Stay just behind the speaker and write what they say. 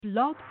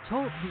Blog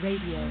Talk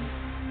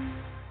Radio.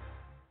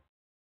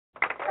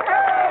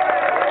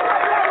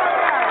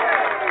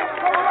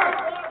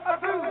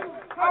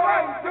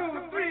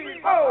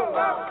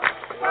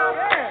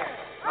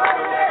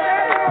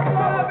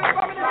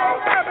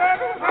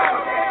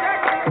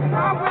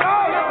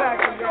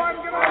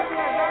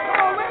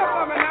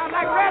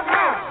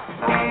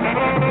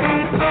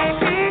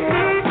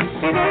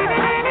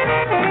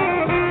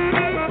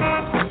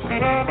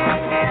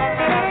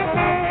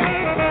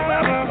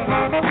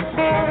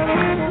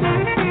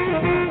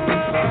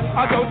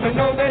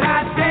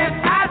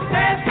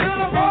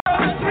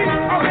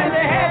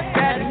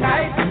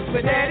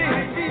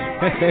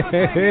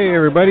 Hey,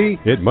 everybody.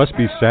 It must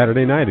be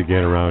Saturday night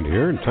again around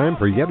here, and time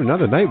for yet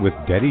another night with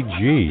Daddy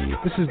G.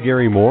 This is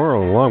Gary Moore,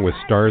 along with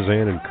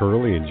Starzan and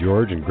Curly and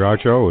George and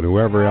Grotto and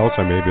whoever else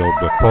I may be able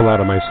to pull out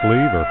of my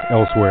sleeve or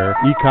elsewhere.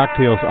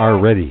 E-cocktails are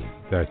ready.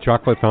 The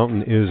chocolate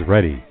fountain is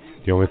ready.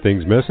 The only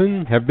things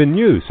missing have been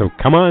you, so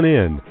come on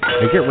in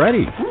and get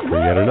ready for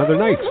yet another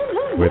night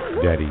with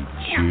Daddy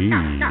G.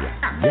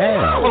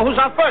 Yeah. Well, who's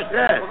on first?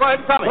 Yeah. Well, go ahead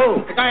and tell me.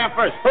 Who? The guy on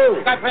first. Who?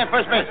 The guy playing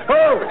first base.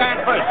 Who? The guy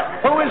on first.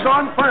 Who is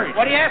on first?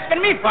 What are you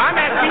asking me for? I'm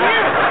asking you.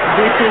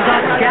 This is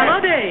a gala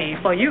day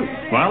for you.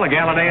 Well, the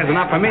gala day is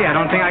enough for me. I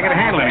don't think I can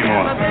handle it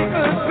anymore.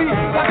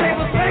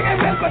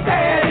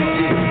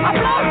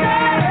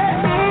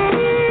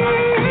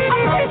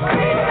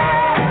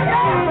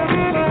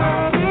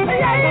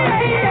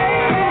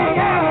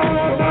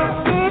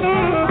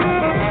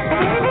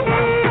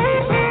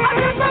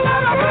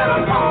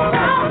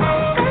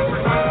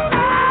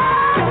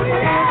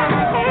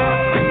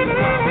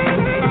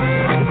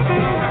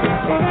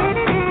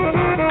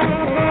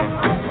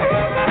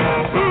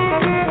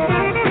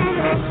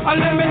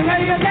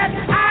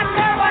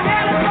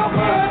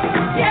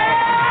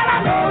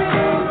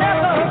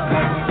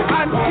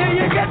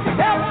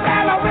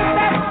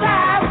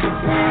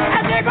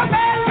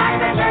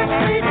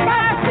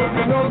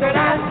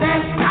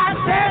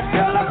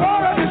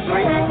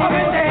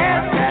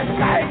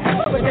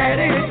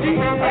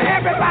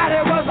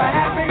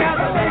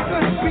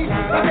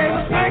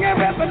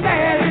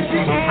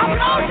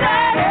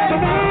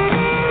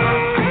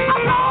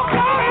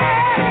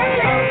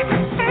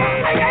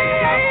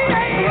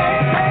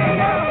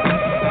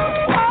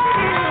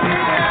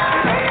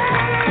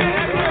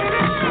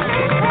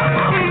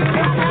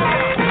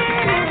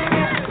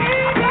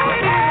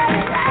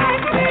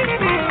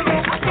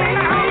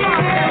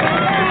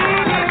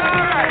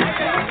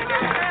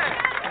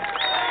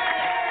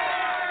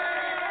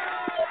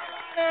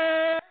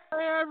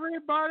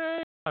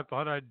 I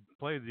thought I'd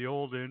play the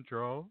old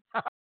intro.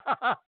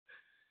 I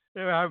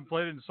haven't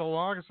played it in so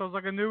long. It sounds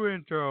like a new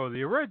intro.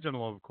 The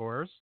original, of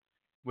course,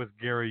 with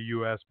Gary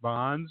U.S.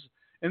 Bonds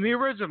and the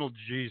original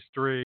G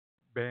Street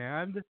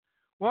Band.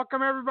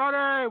 Welcome,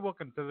 everybody.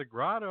 Welcome to the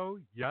Grotto.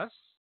 Yes,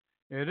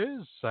 it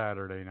is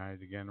Saturday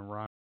night again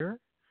around here.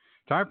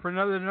 Time for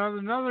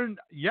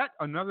yet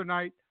another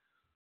night.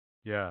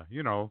 Yeah,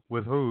 you know,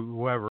 with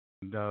whoever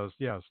does.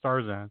 Yeah,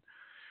 Starzan.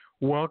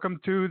 Welcome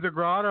to the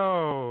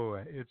Grotto.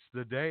 It's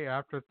the day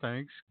after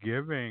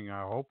Thanksgiving.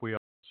 I hope we all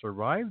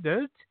survived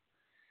it.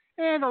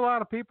 And a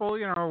lot of people,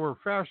 you know, were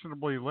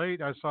fashionably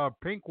late. I saw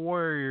Pink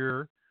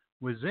Warrior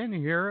was in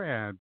here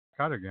and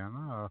cut again.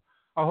 I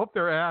hope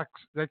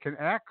they can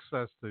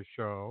access the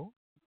show.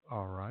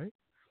 All right.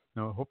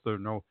 No, I hope there are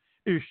no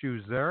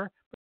issues there.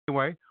 But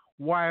anyway,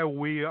 while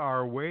we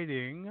are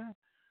waiting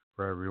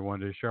for everyone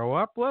to show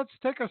up, let's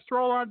take a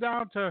stroll on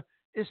down to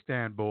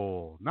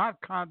Istanbul. Not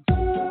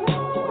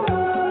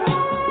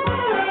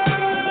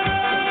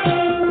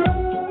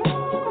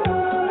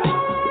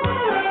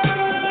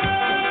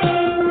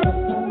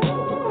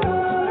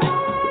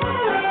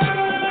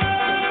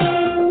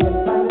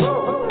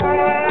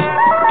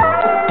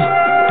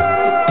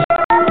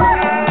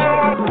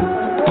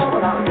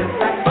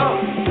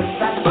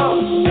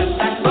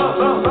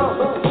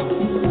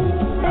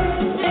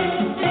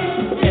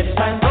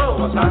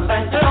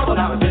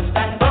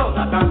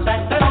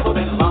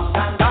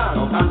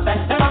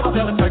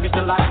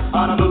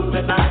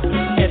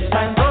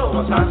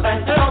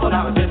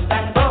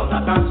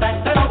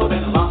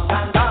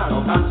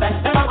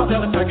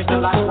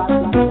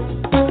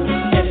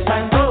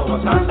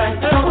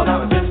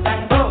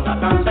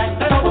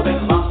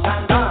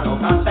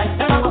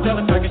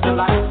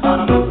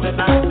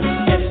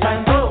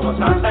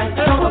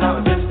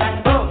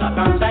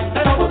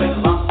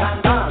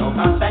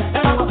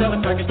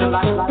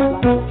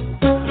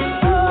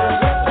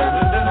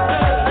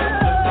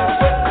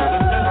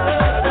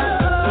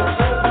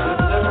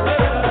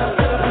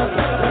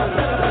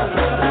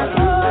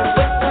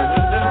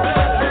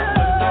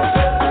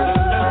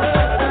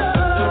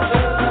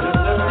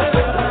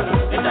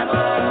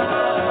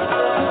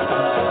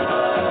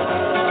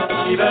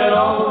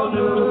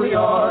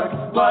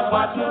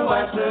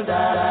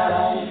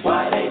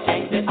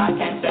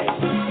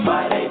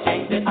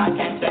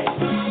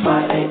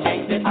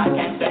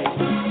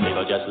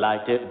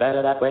liked it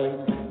better that way.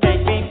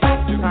 Take me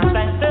back to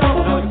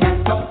Constantinople. No, you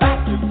can't go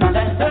back to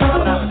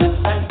Constantinople. Now,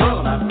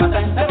 Constantinople, not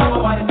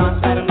Constantinople. Why did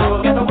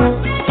Constantinople get away?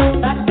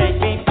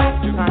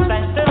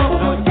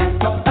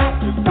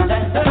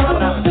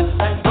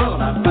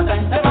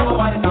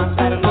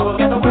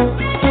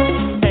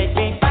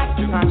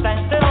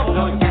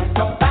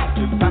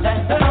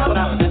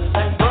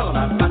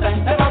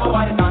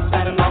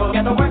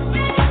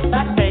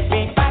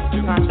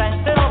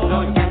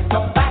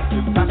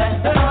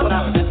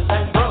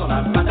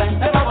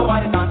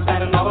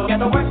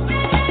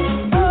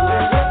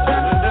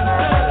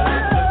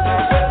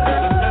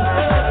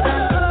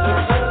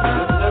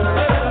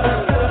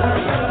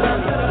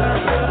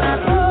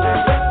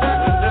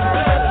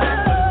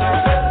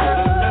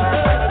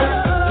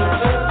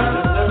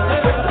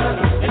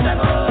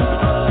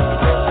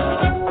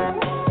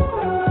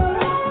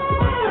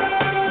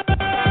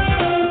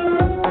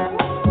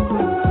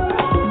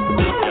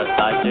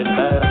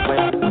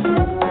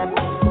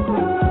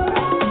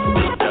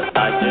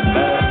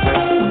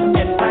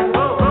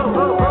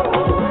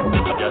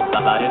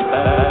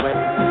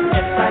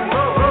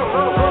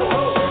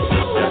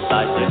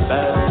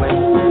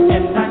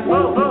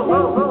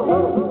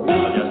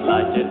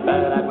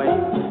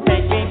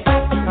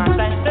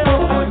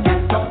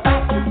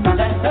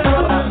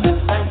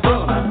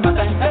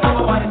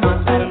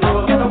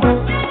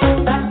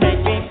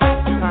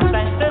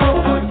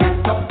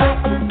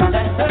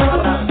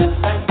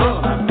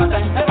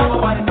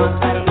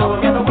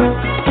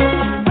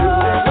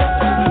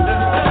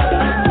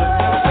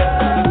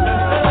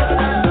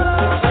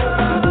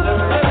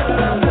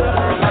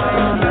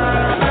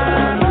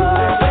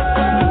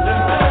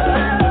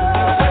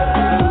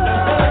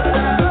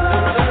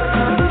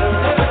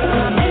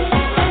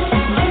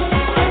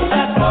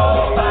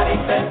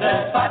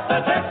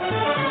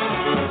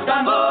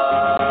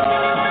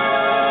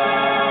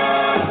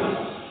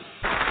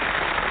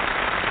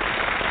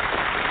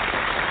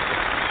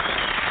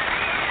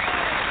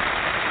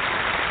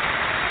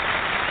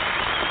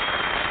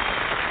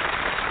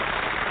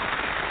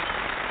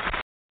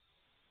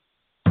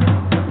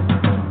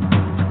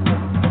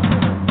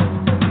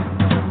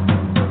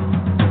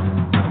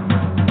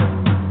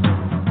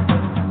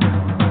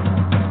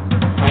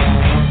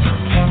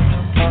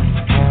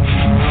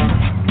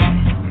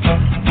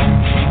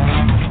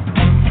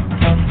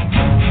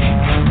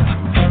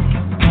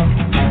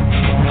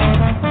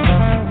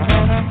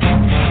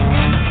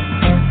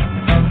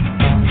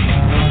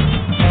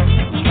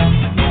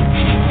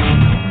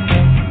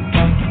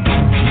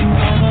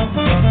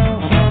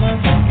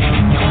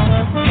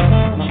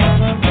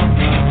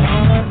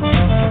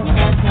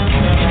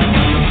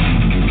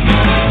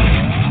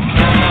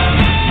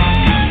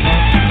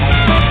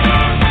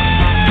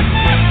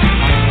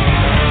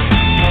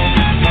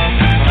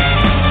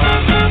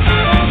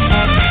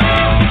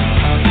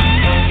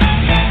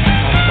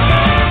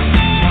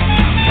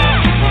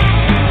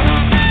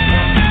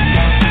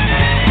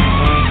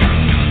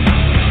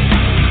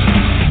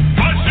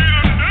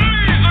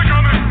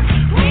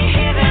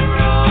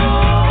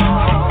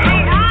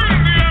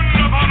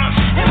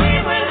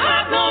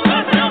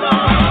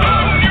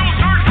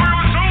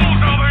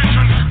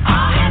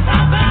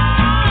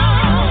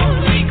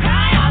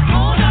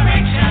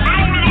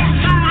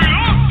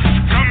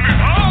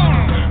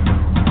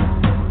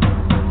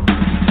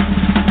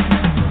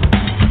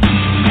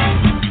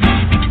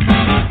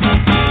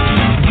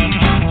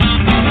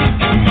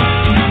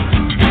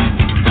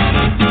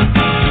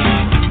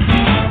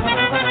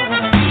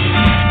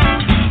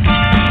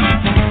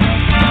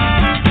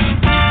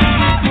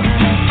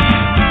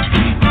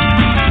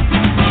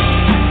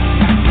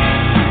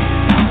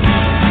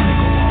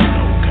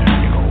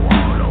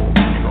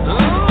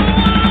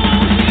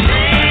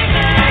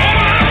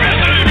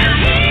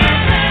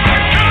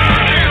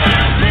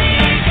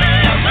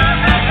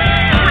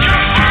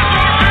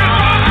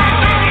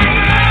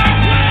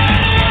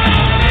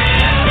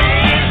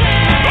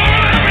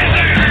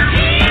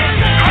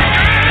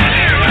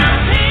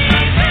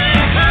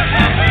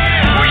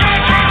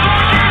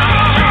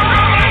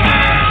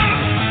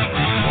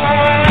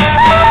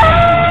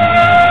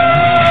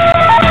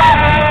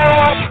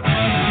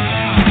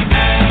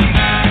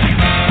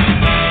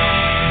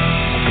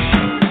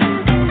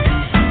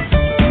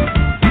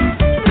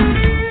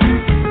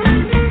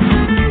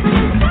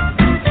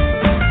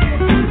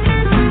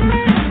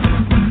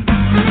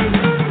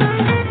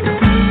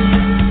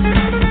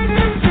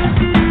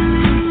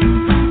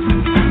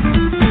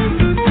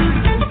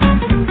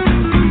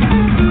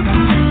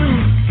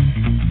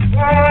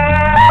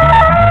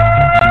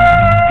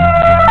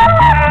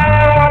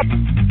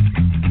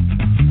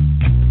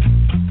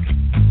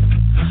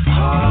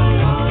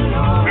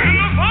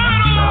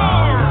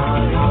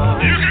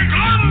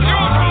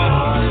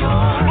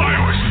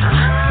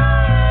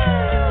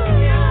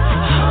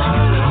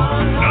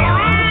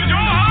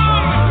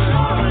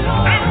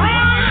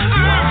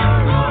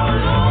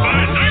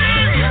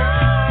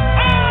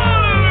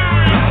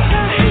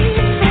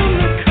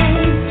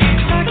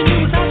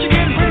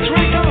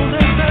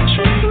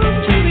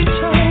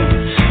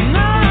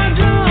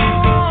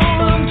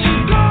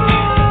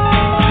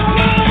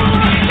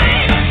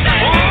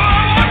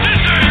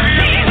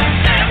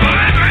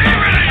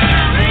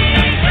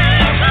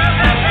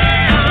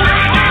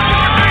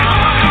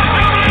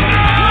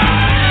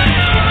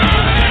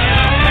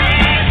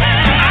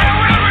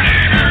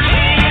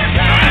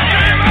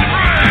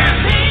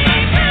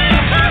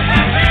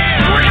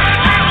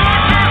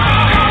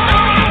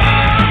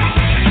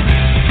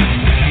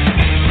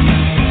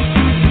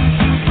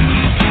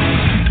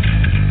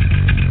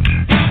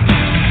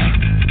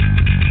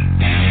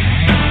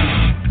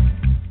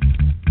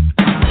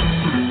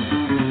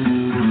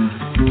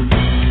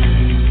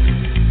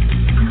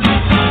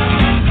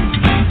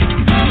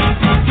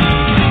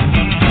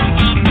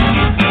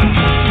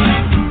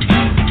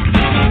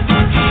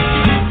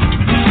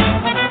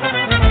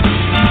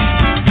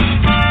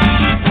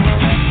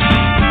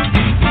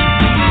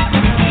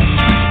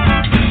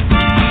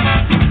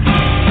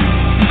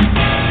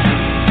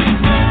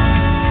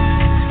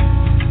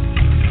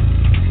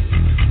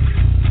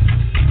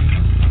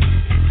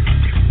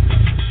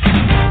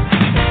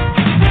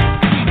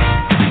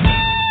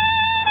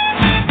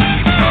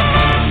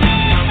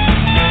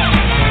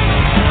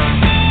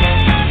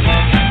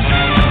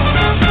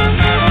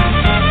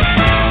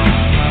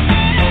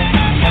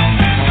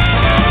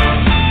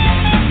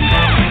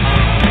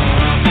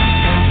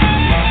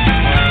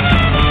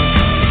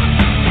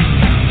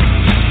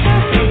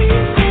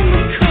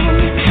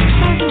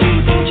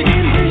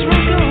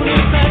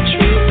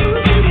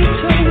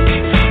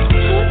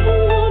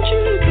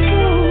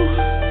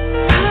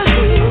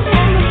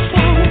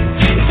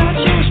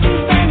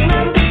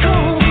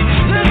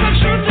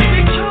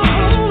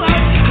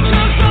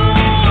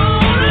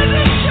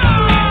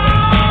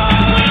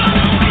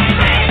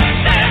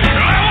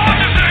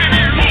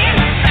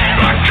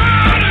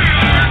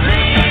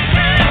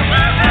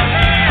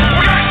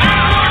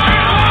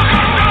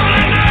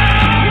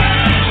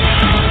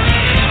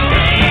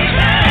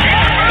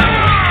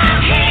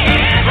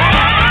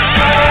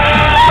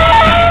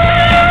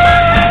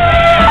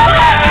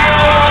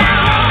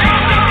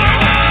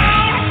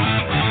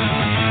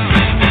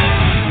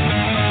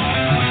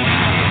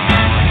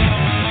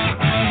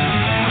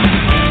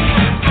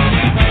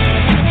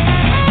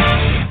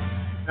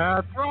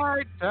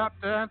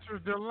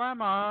 Dancer's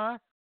Dilemma.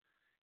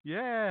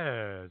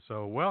 Yeah.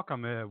 So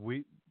welcome,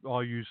 we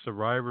all you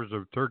survivors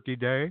of Turkey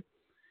Day.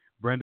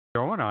 Brenda,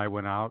 Joe, and I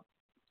went out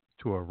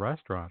to a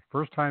restaurant.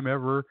 First time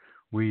ever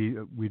we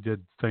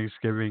did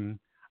Thanksgiving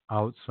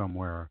out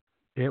somewhere.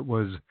 It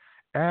was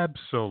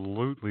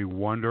absolutely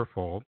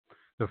wonderful.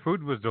 The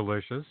food was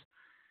delicious.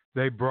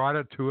 They brought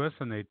it to us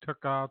and they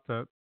took out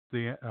the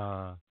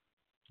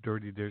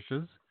dirty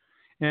dishes,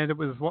 and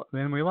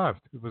then we left.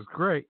 It was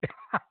great.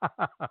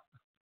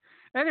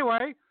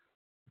 Anyway,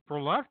 for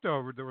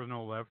leftovers, there was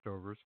no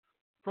leftovers.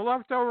 For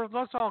leftovers,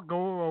 let's all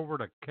go over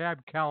to Cab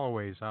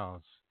Calloway's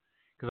house,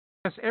 because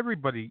I guess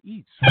everybody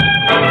eats.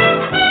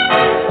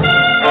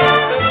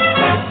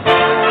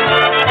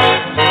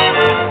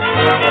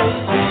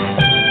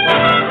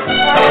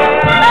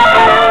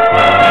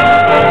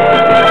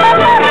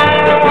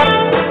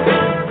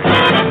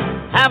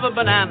 Have a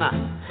banana,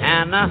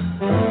 Hannah.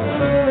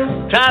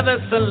 Try the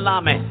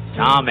salami,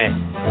 Tommy.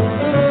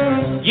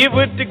 Give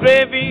it the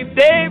gravy,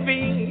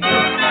 Davy.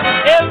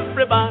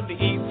 Everybody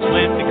eats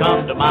when they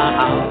come to my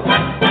house.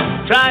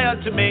 Try a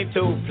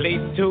tomato,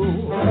 please,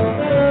 too.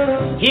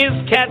 Here's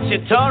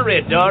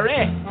cacciatore,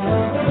 Dory.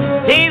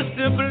 Taste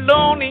the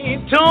bologna,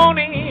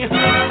 Tony.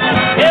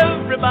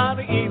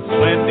 Everybody eats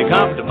when they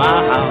come to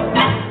my house.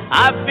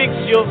 I fix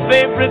your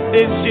favorite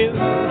dishes,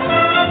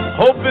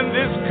 hoping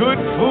this good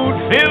food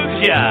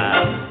fills ya.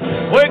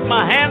 Work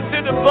my hands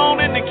to the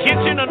bone in the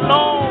kitchen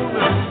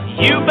alone.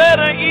 You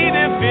better eat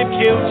if it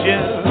kills ya.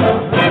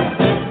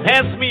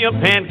 Pass me a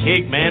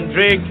pancake,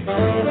 Mandrake.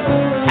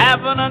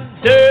 Having a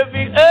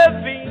derby.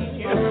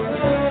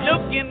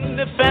 Look in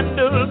the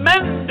fendel,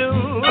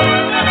 Mendel.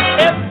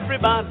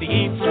 Everybody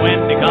eats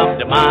when they come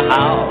to my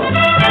house.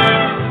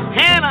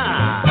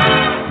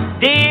 Hannah,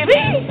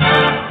 Davy,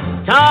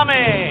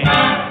 Tommy,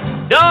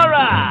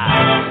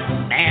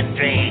 Dora,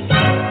 Mandrake.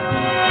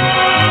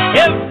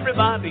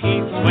 Everybody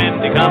eats when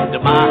they come to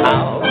my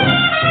house.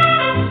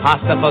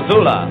 Pasta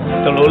fazola,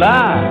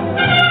 Tallulah.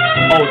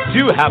 Oh,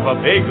 do have a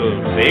bagel.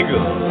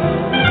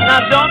 Now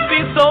don't be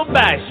so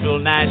bashful,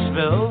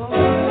 Nashville.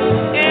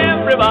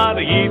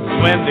 Everybody eats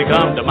when they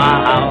come to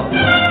my house.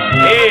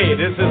 Hey,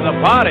 this is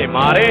a party,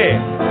 Marty.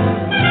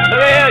 So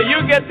there,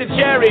 you get the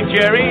cherry,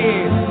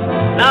 Jerry.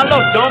 Now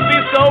look, don't be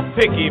so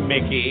picky,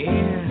 Mickey.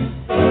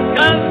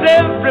 'Cause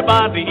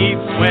everybody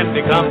eats when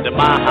they come to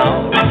my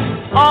house.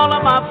 All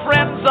of my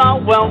friends are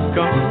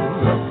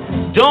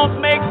welcome. Don't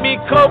make me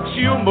coax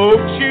you,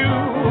 moax you.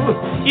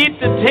 Eat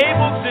the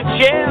tables, the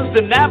chairs,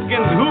 the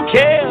napkins, who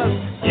cares?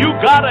 You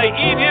gotta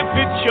eat if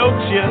it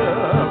chokes you.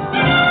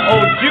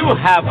 Oh, do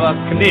have a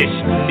knish.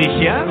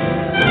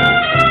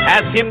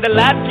 Ask him the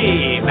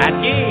latke,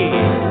 matke.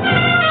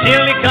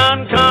 Chili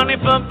con carne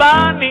for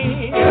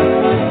Bonnie.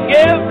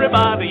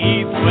 Everybody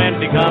eats when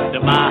they come to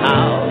my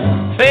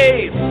house.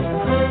 Face,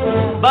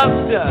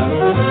 Buster,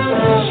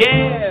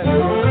 Chef,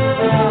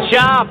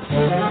 Chops,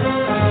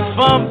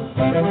 Fump.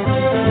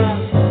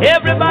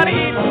 Everybody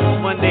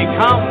eats when they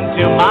come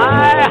to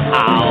my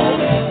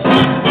house.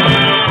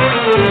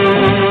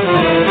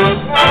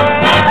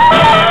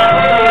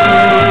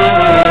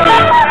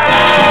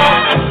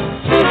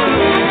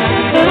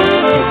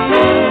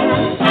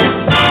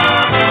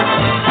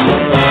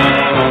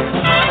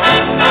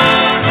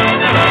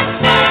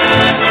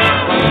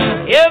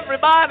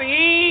 Everybody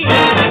eats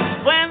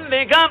when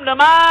they come to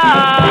my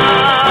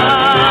house.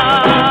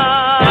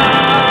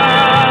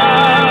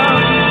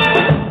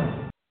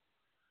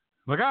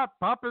 Look out,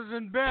 Papa's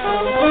in bed.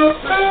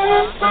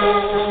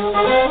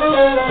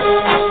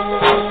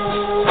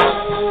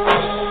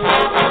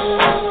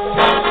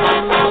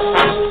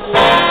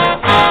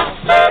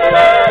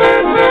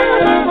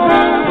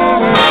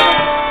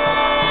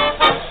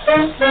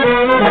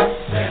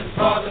 Send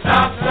for the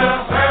doctor,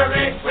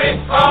 hurry, quick,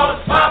 call us,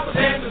 Papa's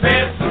in the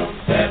bedroom,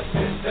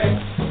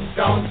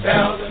 don't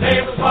tell the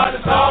neighbors what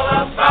it's all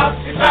about.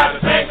 You try to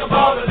take a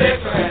bowl of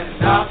liquor and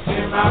knock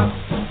him out.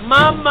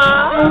 Mama,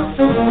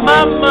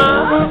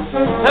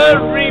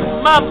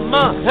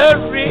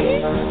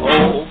 hurry.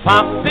 Oh,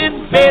 Pop's in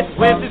bed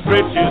with his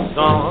britches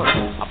on.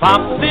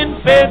 Pop's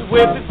in bed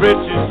with his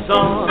britches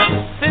on.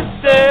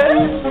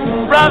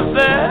 Sister,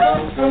 brother,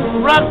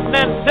 run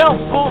and tell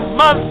poor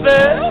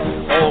mother.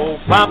 Oh,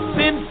 Pop's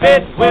in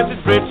bed with his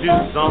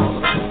britches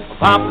on.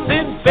 Pop's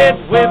in bed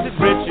with his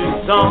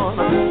britches on.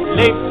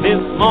 Late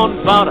this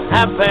morning, about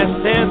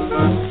 10:30.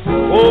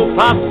 Oh,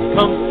 Pop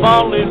comes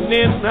falling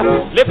in.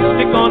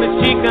 Lipstick on his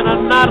cheek and a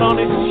knot on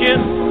his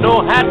chin.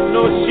 No hat,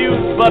 no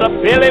shoes, but a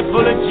belly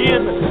full of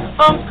gin.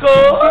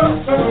 Uncle,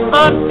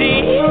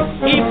 Auntie,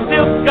 he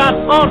still got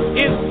on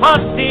his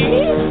panty.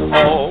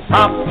 Oh,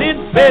 Pop's in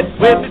bed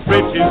with his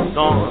britches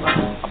on.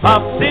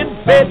 Pop's in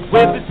bed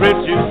with his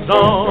britches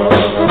on.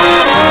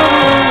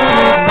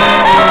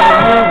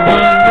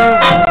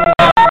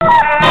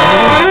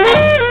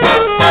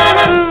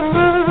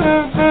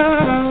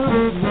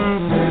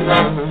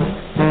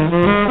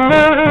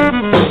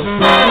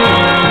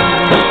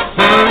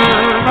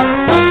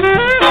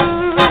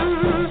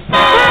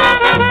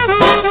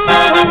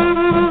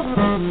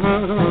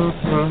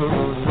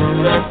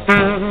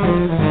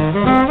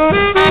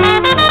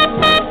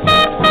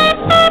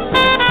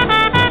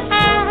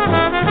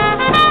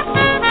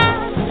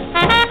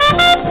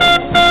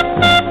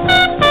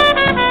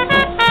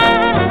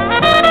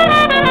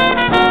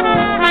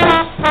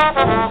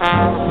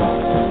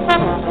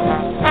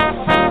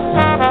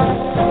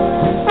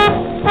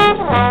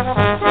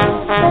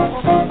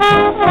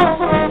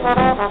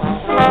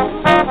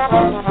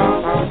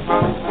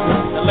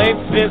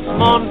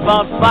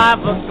 5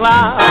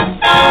 o'clock.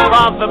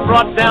 Father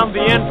brought down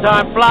the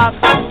entire block.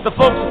 The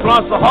folks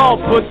across the hall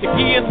put the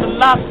key in the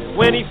lock.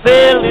 When he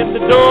fell in the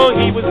door,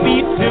 he was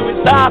beat to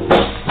his top.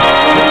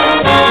 Oh,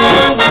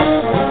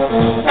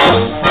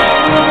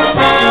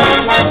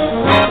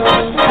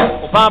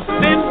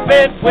 Papa's in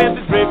bed with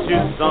his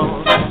breeches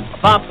on.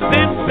 Papa's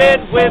in bed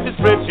with his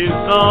breeches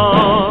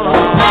on.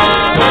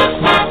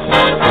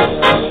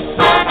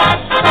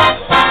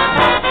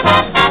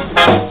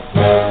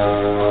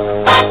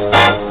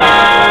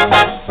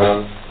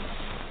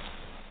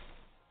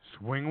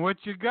 Swing what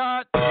you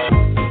got.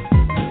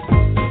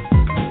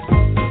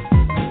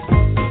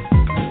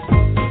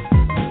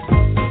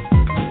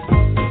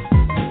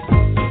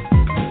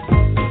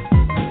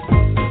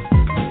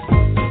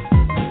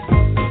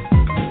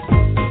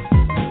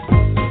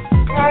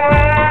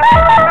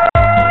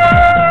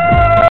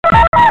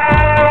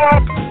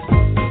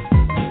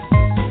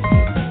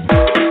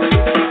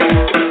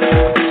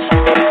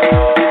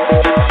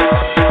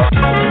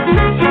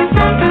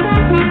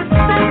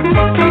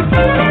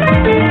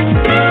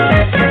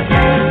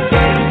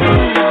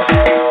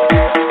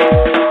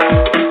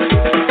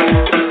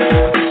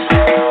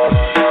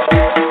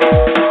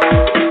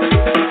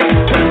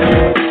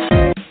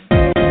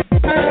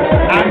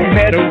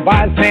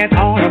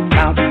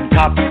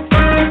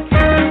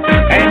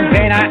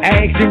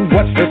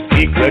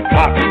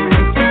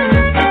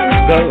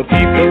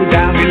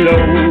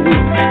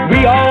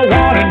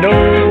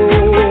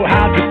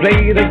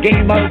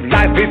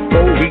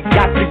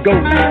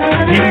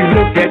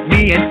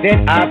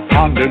 I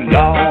pondered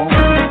long,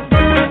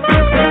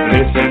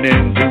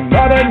 listening to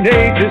Mother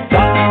Nature's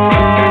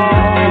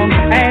song.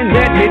 And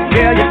let me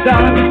tell you,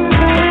 son,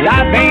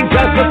 life ain't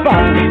just for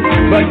fun.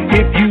 But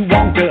if you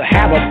want to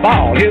have a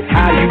ball, here's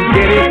how you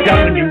get it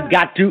done. You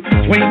got to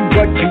swing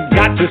what you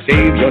got to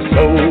save your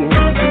soul.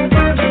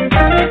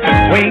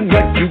 Swing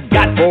what you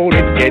got for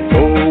it gets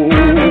old.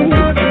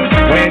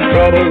 When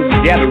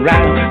troubles gather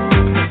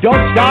round,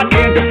 don't start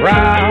in to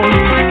frown.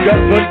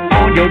 Just put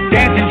on your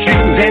dancing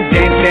shoes and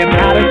dance them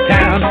out of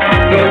town.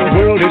 The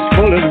world is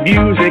full of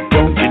music,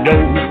 don't you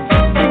know?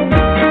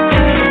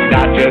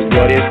 Not just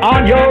what is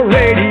on your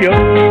radio.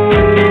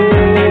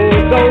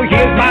 So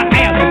here's my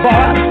anthem,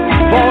 boy,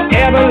 for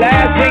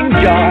everlasting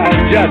joy.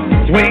 Just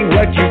swing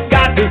what you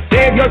got to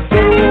save your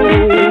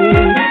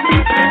soul.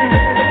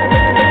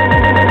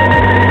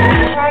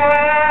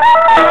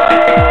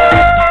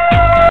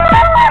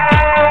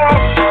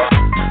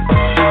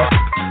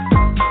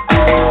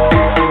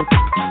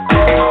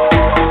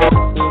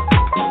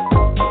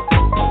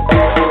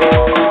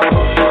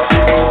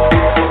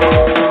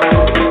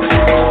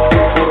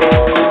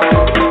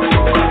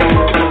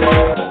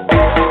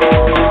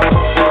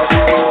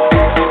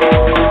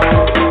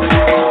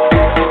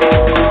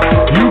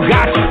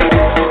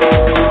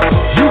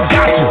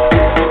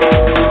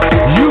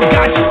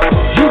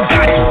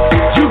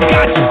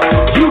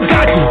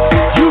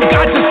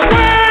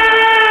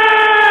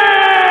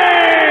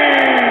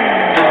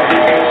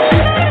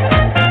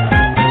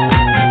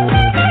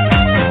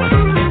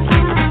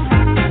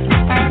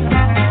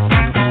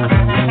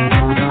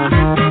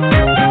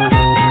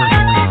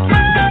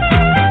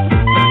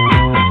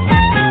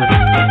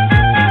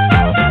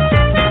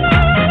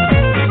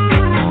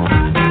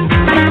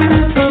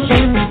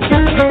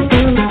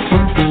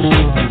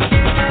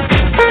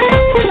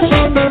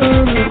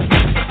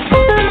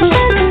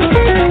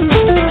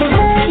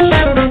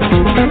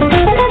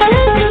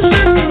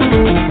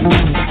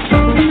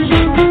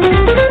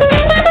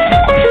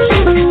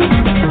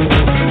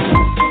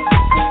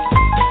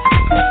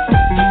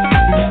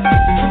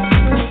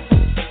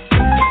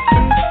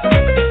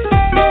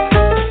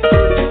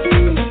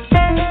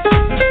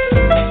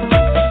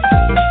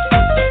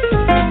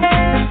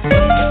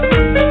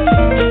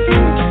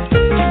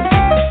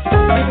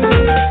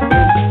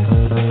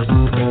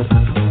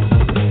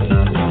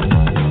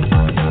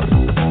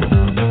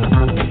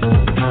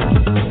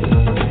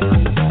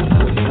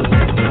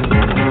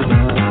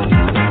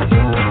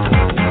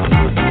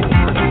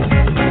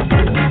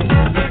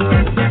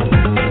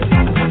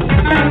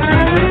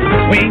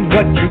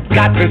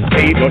 got to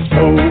save your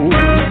soul.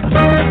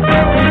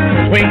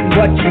 Swing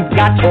what you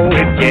got for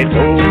it gets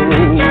old.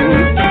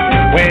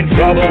 When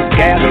troubles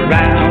gather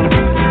round,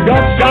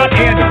 don't start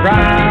in the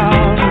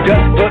ground.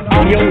 Just put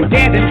on your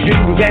dancing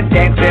shoes and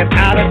dance them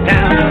out of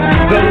town.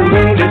 The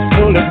world is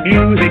full of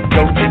music,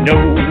 don't you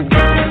know?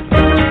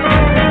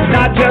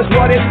 Not just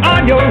what is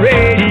on your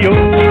radio.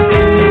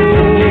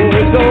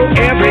 So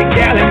every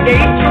gal and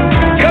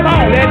gate, come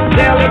on, let's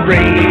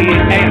celebrate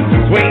and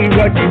swing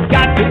what you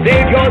got to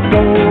save your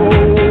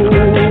soul.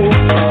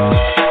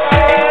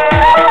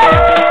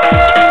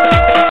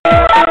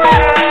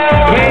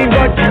 Swing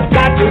what you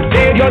got to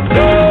save your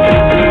soul.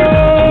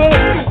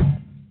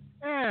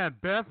 And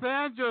Beth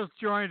Ann just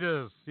joined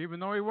us, even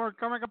though we weren't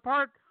coming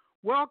apart.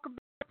 Welcome,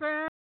 Beth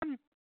Ann.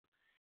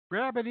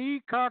 Grab an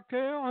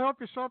e-cocktail, help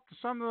yourself to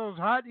some of those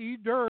hot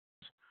hors-d'oeuvres.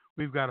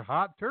 We've got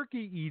hot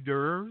turkey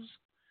hors-d'oeuvres.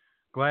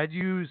 Glad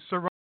you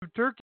survived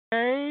turkey.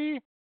 Hey,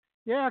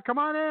 yeah, come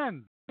on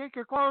in. Take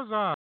your clothes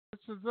off.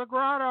 This is the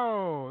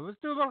Grotto. Let's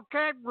do a little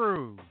cat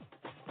groove.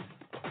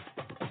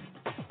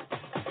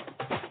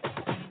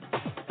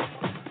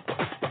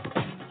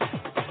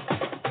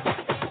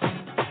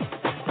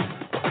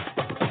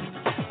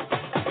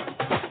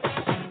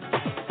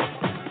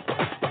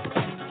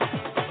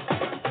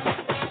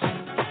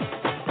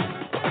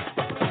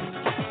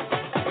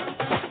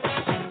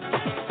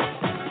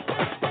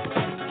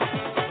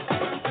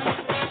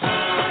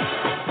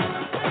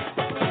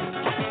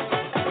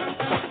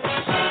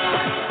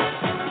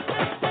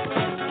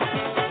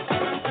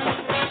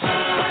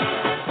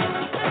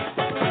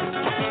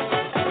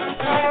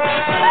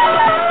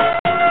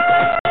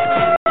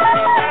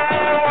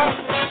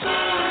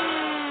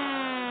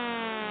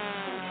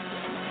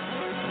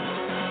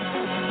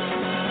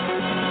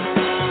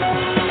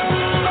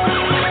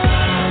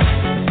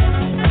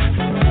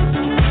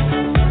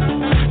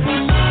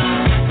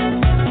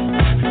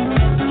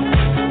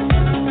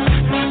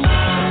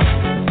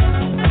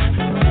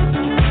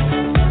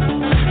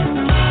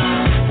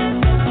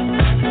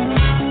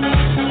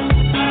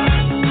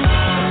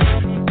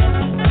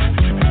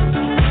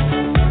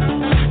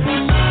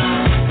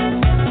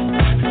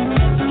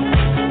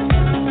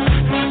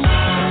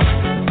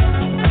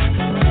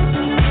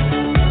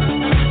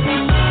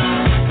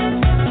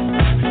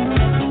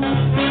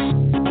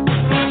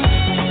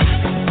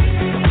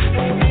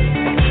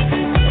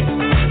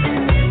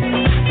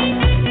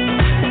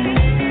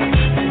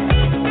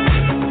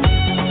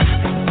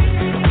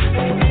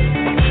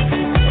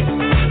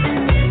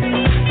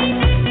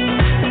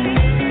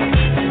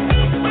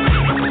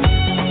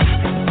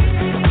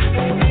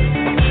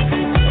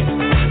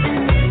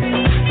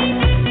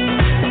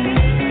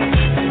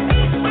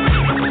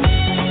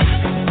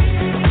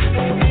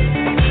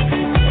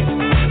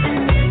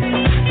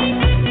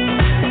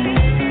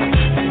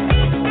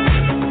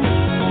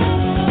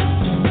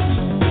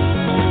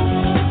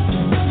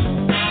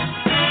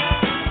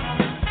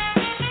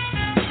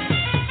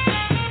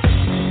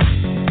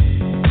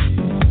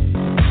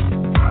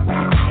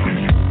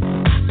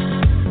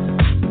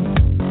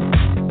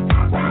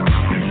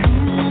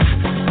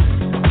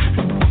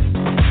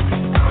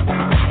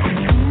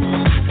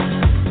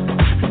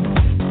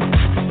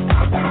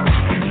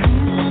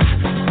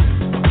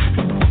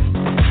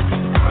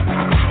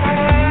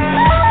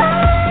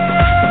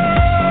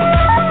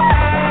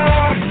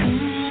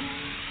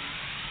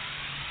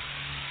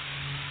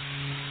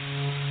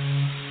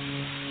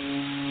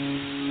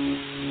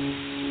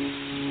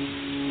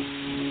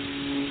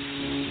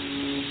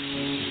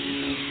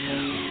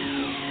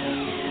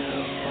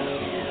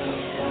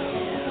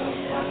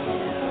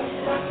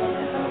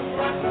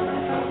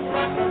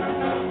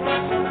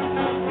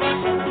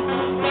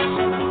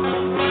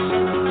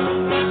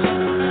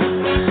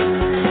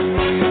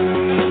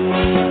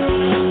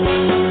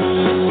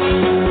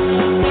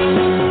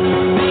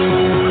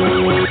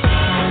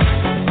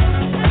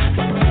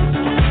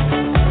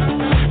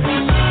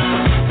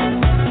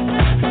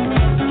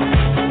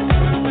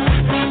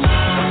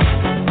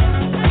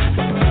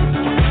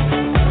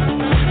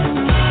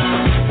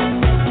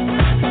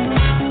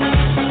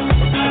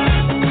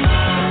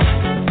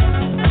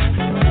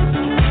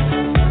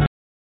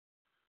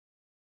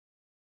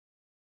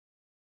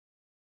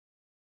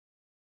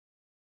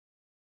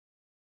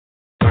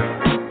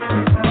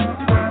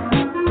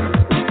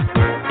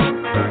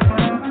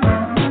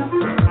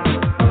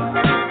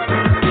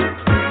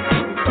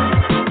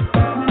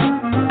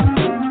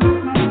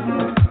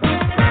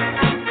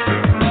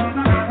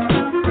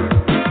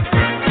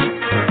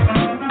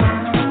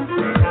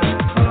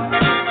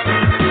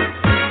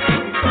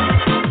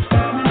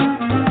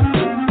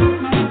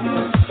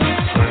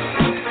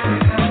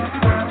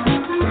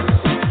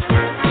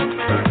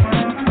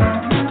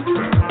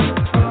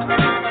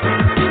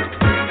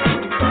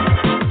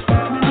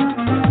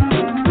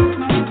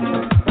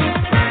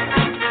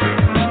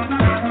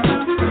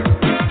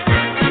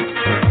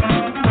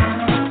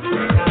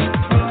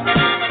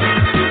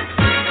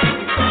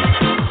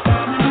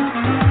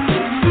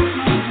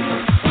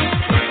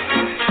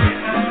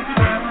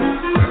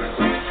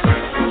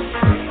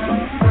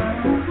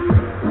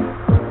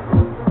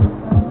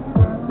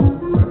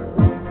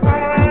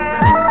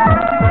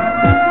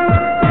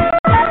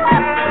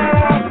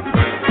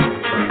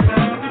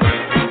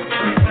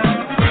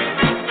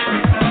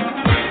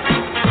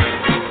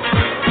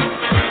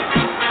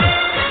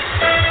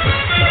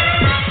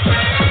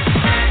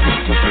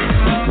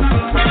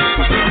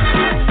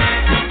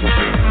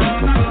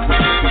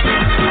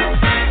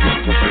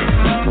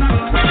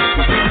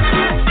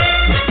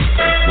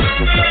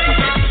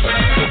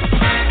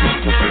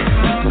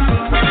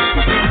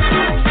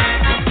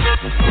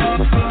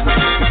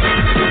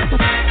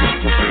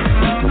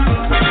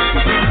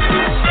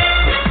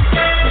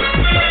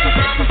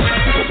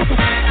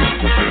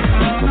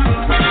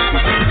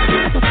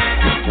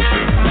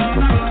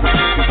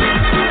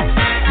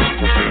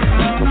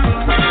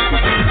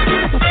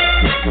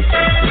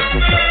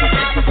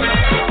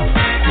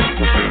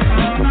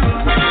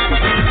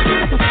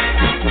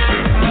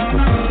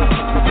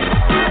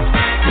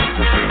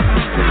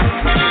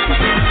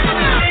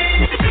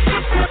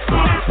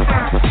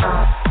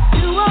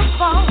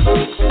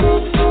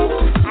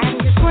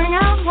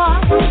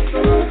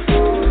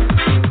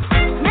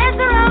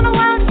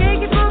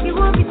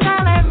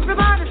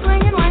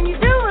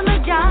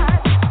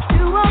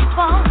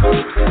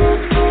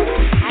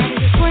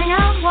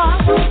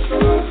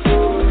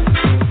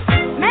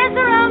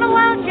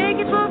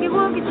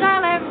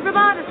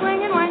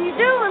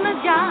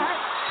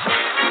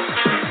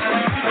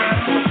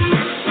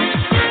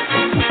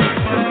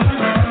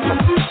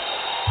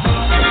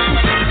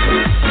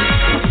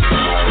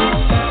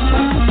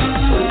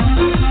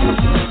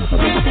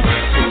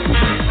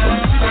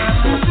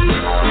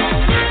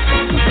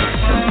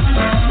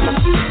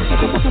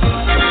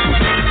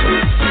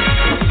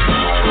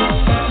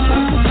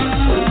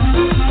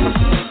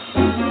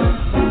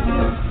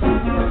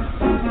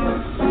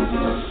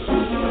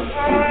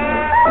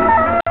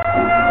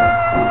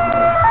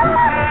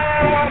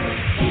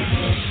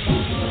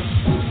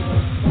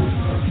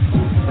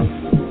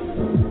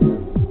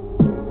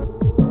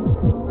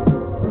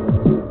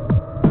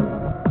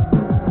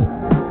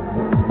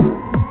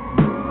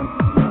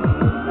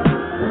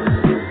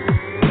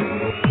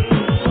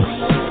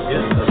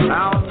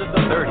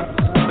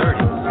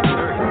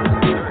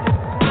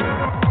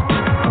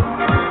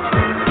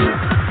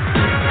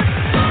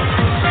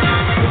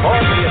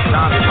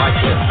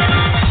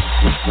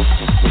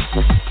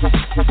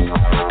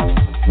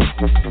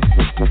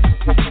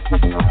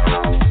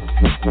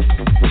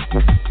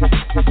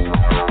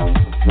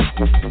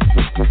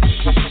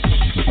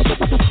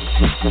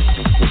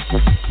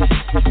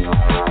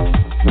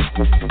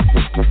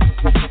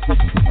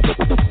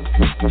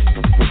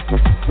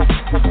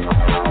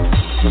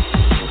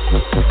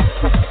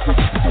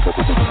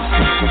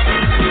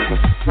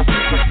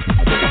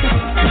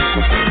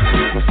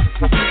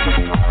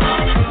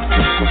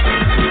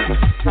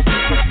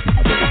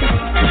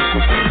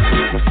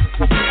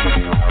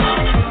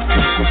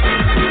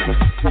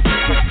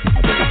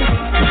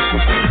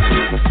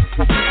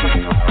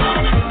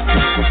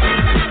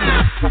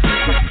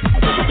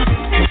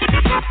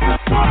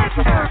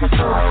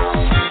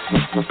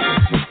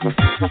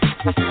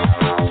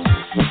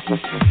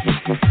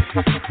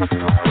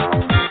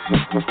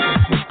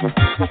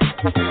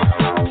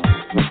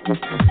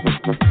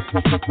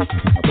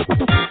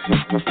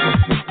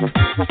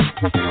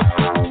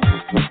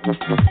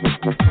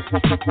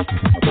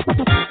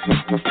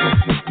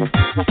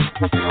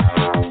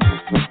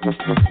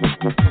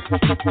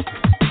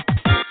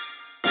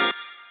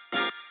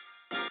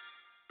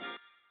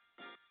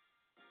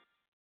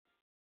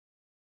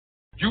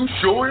 You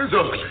sure is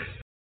ugly.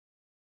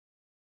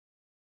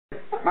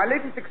 My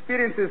latest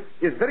experience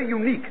is very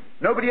unique.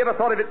 Nobody ever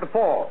thought of it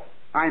before.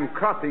 I'm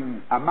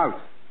crossing a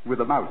mouse with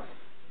a mouse.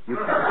 You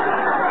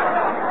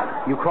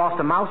crossed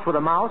a mouse with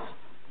a mouse?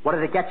 What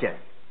did it get you?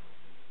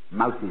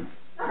 Mouses.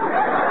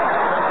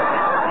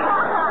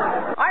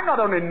 I'm not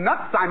only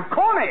nuts, I'm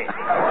corny.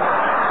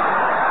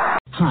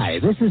 Hi,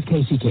 this is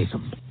Casey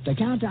Kasem. The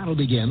countdown will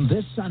begin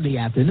this Sunday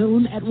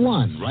afternoon at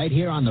 1, right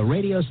here on the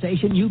radio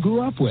station you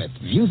grew up with,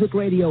 Music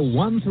Radio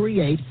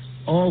 138.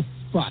 Oh,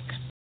 fuck.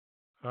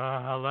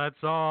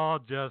 Let's all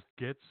just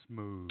get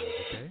smooth,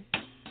 okay?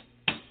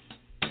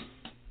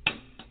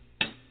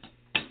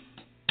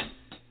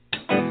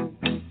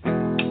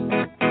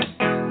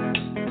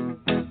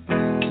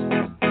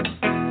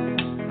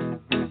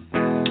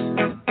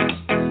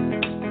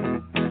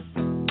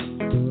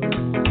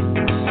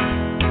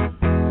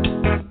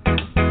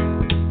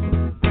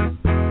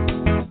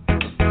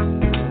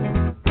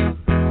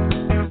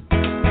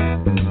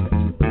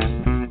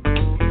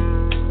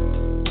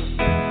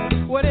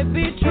 Would it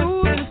be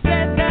true to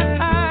say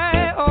that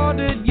I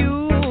ordered you?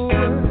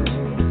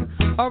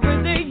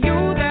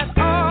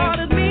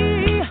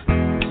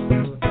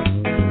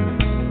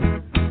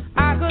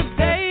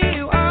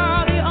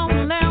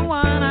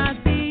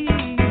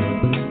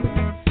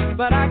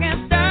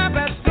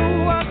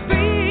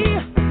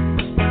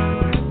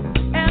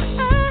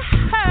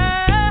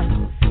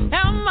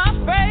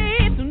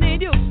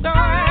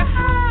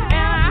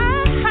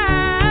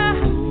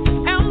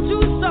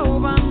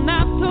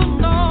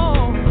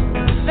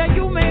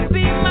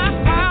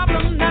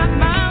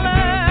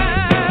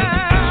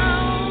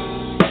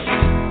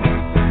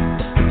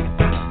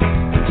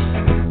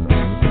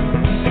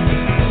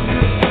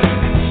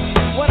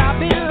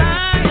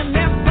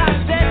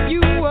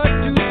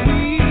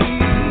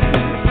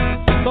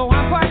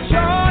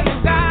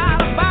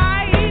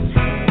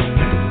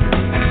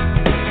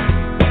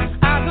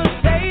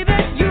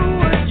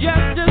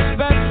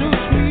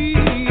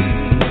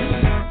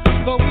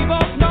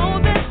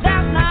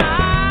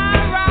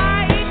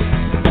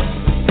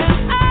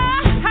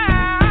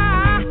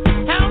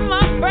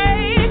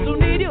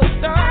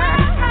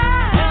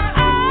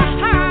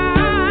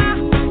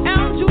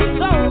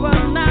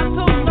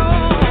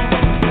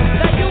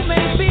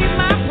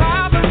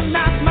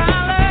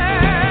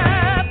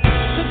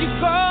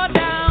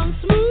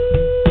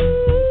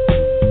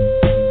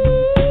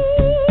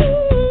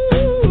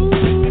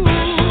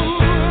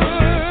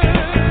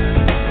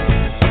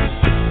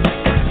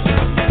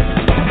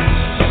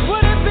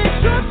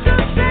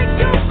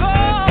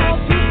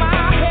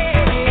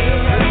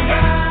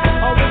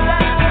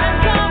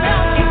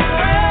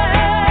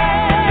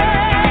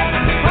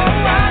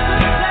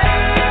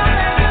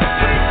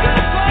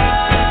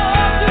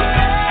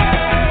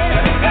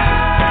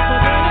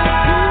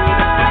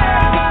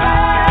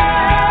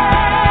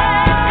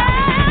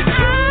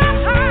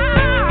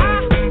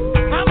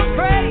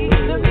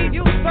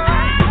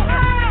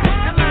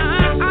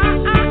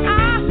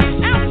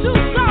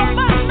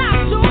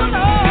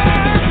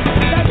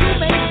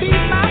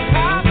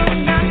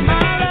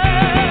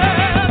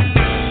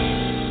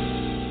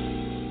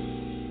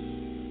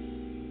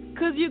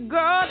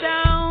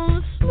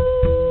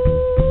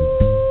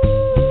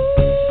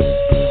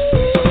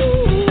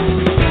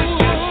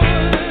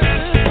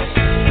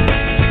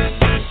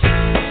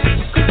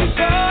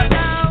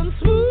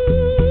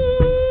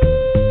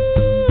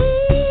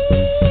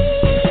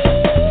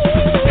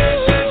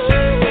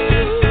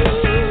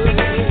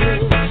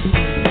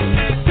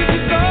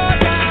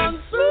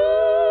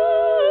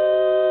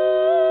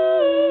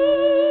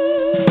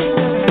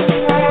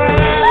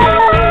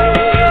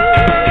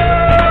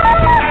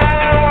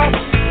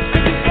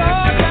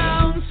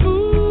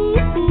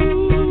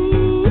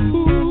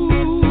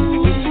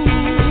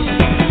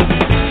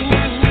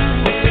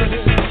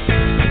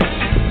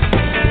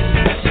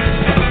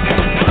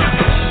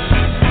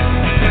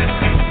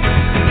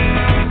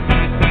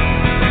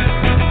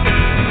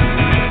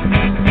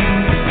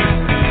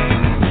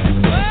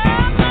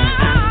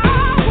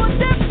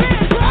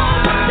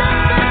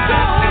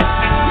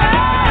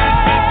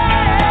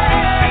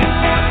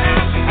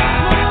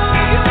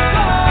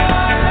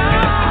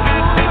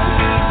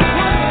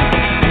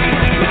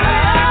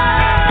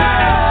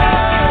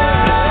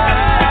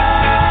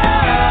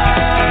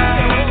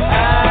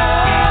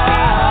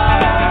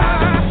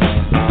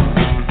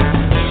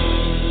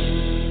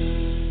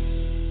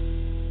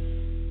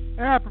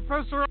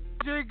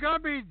 Gary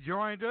Gubby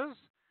joined us.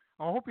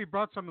 I hope he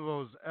brought some of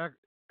those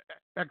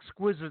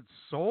exquisite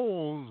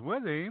souls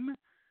with him.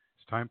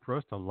 It's time for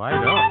us to light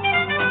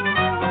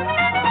up.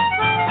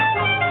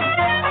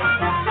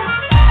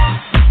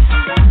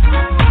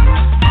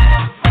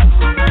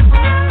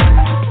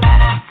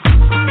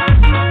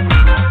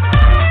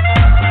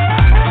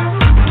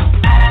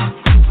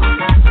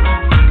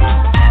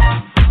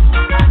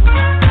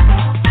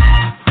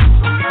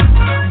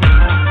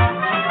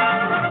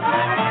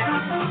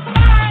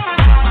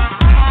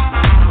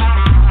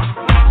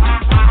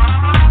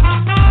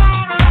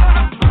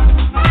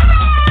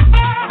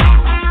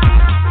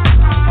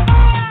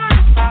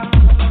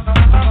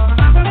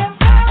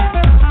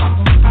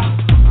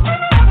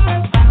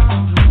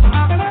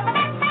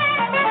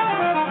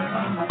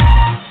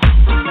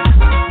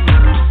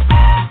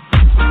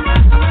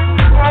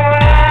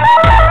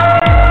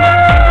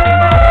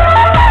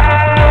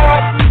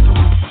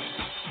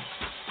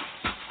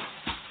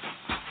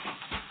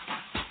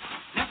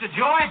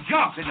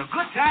 And the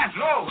good times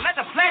low. Let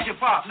the pleasure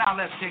pop. Now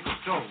let's take a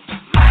stroll.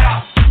 Light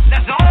up.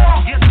 Let's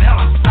all get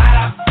mellow. Light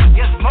up.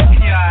 Get smoke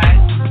in your eyes.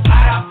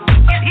 Light up.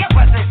 Get hip,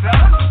 I say,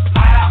 fella.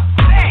 Light up.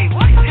 Hey,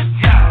 what is this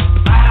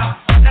jive? Light up.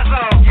 Let's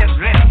all get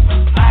ready.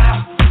 Light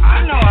up.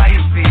 I know how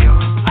you feel.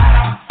 Light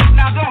up.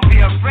 Now don't be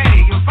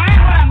afraid. You'll find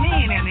what I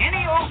mean in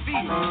any old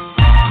field.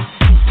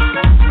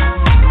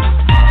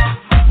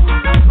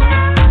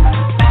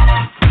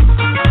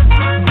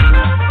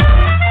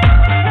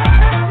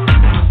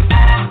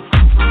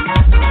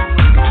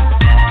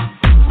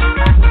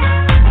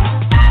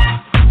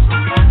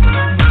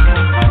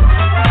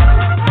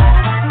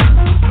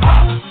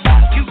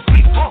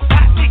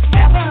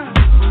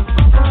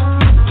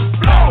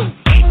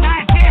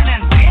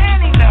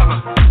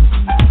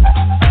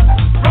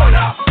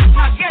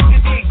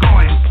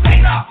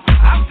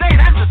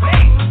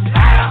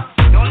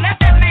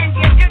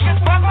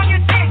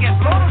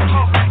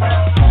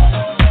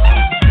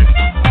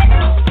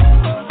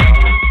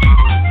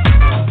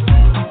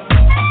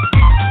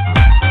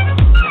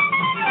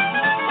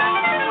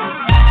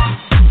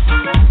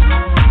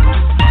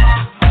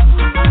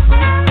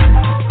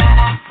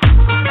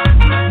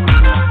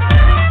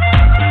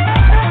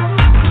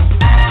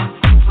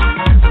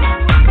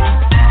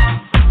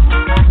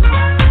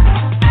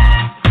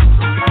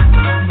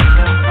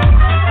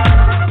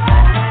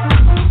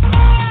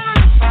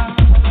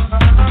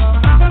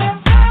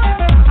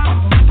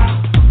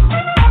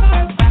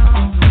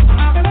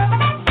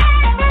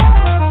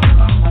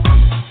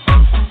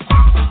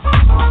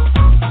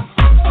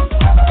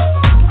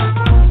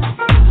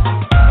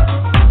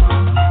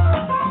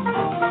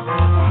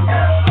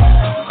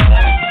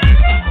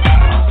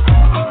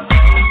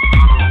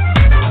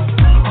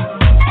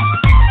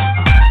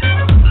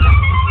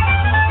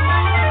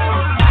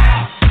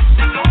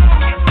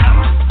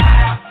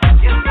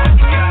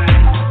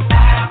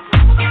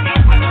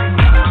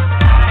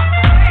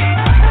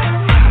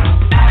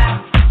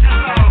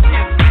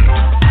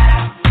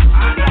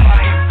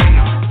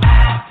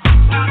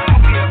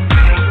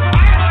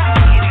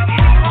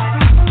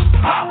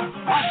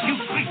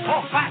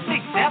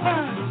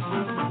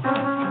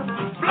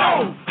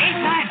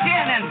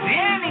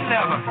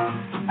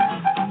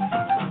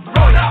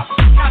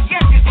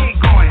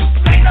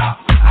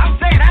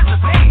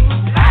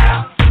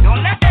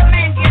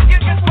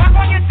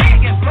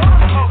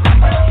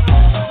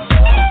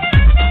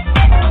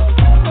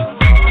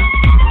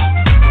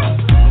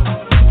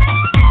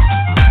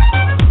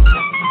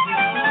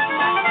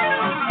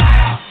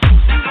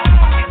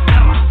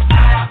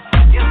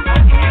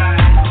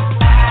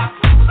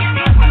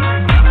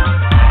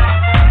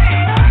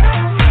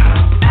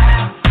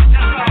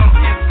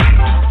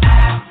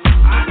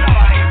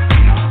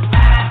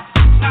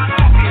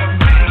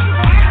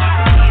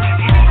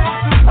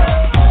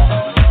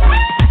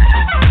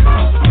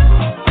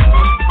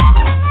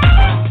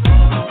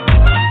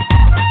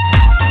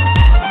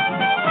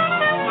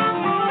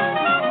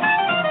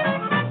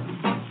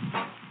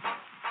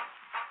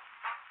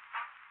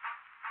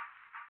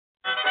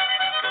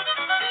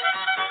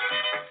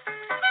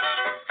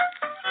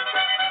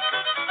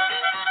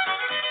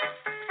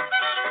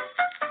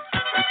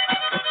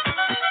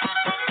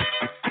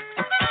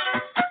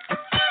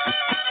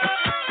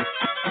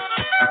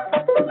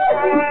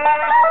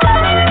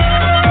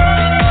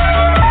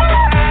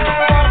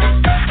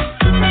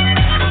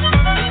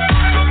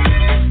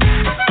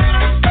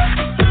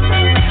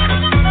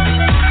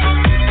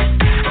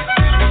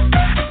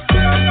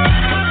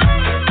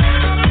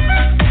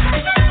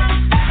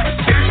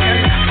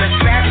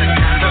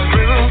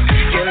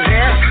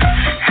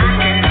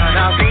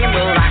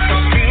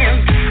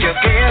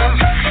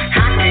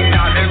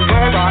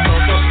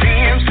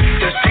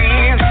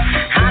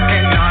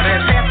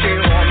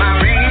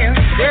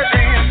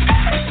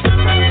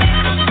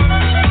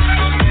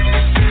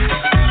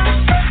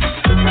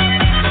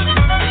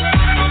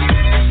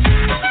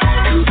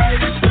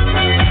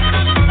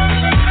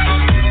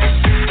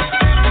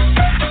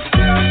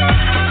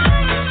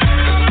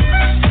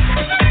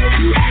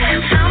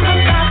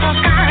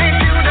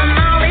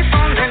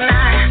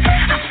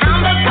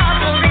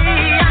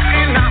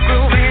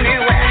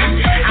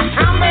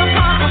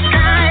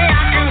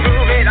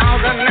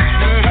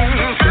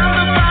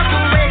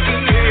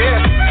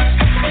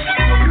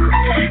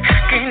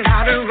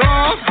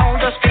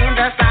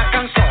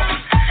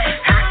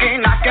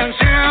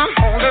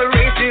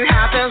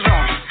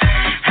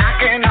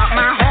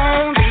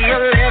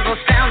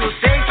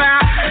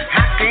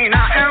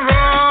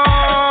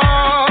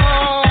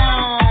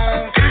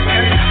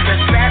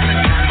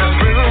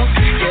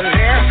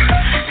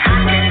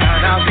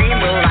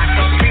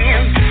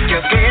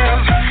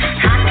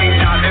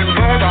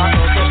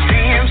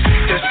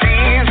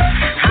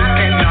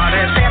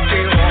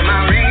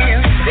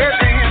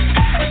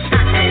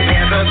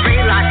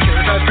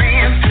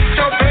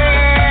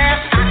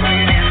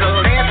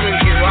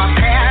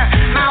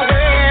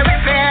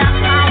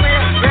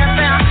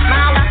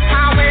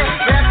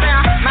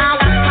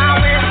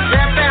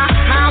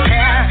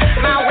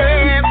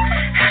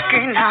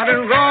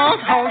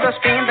 hold the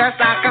speed that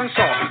I can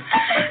soar.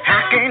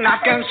 I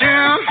cannot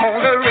consume,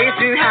 hold the rate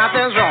to have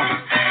the zone.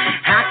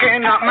 I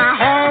cannot my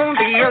home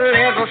be a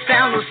level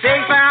sound to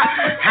safer.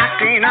 I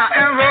cannot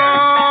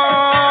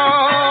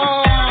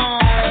enroll.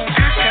 I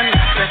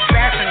cannot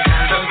express and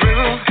kind of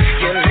groove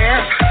you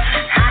live.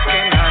 I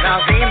cannot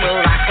avail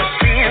like a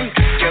stream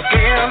you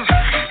give.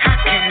 I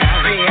cannot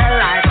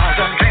realize all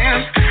the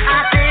dreams I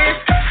did.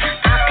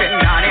 I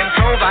cannot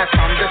improvise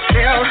from the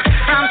still,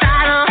 from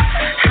title. I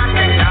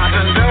cannot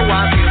undo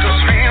why you the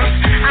screams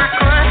I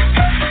could.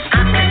 I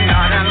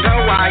cannot undo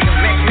why you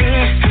make me.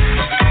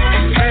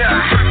 Yeah, I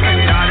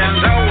cannot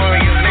undo why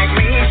you make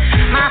me.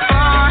 My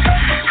fault,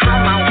 how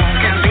my one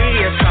can be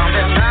is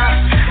something else.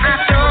 I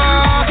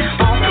told,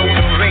 all the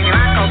ring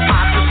like a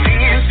pop of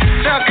pins.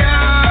 So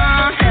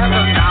gone,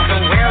 heaven not the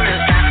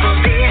wellness that could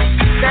be.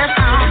 That's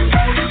all.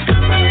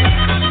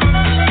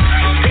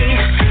 See,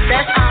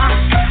 that's all.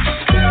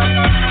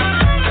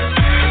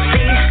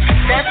 See,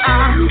 that's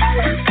all.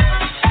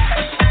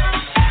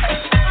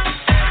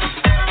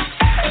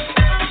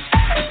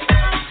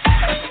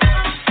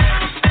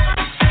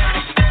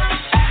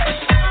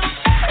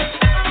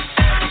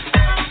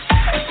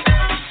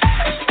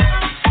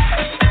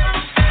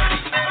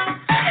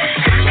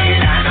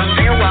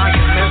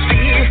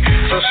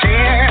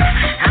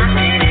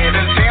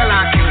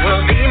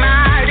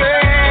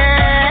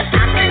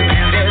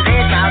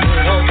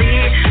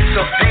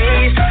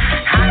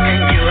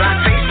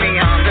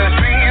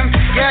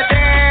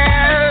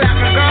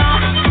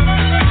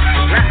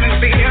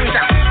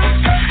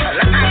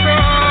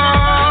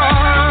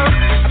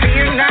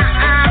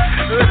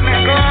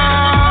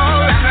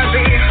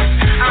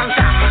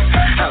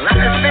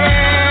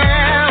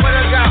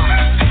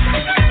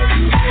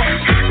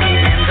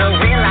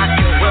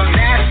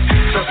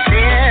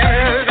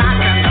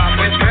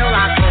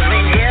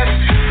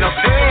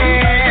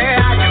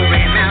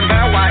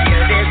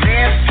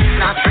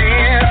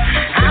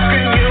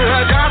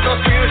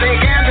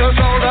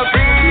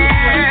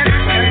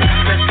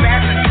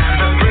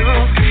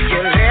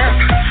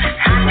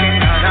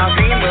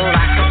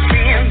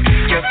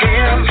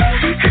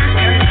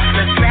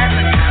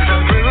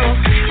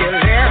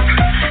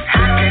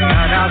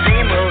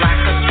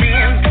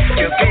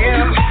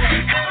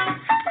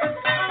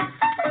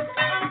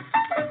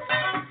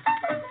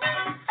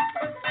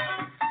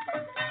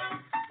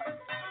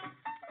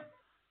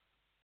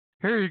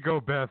 Here you go,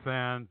 Beth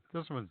Ann.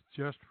 This one's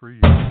just for you.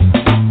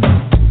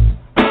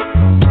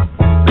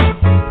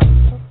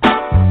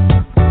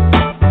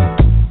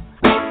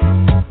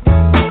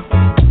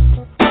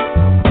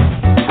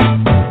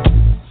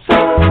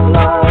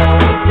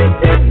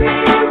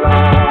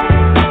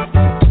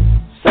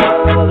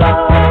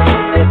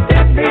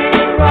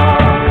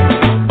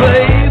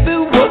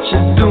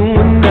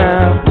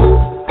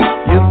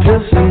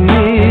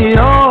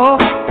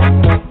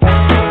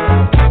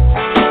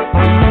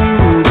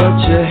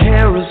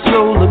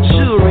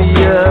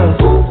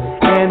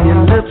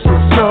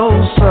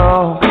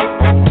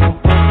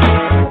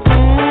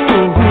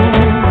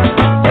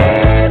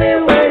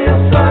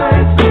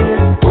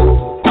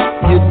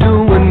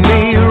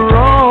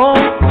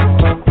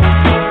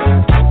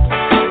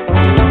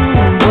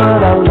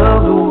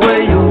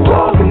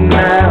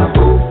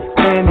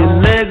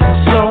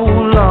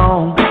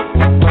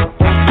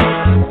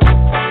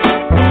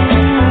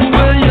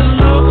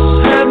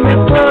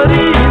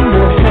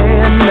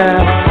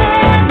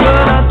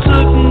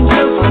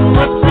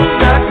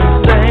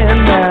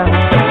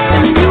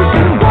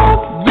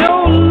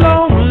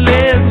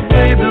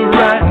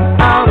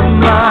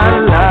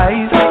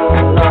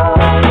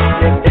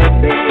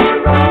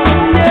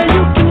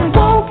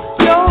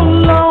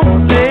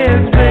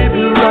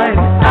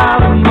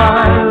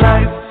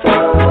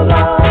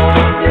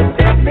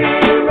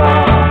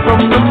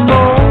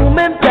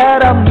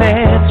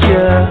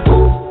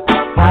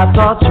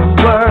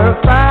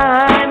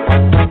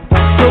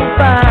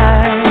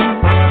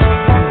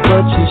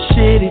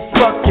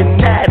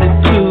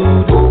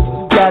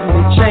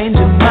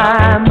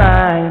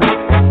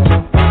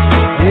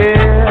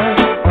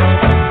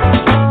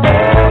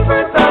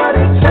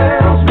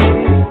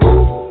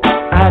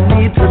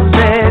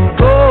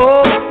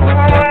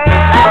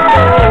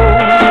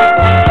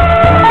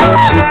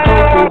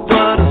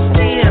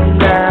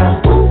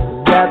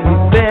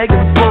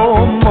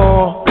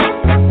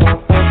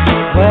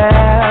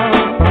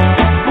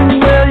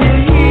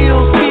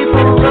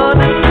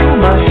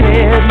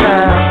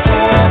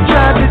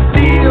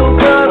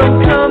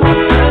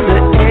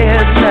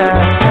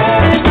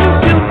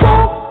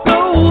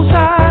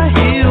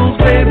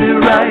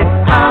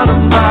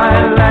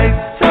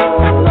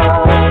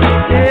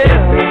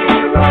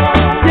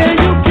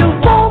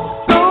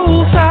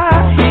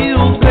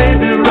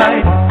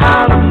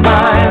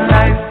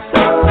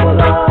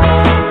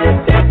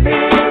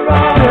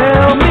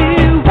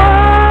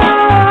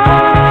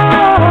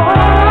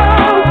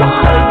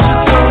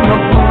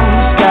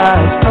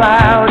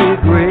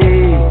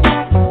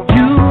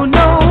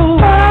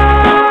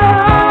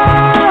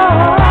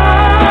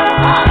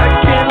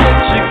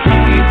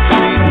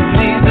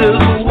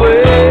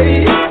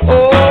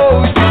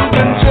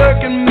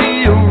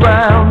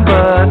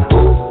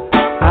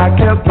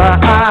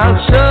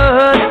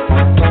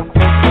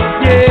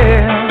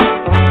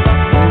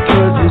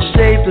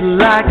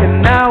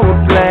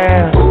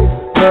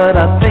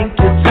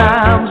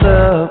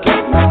 love.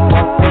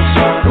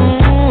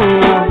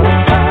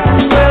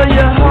 Well,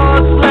 your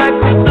heart's like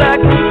a black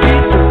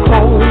piece of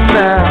coal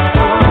now,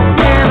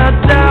 and I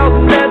doubt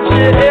that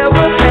you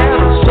ever had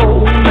a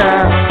soul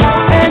now.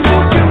 And you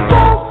can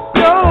walk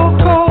your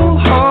cold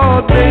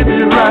heart, baby,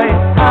 right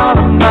out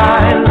of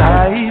my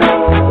life.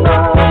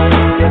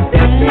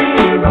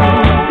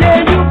 Yeah,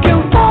 you can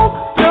walk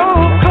your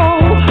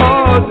cold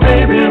heart,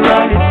 baby,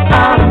 right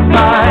out of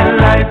my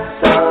life.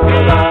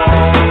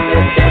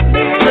 Just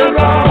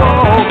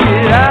walk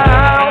it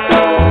out.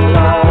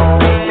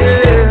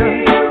 Yeah,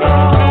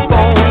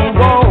 won't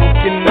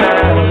walk it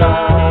now.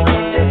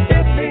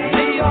 Leave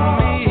me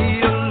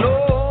alone.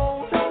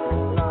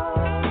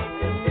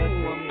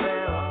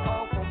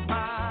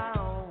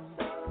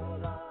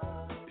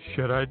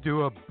 Should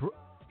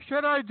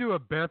I do a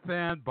Beth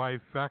Ann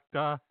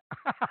Bifecta?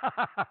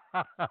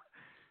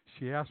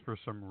 She asked for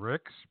some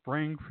Rick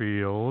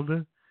Springfield.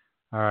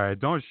 All right,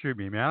 don't shoot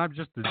me, man. I'm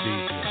just a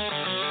DJ.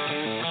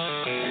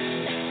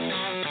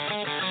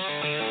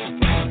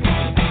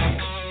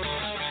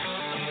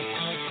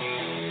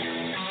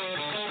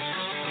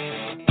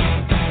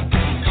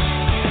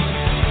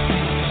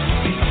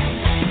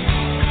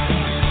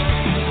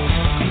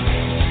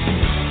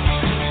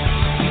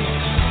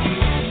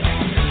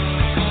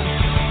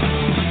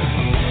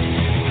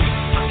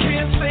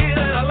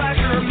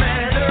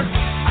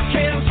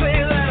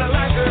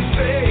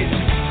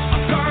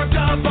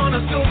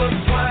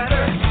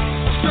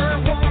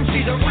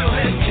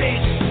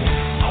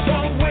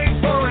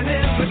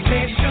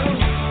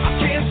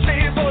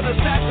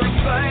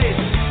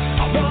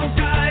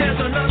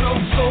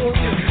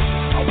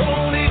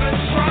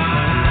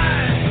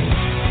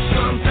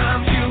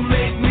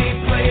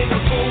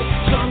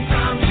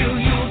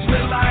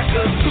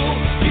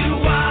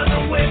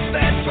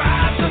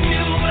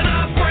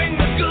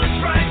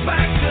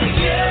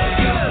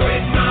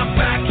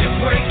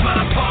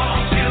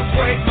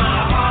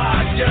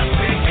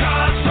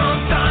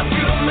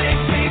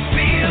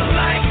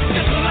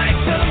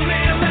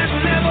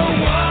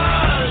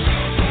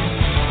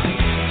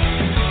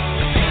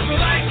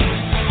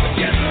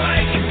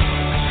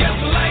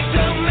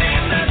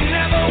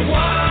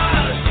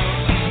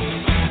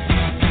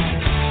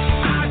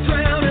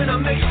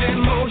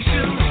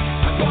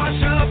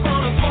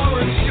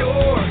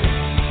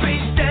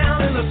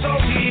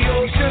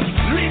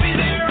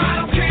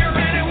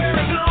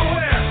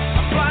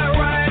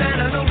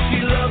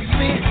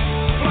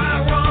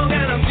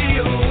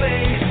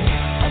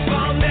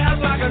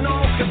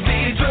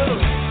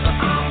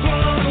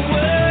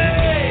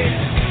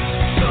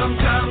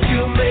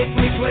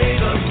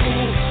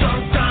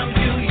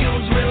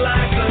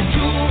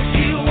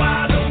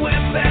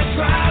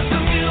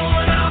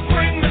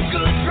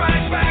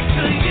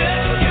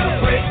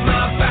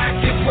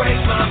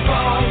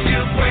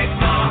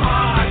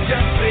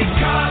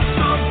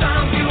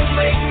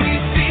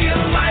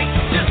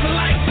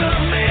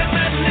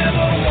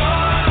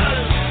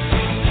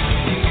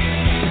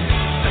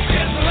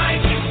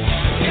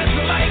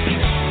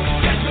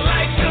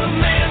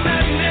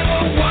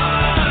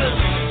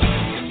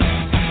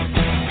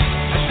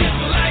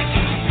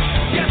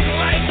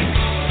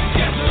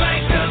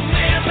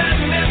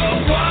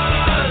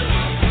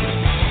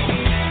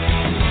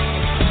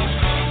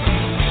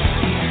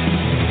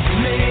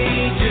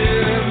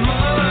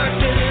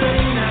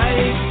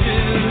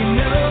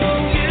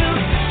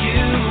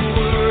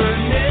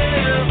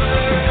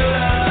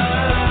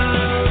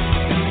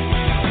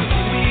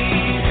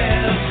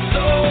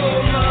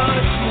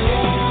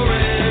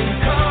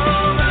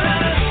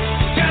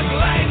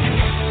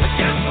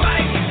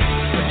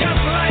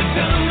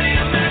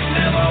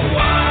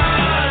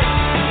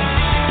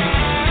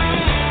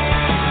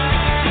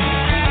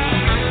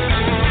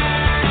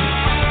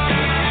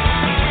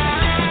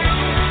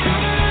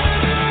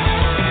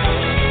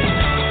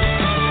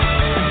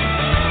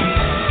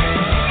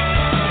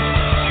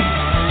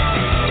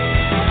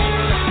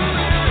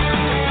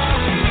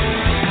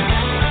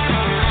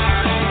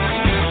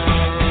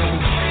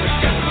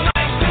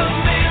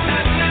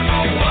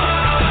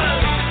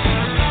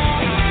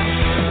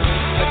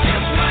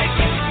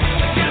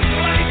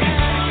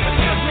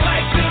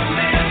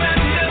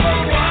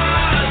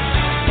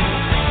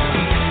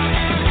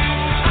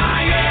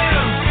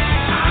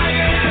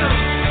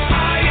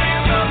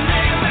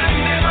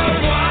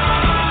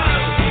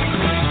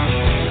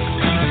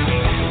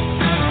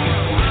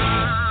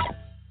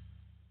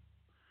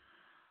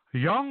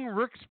 Young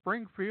Rick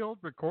Springfield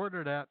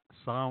recorded at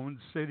Sound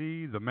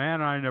City, The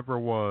Man I Never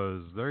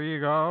Was. There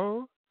you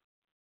go.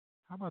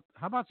 How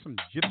about some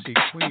Gypsy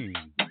Queen?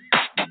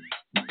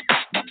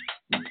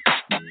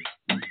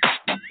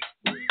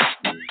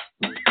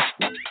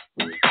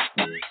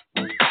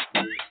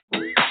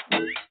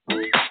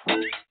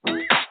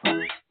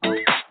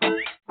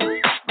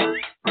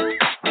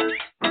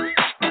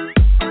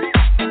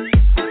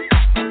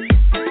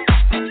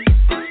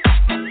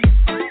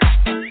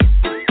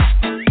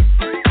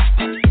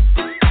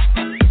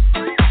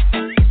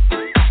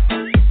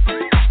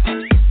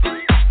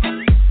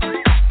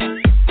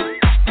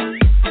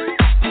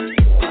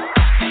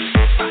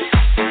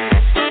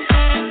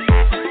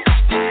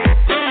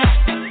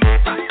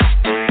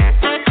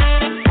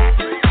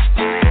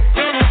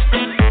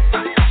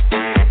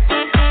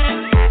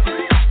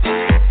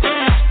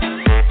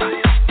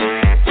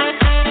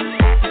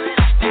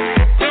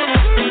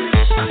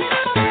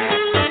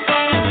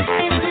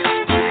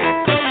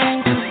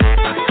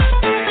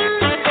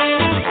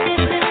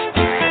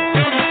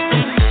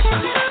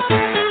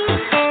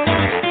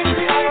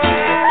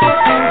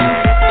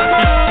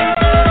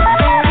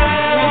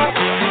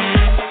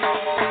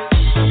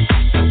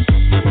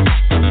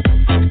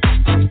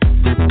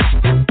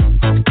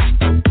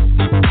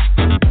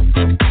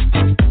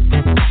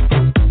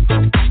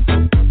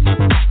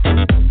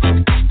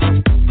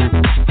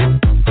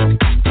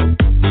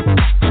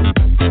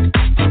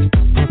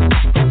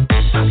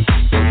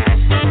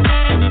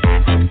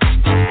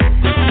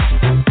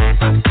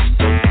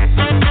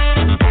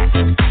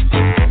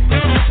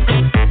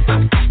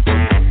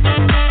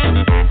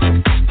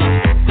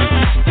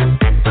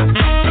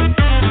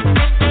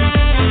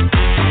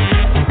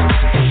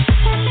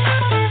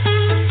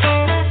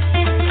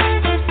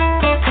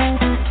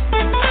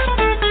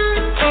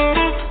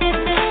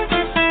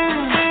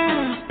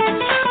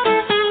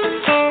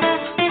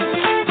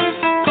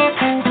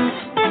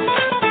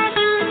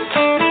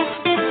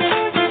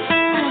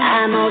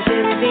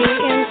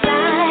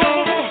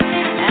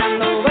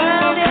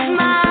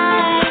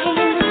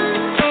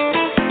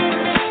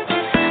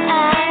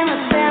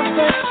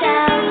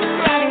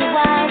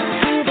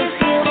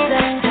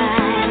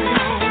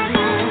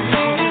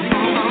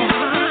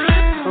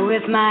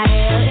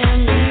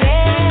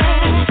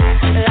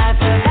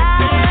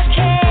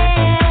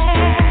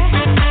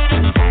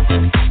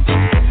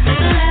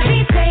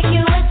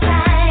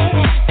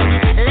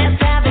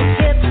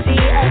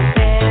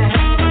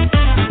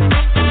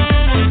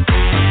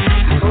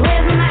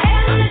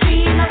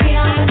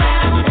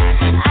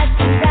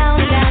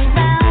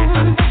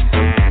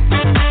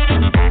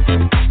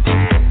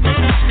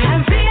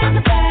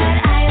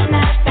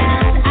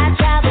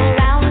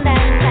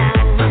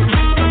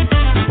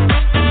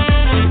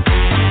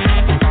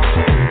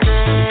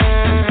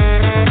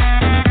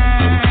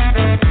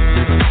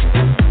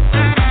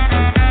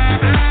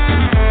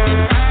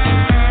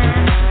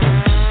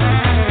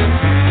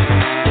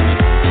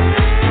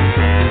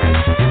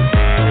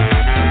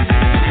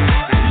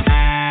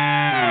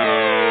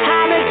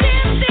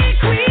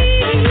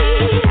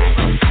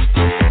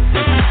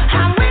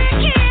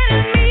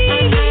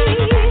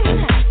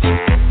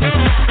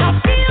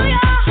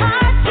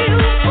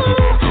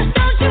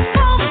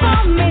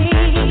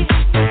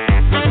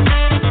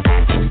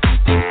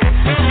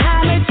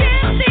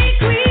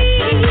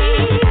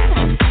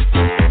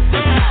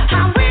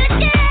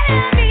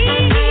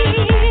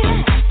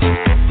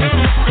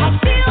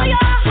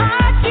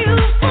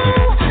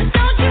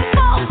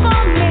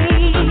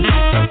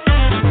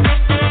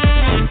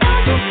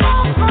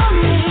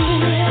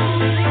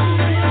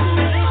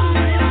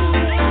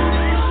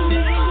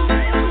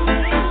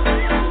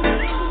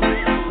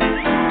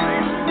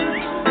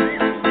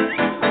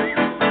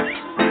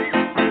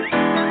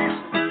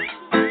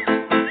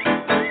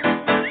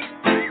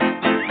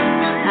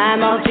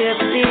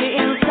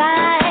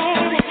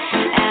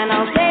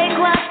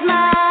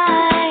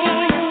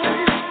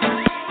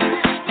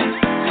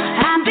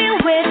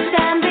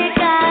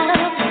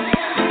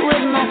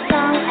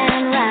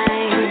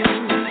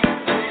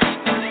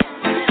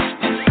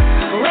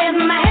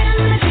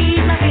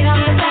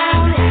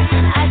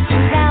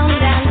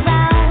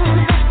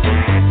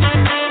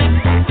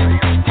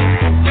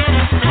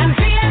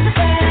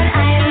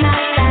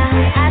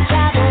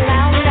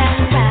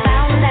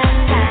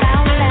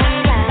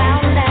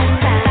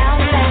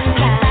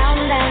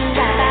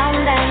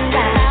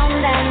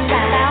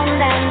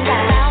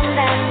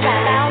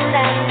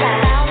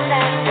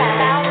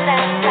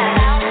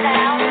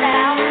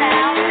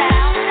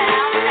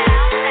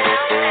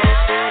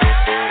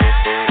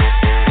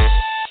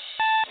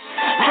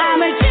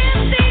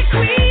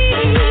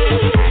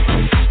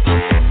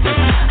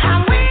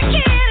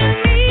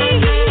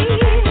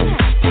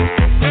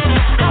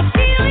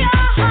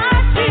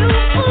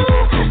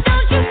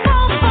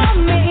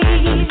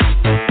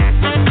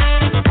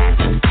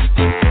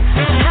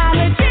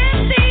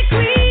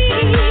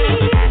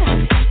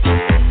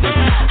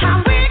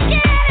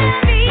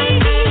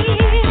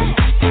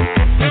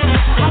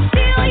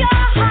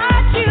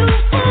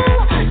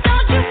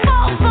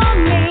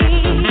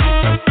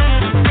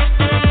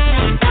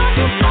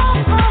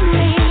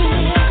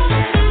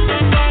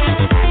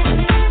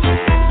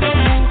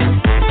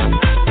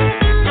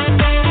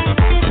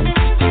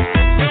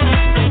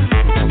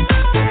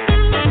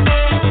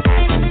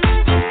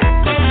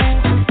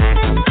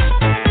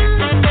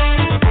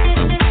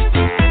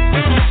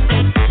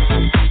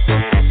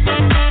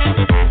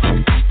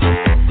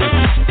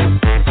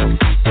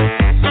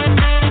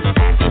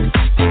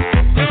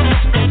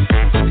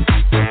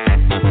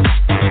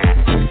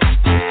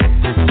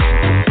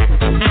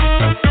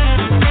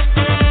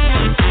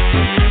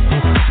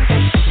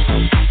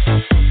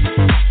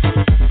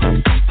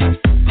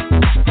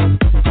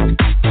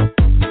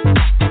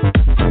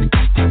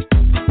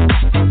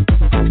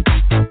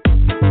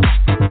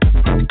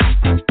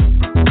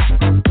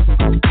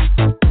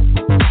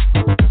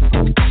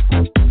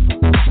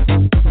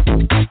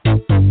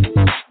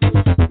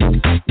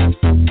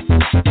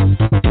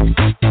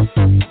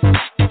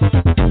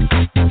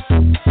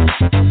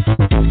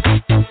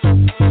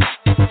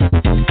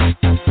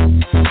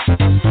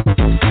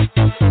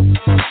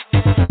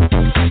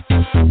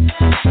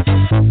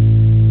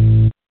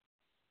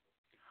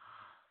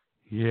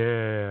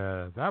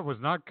 Yeah, that was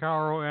not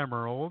Caro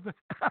Emerald.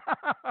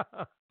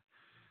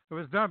 It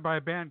was done by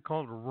a band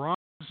called Ron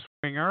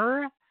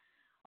Swinger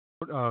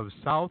out of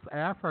South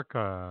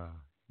Africa.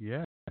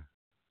 Yeah,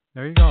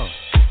 there you go.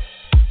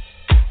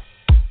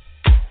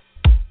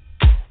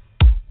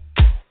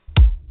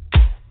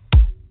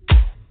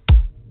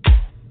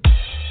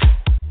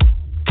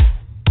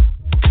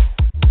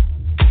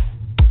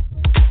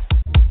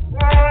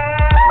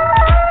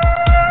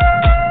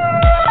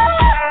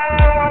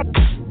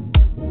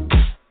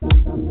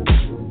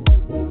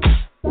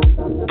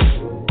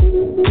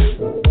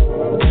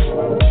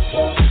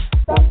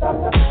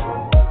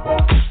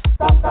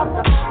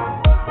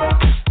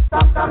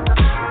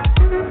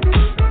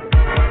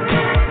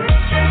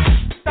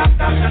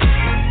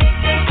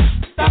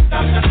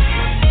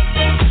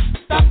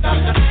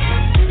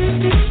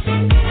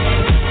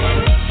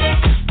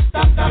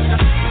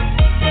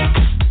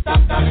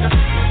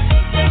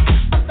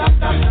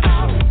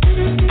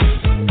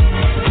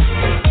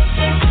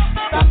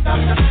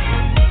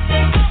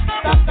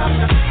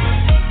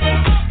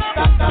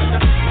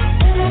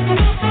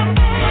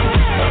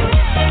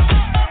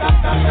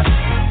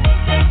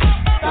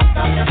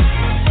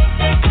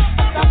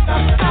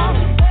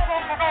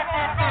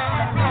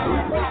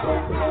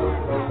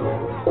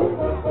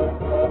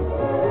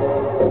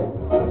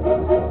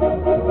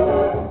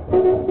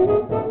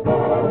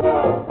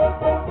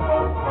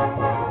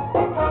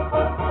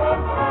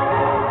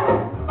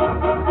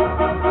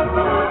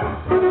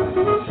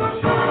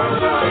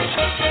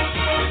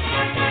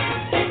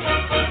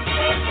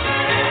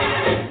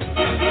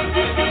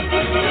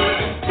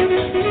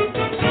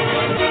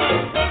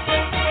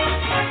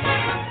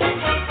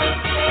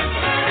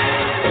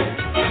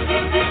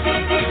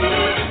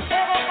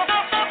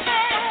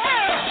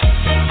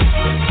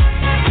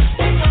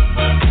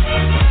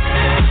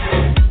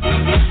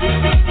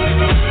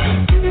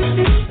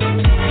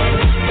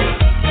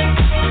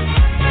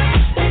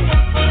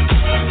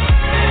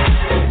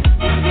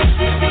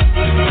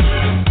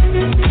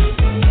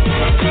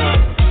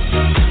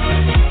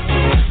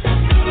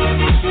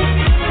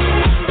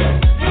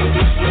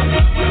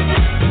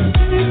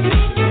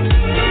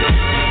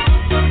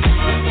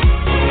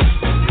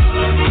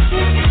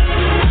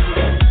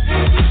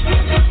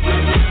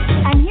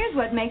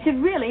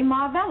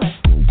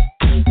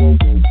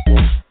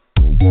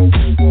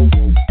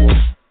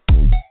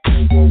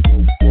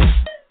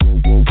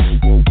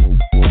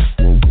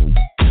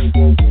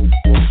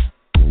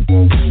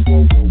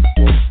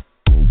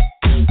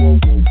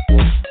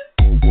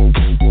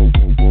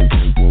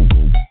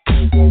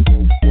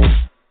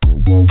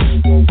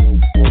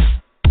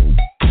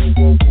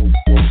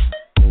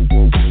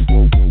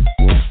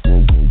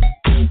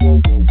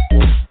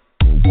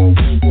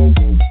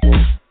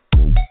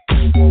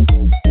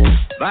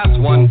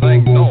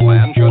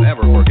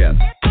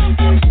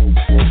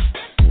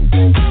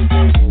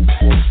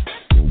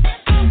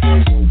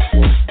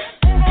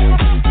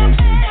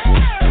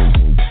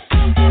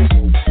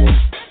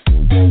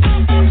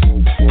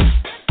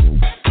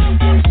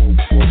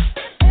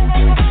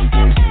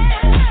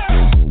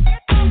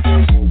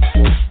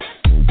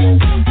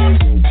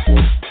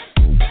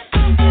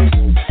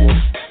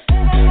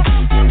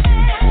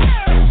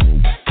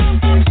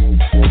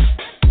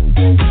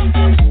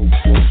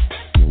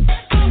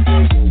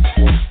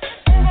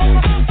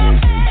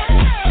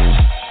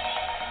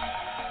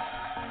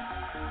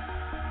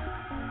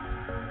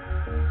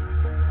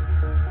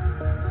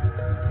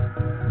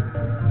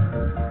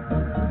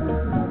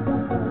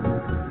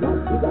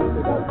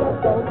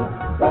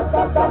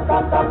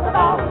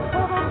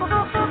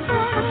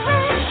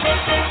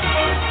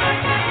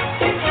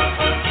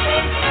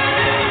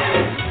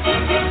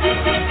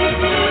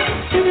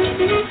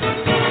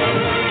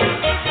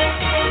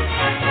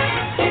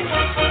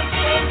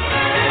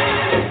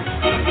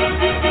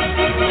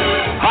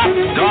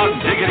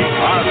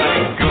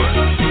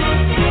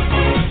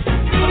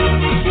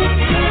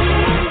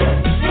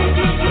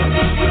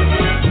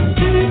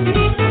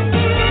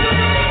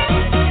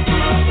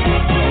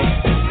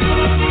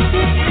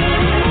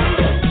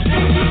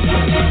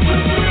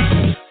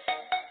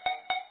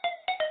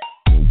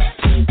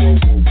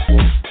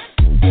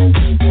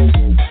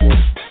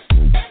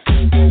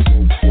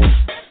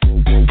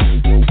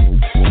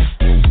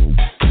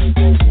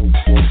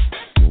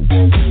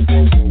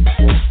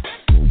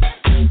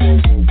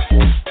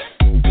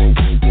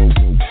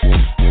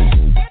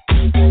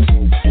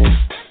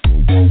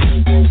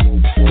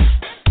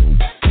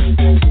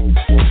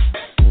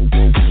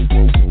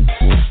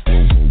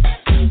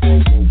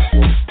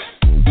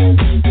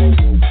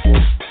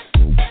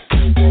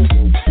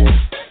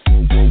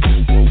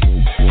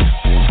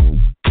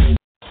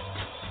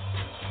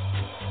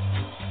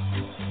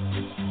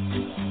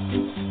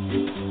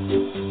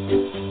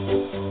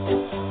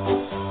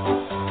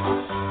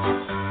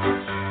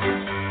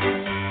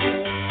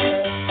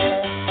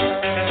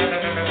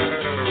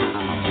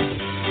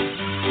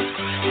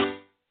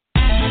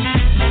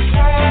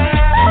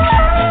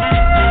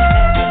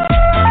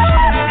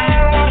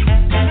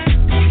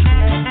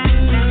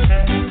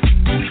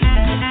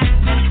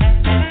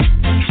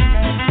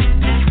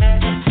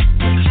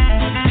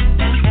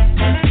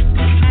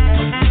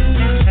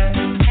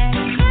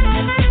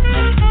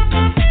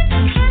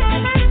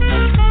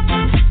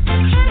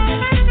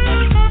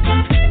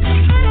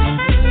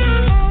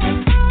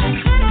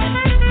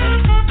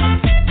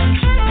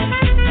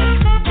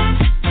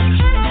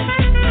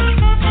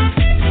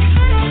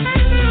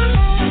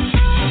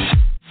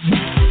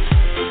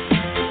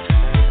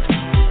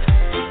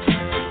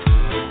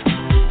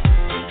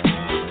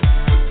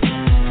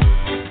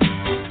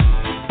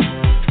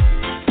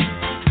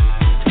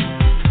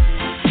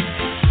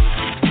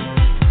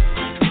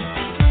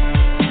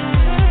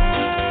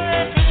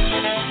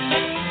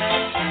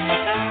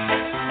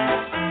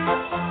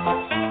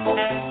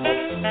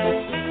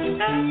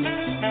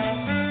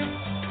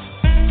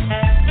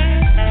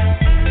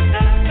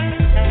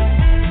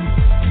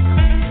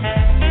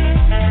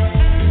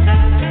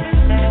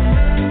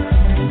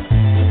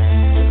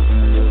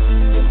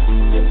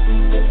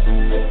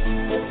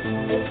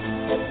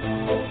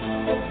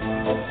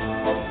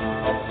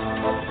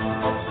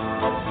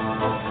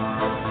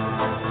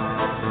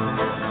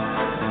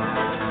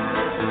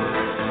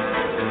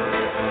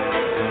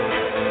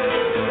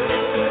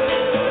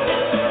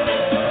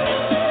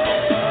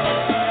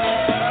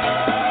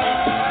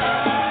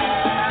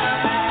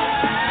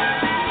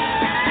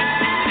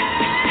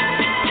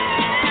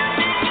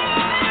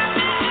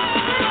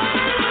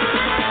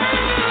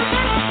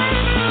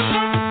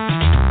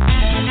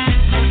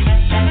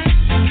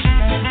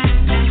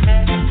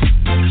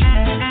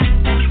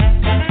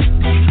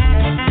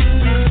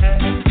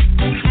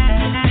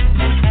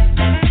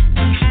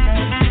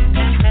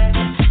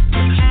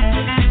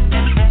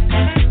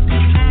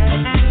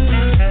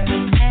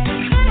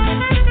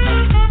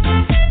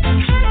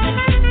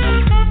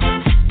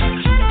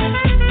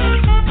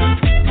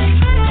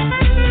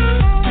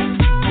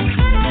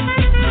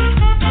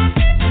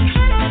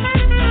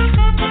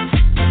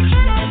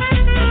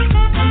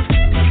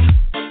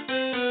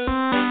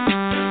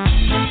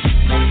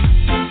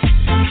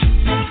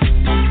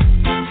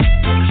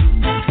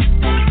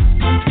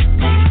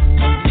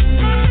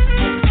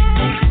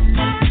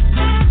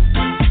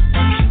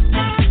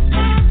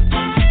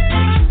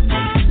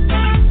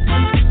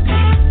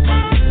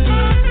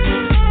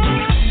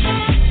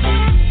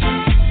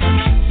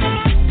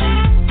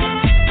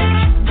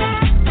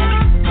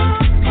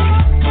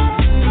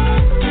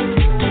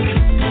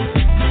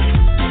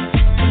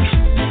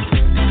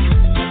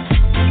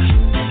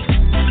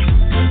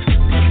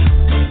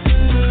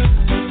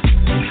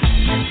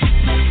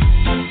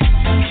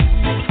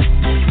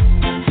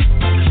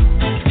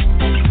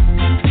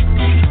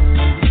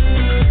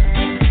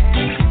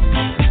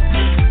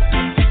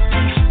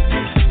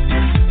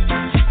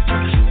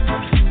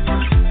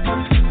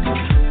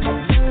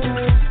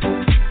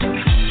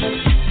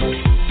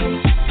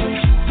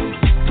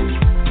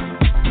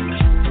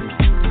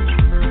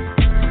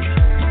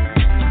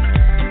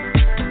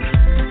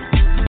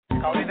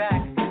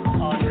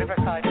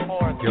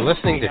 You're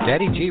listening to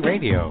Daddy G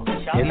Radio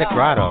in the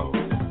Grotto.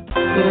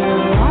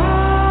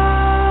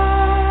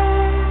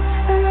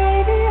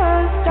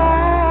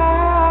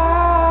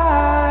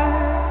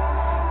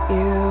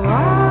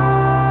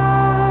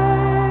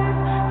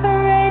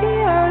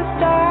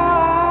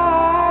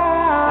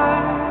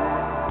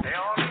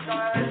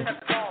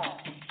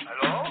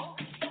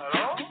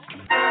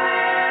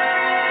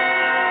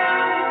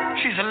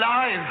 She's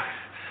alive!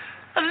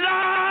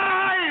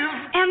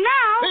 Alive! And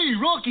now... Hey,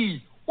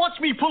 Rocky! Watch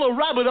me pull a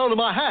rabbit out of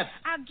my hat.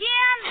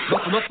 Again?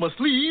 Open up my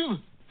sleeve.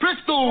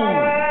 Presto!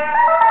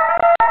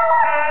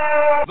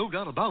 No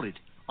doubt about it.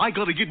 I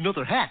gotta get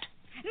another hat.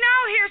 Now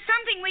here's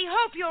something we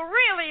hope you'll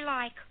really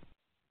like.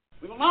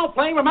 We will now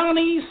play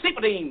Romani's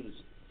Sympathies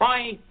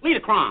by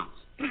Liederkranz.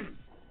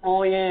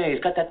 Oh, yeah, he's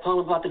got that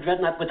poem about the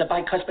dreadnought with the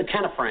bicuspid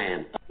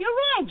canifran. You're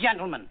wrong,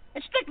 gentlemen.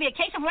 It's strictly a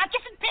case of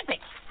Ratchis and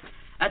Pippet.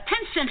 A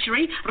 10th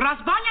century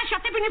Razbanya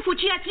Shatipini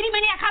Fuchia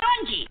Tirimenia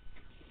Karonji.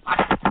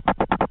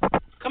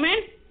 Come in.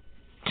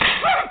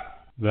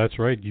 That's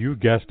right, you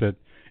guessed it.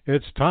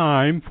 It's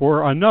time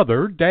for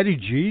another Daddy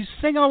G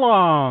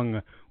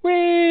sing-along.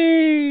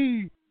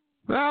 Whee!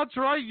 That's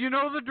right, you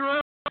know the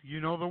drill.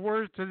 You know the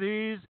words to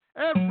these.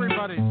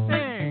 Everybody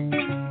sing.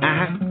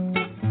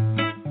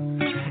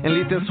 En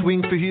liten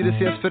swing för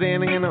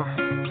hyresgästföreningen och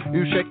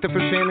ursäkta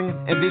förseningen.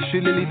 Vi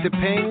skyller lite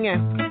pengar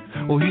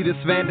och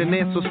hyresvärden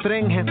är så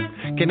sträng här.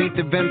 Kan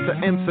inte vänta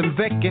ens en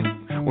vecka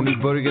och nu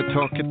börjar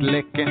taket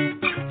läcka.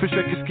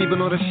 Försöker skriva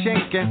några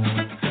checkar,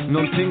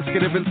 någonting ska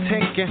det väl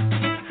täcka.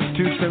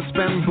 1000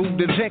 spänn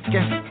borde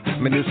räcka,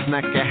 men nu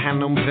snackar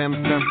han om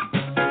räntan.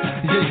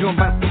 Jag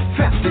jobbar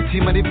 50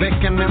 timmar i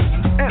veckan, men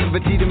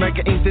övertiden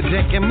verkar inte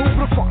räcka.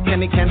 Mor och far, kan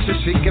ni kanske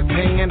skicka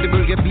pengar? Det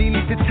börjar bli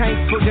lite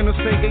tajt, får jag nog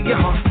säga. Jag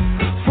har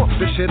fått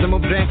besked om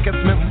att bräkas,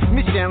 men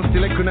min tjänst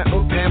till att kunna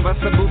upphävas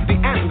har bott i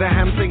andra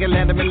hand. Så jag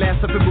lärde mig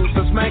läsa för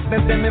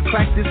bostadsmarknaden, den är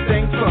faktiskt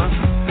stängt för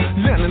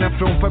lönerna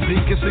från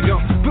fabriker. Så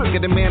jag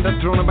började med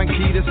att råna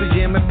bankirer så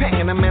ge mig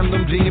pengarna, men de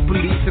ringer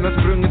polisen har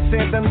sprungit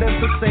sedan dess.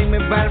 Så säg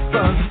mig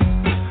varför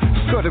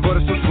ska det vara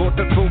så svårt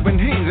att få en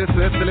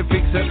hyresrätt eller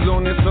fixa ett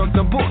lån? Jag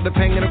saknar både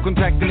pengar och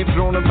kontakten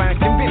ifrån och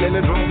varken vill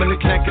eller råd, men nu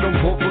knackar de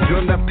på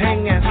grund av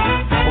pengar.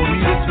 Och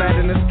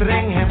hyresvärden är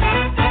sträng här,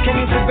 kan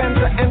inte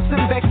vänta ens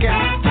en vecka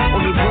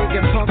och nu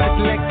börjar taket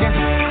läcka.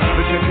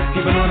 Försöker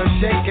skriva några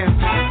checkar,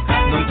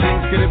 någonting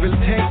ska det väl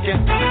täcka.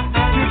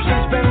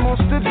 1000 spänn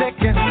måste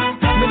räcka,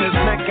 men nu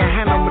snackar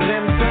han om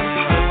räntan.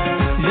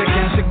 Jag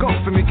kanske gav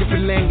för mycket för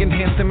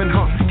lägenheter, men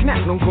har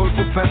knappt någon koll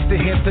på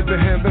fastigheter.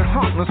 Behöver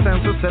ha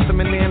någonstans att sätta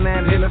mig ner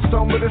när hela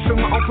stan börjar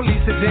sjunga om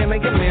poliser rena.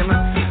 Jag menar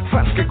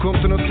falska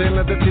konton och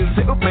sälade till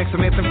sig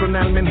uppmärksamheten från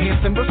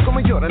allmänheten. Vad ska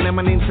man göra när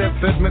man inte är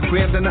född med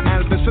skeden och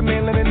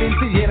arbetsförmedlaren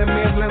inte ger en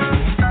medlem?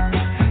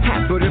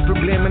 Här börjar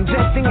problemen,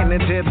 rättningen är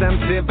redan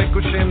 3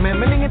 veckor sen.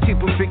 Men ingenting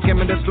på fickan,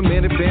 men desto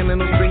mer i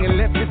benen och springer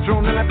lätt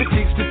ifrån alla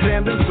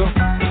butiksbiträden. Så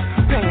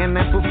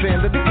pengarna på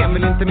fredag, det kan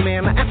väl inte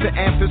mena att det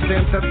är för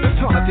sent att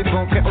betala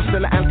tillbaka och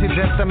ställa allt till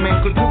rätta.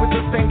 Men kontoret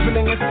är stängt för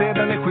länge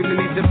sedan, jag skyller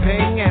lite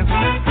pengar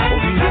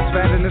och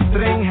hyresvärden är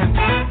sträng här.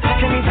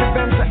 Kan inte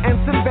vänta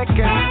ens en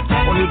vecka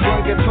och nu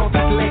börjar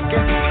taket läcka.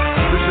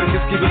 Försöker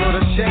skriva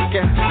några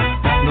checkar,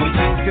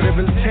 någonting ska det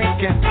väl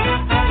täcka.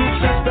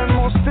 1000 spänn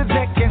måste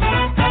räcka,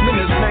 men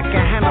nu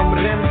snackar han om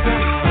räntan.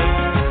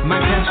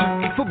 Man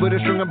kanske får börja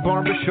sjunga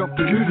barbershop.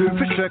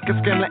 Försöka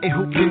skrämla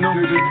ihop till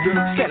något.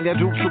 Sälja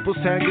rosor på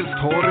Sergels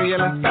torg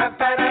eller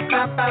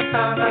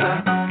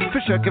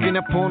försöka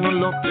vinna på någon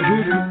lott.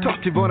 Ta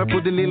tillvara på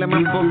det lilla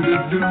man fått.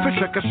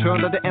 Försöka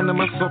skörda det enda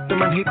man sått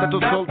man hittat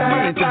och sålt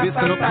man inte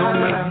visste något om.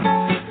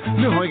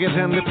 Nu har jag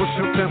ränder på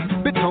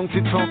skjorten, betong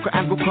till tak och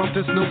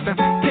advokatens nota.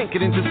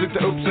 Tänker inte sluta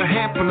upp så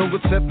här, på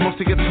något sätt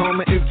måste jag ta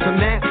mig ut så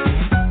när.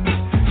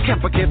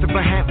 Kampaketet på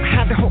här,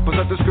 hade hoppats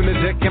att det skulle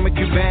räcka med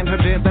kuvern. Har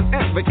redan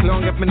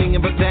överklagat men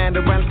ingen var där.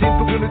 Och allting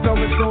på grund av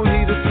en snål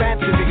hyresvärd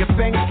så ligger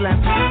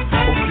fängslat.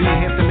 Och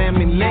friheten är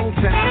min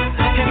längtan.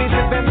 Kan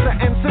inte vänta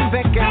ens en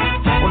vecka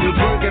och nu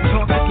börjar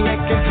taket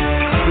läcka.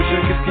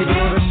 Försöker skriva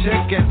några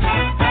checkar,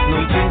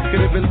 någonting ska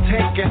det väl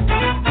täcka.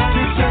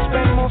 1000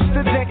 spänn måste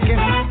räcka,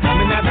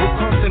 men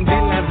advokaten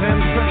vill ha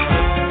ränta.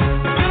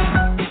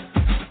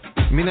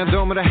 Mina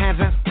damer och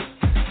herrar,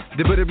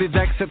 det börjar bli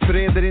dags att för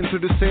er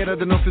introducera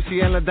den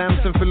officiella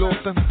dansen för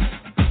låten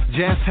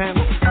Jazz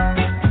Hands.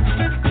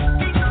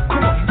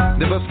 Kom on,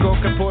 det bara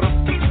skaka på dem.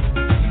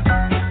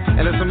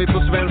 Eller som vi på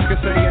svenska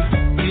säger,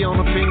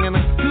 pianofingarna,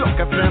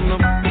 plocka fram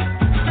dem.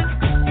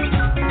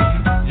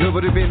 Gör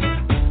vad du vill,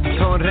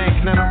 ta och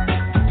räkna dem.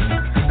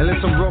 Eller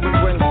som Robert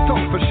Wells, ta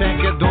och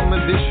försäkra dem.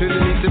 Men vi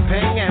skyller lite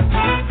pengar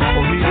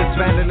och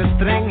hyresvärden är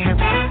sträng här.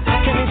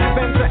 Kan inte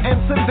vänta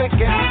ens en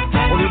vecka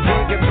och nu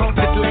börjar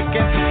taket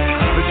läcka.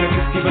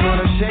 Försöker skriva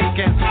några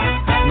checkar,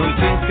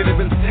 någonting ska det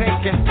väl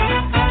täcka.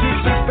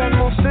 1000 spänn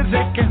måste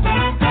räcka,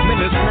 men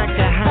nu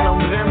snackar han om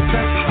ränta.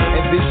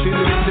 Vi skyller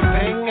lite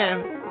pengar.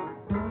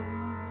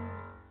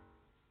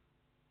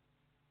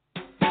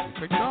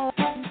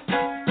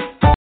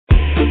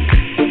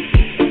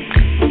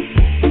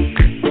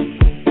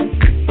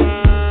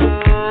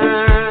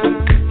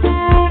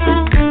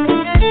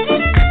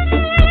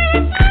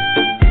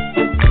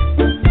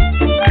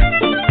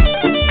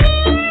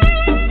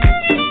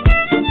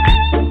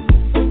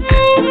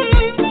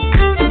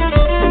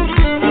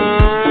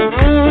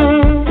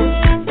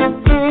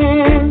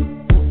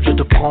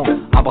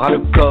 Le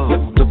corps,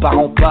 de part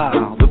en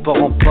part, de port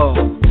en port,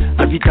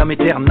 ad vitam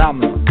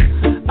aeternam,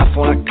 à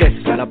fond la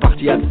caisse, à la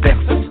partie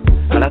adverse,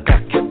 à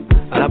l'attaque,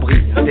 à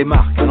l'abri, à des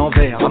marques, à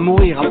l'envers, à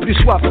mourir, à plus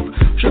soif.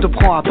 Je te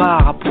prends à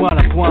part, à point,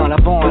 à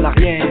l'avant, à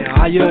l'arrière,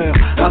 ailleurs,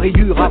 à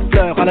rayure, à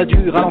fleur, à la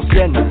dure, à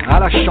l'ancienne, à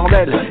la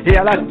chandelle et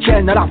à la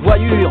tienne, à la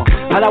revoyure,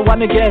 à la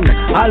one again,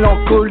 à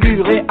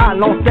l'encolure et à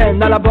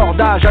l'antenne, à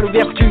l'abordage, à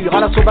l'ouverture, à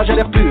la sauvage, à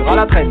l'air pur, à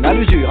la traîne, à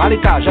l'usure, à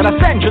l'étage, à la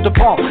scène. Je te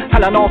prends à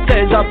la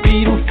nantaise, à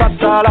pile ou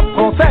face à la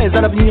française,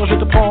 à l'avenir. Je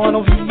te prends à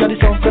l'envie, à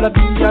l'essence de la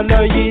vie, à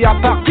l'œil et à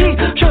partie.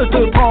 Je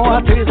te prends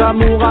à tes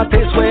amours, à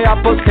tes souhaits, à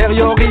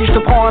posteriori. Je te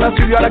prends à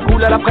l'insu, à la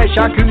coule, à la fraîche,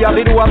 à cul, à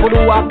vélo, à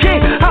volo, à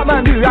pied, à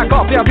main nue, à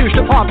corps perdu. Je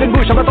te prends à pleine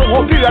bouche, à bâton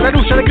rompu, à la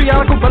louche, à la cuillère, à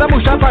la coupe, à la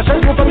mouche, à la pâche, à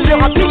la monte en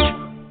mesure, à piche.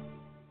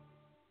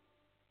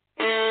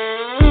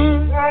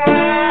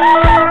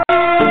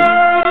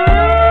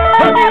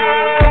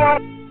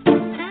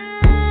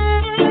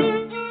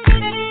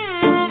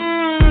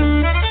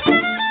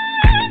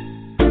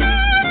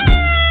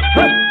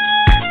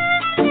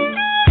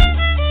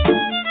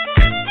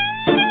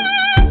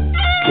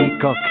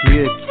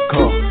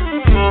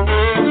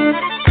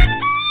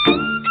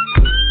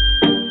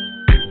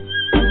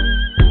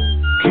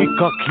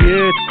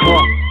 Kid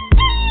Croc.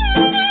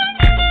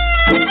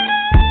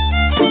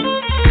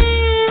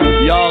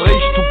 Ja,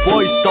 riech du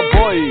Boy, der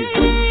Boy.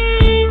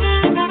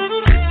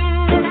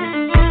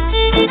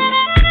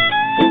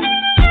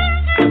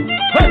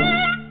 Hey!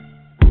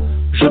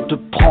 Je te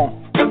prends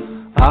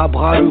à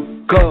bras le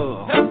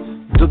corps,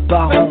 de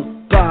part en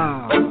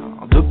part,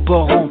 de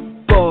port en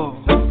port,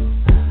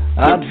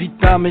 ad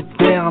vitam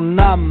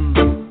aeternam,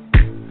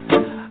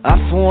 à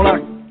fond la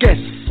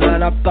caisse, à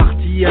la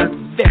partie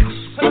adverse,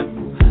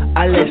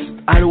 à l'est,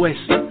 à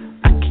l'ouest,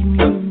 à qui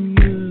mieux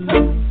mieux.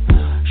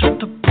 Je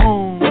te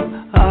prends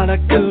à la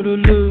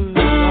gueule le,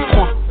 à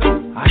froid,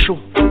 à chaud,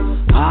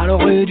 à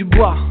l'orée du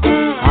bois,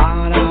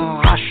 à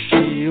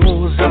l'arraché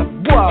aux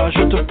abois.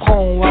 Je te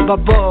prends à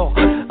bâbord,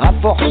 à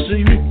force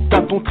 8,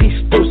 à ton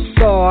triste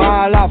sort,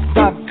 à la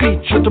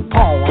va-vite. Je te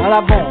prends à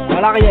l'avant,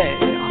 à l'arrière,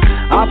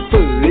 à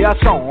feu et à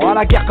sang, à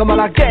la guerre comme à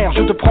la guerre.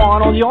 Je te prends à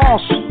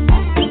l'endurance,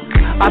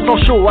 à temps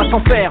chaud, à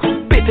temps faire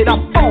péter la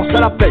panse, à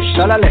la pêche,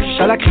 à la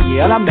lèche, à la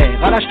criée, à la mer,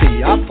 à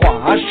l'acheter, à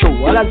froid, à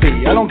chaud, à la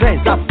levée, à l'anglaise,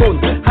 à faune,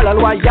 à la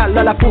loyale,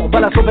 à la fourbe, à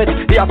la sauvette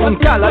et à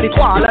frontal, à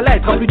l'étroit, à la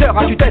lettre, à pudeur,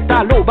 à tue-tête,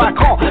 à l'aube, à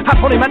cran, à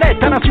fond les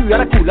manettes, à l'insu, à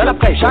la coule, à la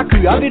fraîche, à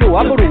cul, à vélo,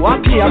 à volo, à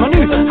pied, à main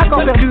nue, à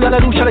corps perdu, à la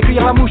louche, à la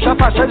cuillère, à la mouche, à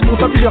fâche, à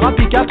l'esbrousse, à plusieurs, à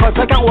pique, à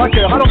trèfle, à carreau, à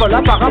cœur, à l'envol,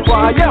 à part, à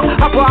poire, ailleurs,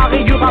 à poire, à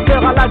rayure, à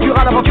peur, à la dure,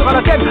 à l'aventure, à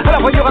la thème, à la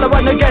voyure, à la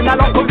one again, à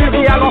l'encolure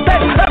et à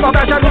l'antenne, à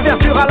l'abordage, à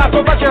l'ouverture, à la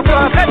sauvage, à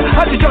la traite,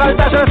 à l'usure, à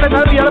l'étage, à la scène, à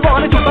la vie, à la mort, à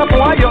l'étouffe, à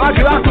fond, ailleurs, à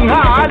Dieu, à tout,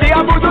 allez,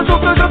 à bout de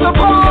souffle, je te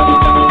prends.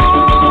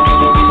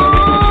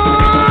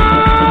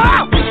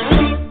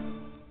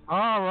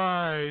 All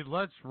right,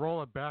 let's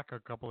roll it back a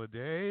couple of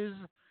days.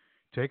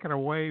 Take it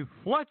away,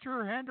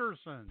 Fletcher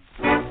Henderson.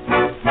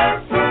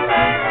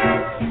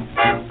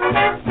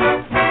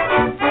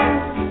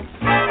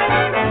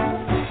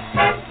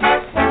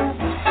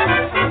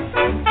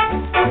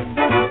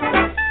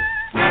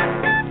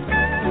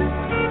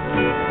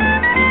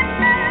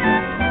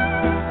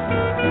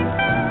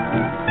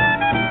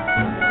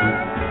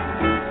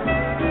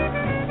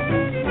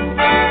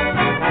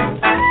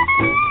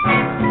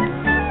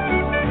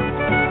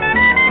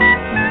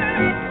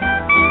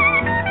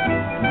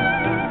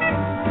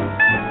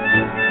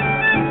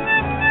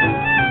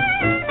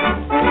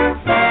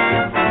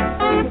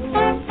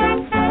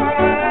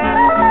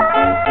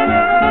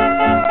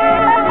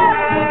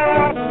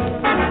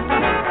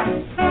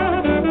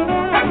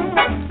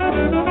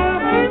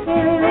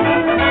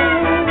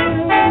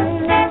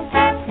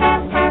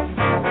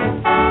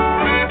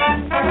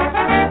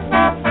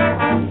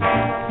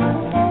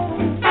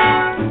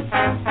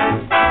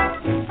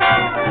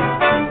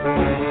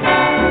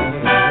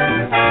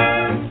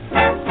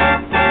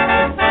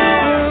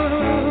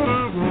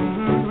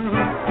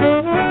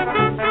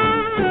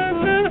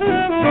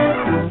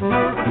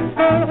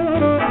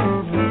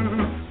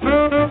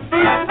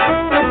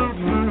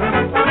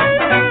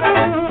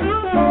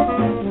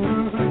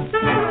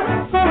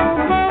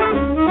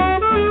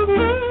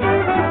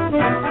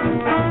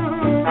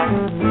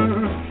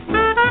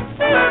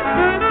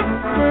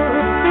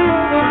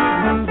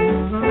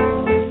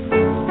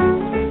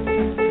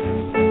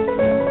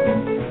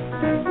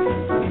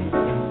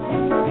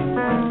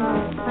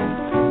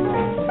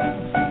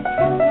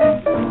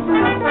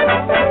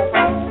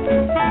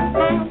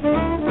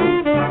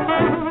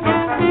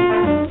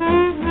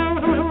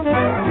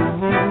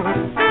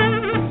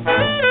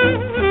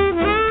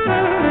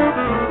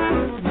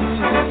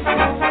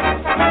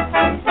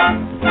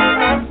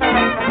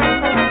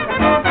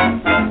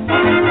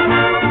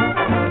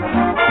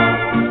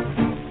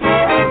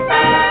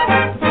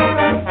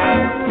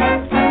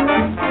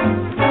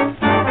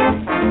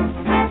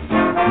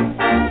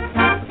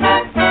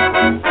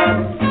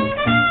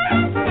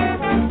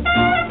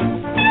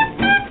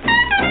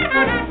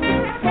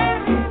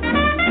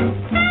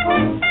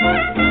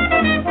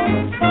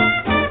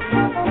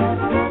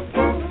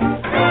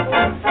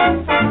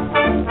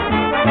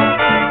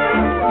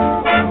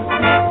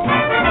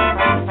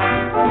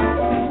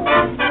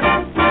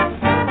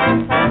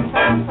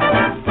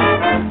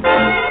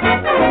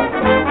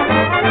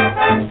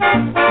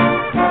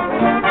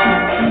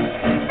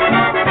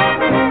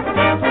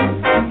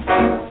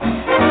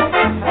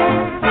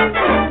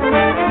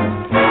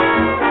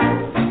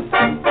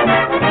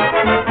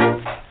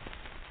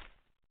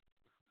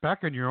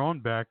 Back in your own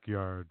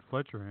backyard,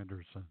 Fletcher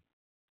Henderson.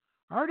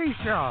 Artie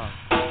Shaw.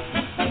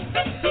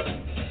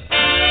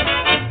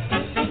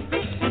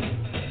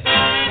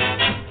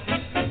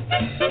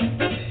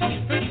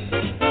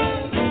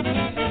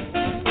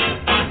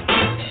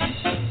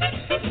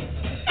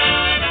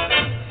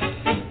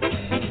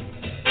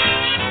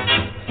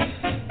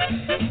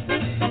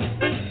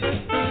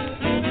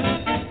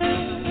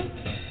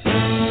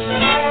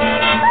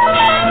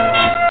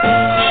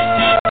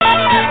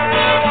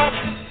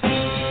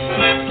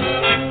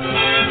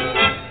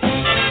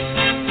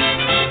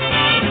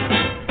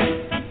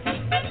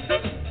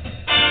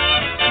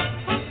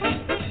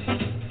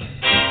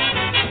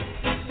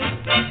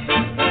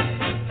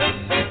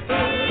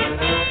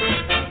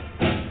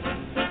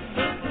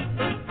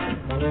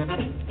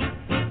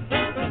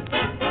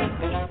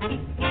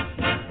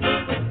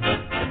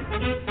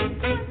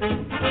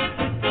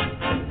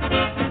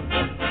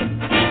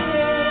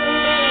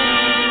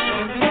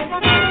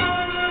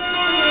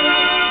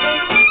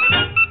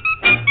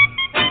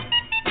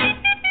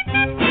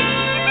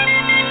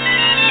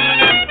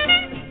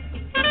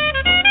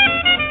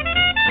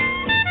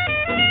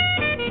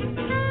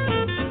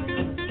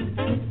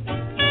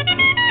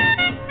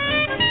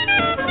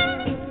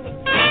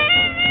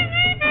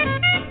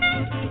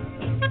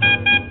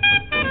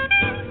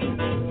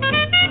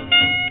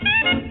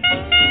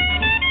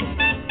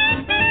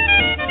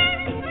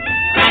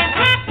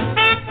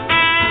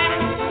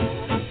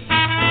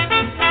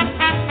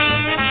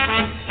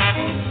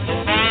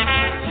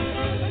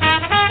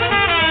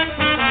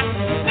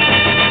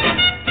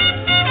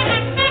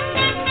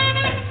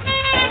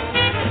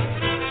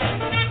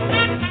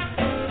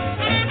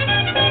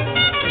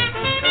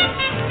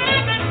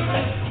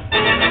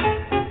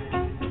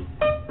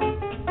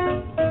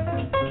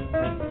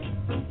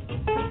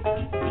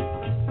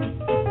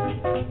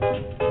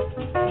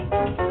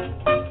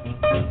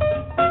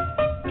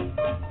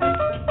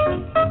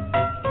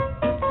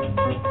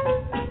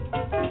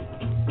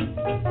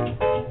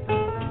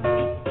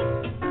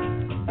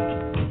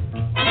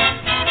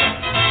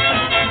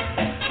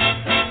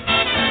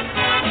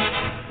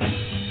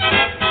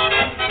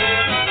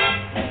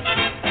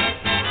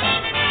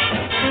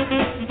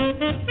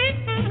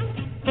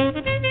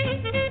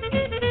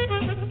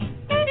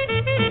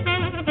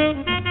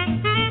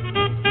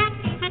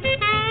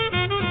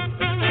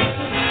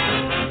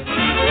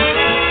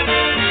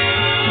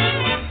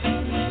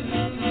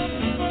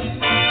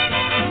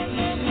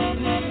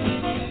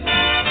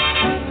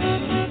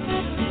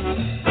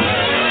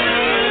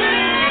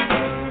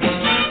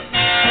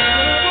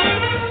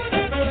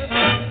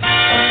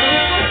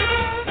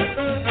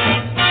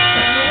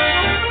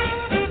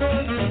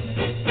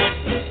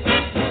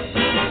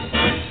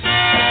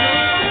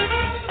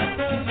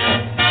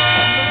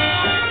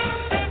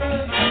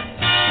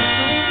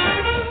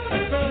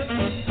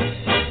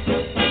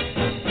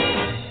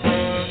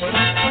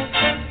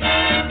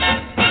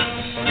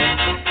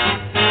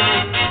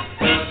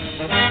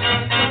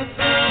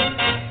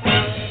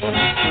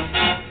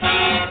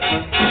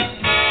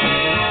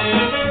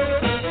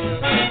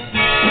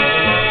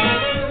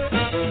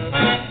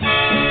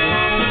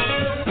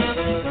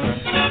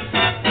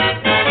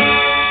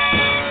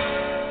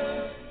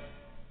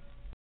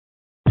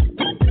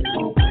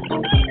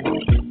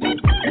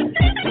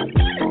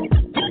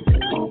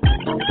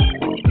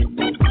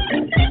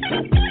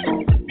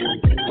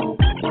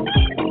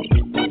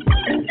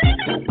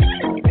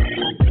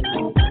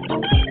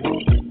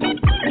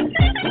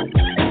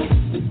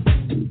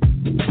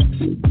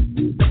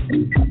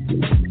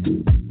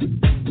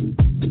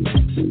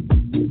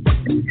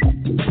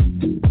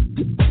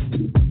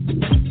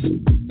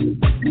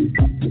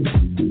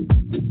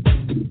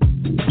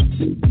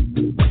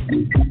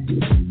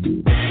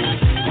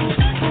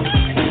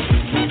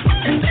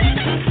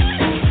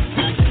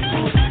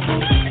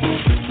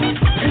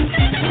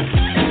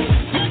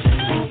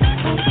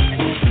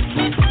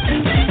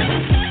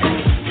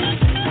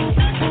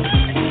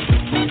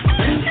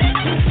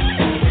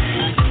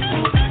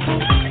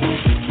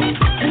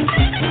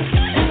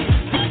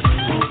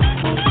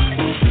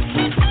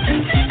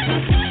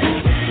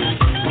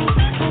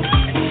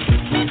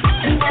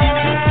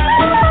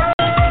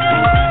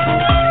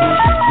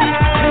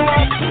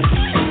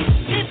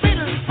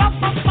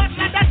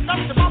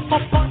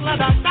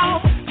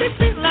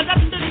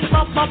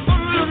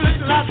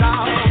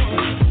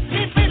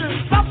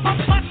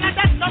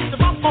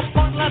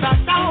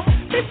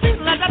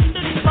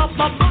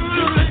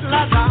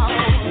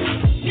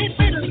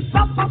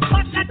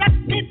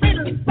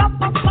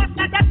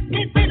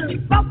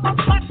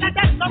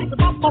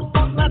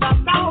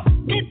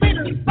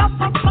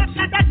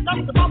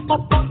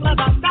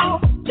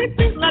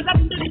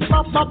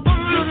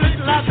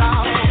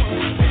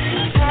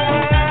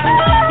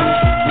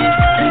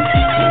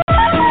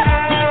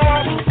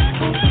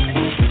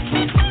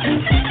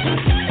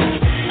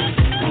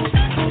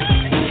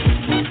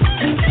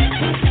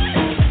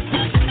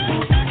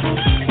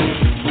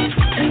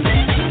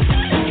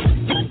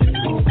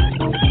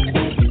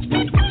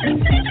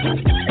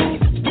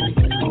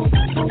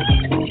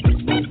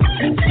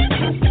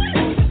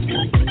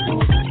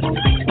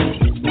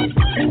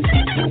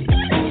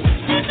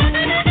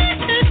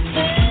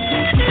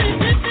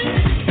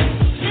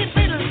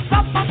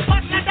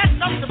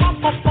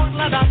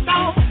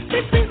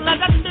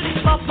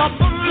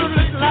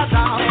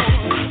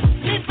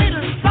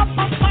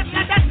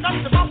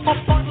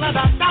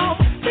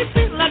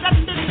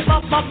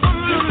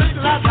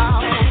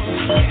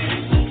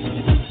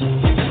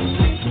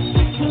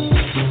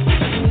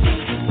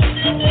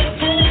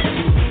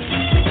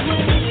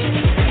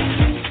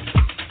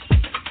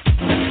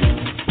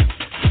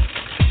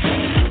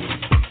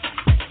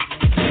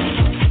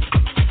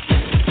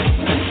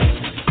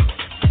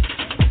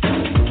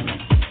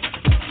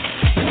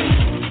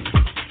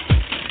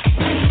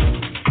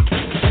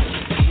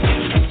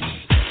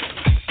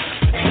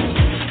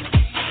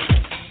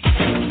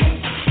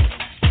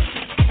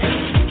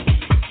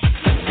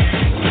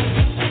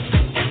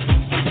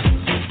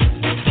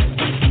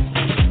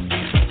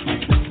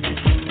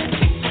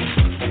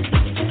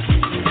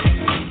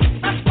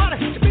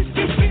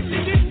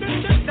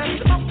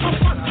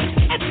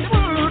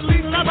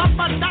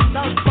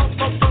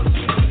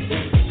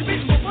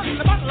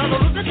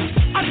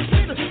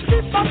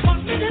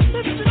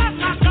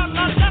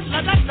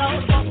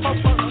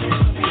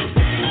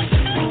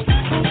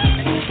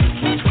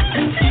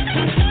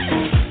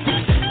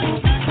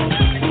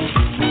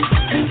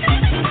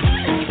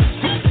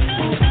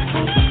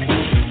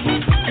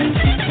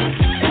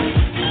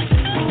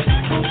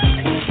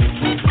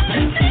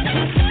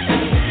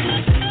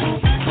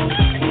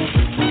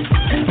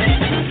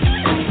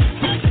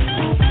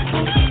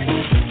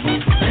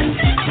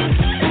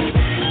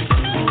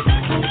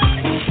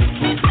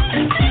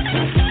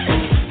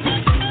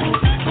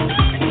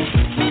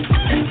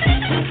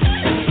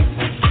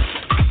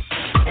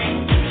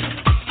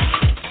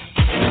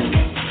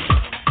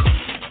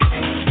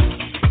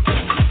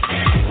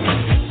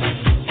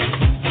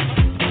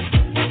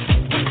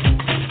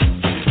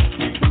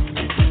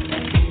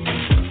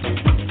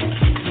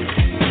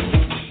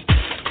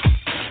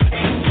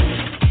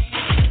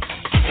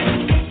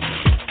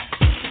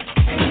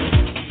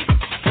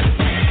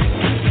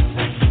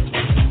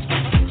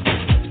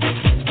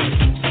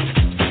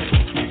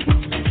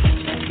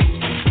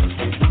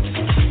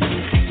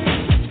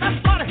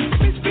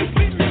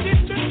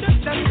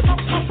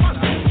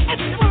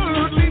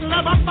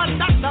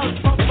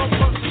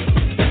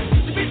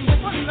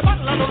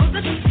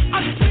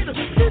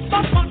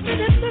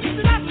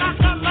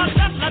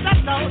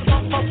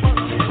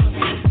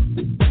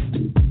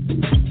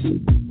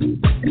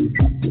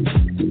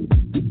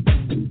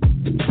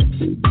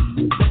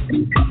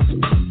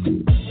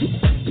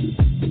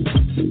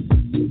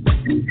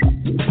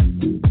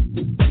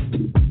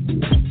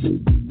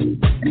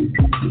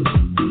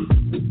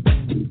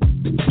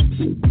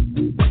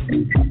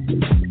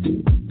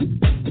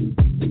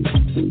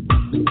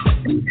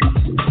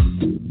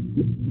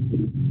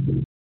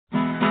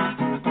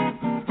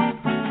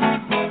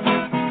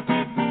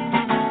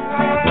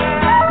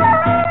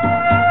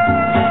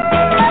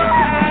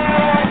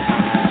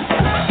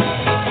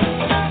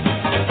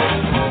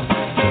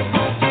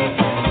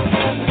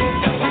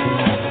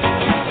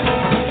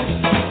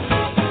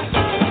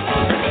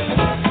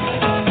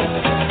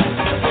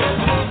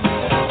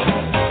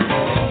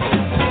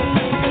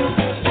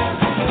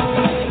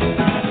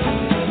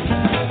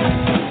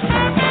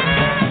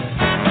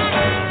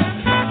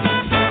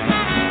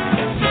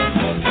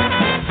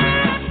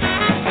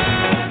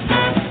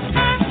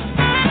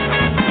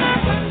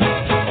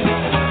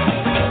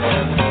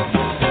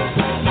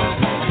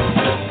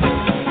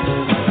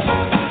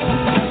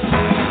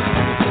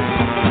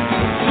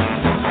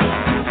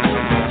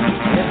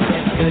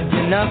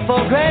 enough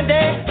for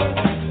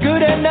Granddad,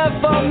 good enough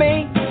for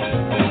me.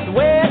 The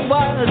way it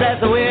was,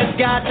 that's the way it's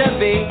got to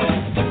be.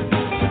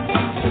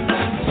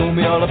 Told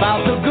me all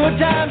about the good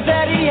times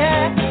that he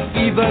had,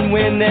 even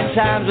when the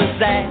times were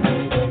sad.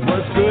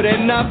 Was good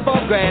enough for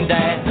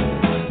Granddad.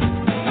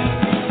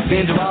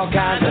 Been to all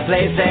kinds of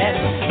places,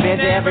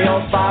 been to every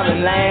old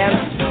foreign land.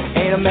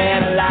 Ain't a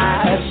man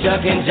alive,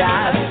 shuck and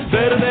jive,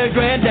 better than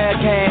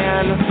Granddad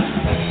can.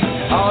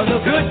 All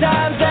the good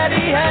times that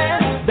he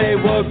had, they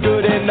were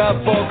good enough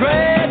for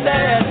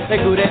Granddad,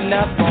 they're good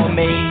enough for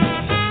me.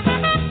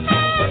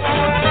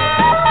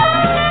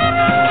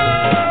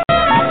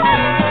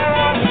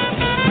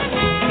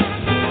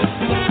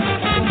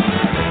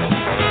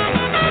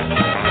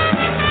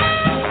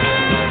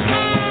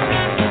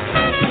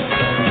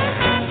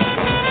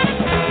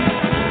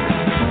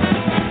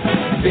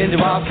 Been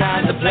to all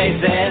kinds of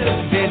places,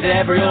 been to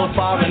every old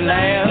foreign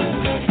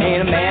land.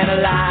 Ain't a man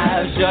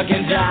alive, shuck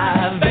and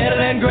jive, better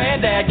than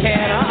Granddad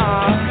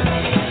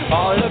can,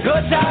 All the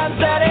good times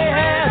that he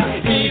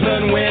had,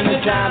 even when the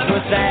times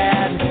were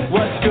sad,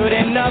 was good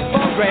enough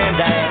for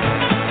Granddad.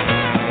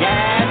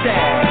 Yeah,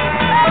 Dad.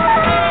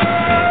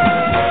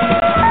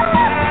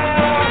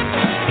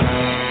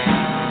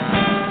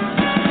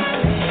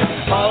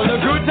 All the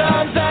good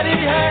times that he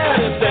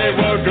had, if they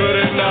were good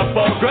enough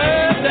for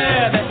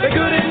Granddad, they're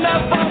good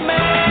enough for me.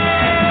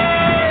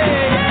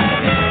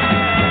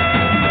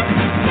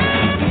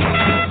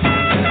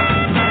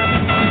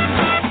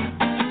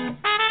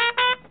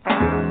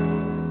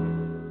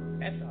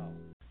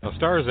 Now,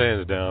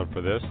 Starzan's down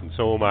for this, and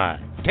so am I.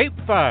 Tape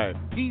 5,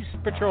 Peace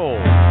Patrol.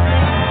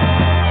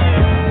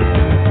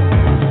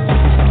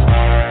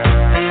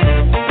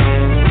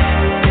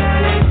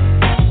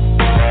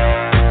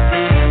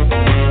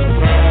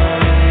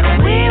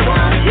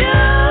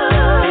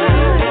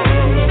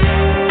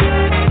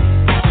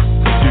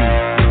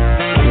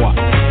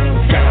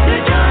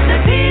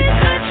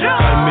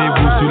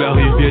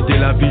 Dès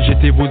la vie,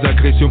 j'étais vos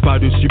agressions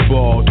par-dessus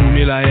bord.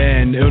 Tournez la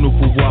haine et nos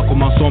pouvoirs,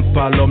 commençons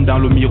par l'homme dans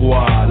le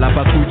miroir. La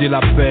patrouille de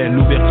la paix,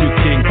 l'ouverture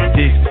King,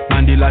 X,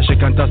 Mandela,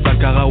 Shekanta,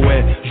 Sankara,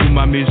 ouais. Joue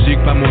ma musique,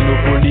 pas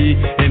monopoly.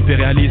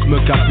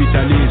 Impérialisme,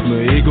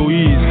 capitalisme,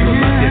 égoïsme,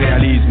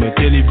 matérialisme.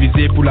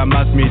 Télévisé pour la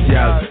masse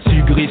médiale.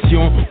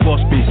 Suggestion,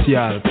 force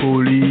spéciale.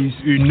 Police,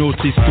 une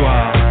autre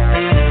histoire.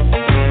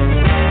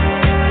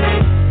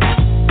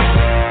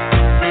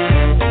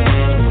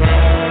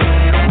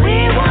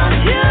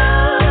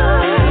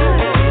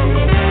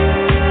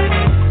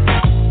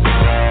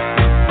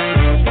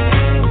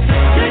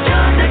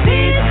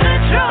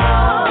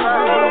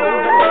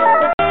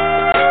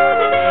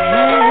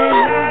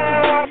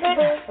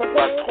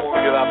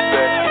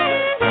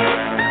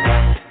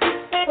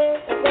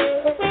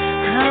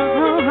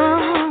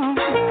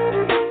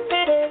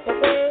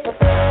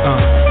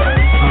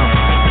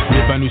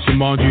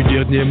 Du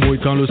dernier mot et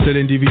quand le seul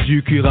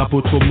individu qui rappe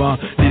autrement.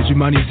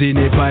 Déshumanisé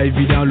n'est pas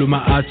évident, le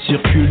mahat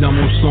circule dans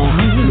mon sang.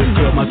 Le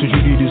cœur m'a toujours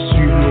dit de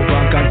suivre le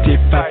vent quand t'es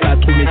pas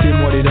trop,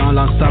 mettez-moi dedans.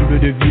 L'ensemble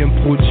devient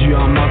un produit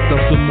en masse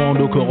dans ce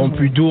monde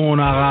corrompu d'où on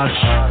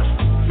arrache.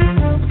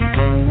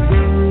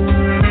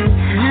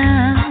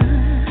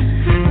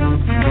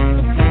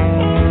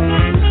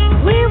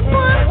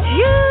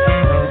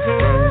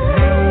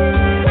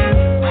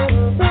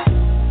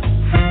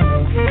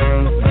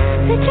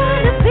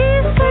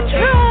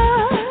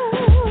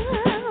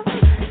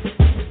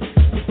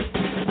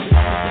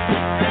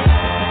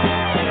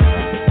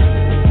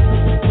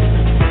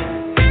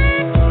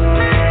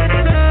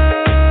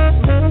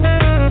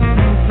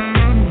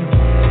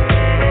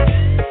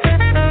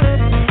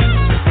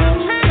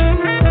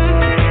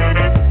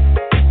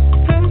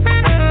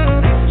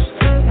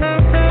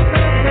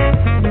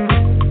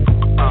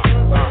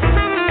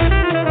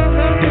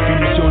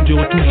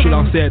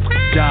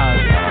 Jazz.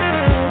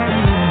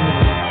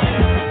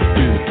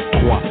 2,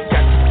 3,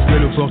 4.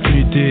 Quelle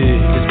opportunité,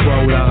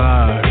 l'espoir ou la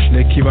rage,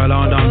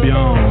 l'équivalent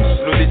d'ambiance.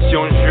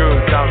 L'audition jeu,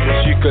 car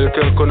je suis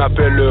quelqu'un qu'on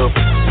appelle le.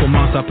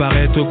 Commence à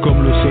paraître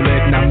comme le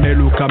soleil,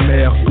 Namel ou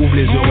Kamer. Ouvre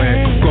les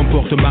oreilles,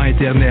 comportement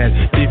éternel.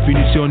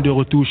 Définition de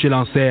retour chez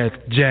l'ancêtre,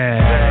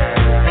 jazz.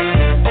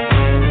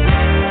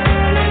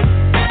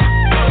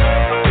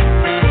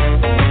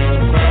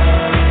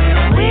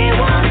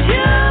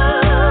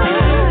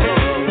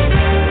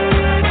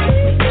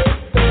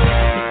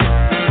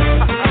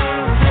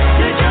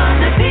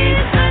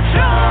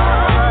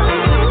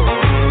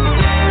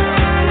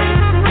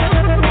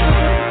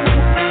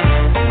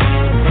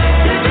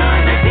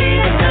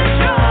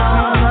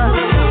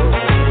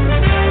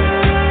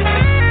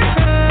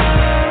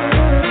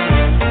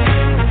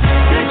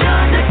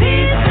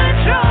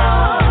 Control.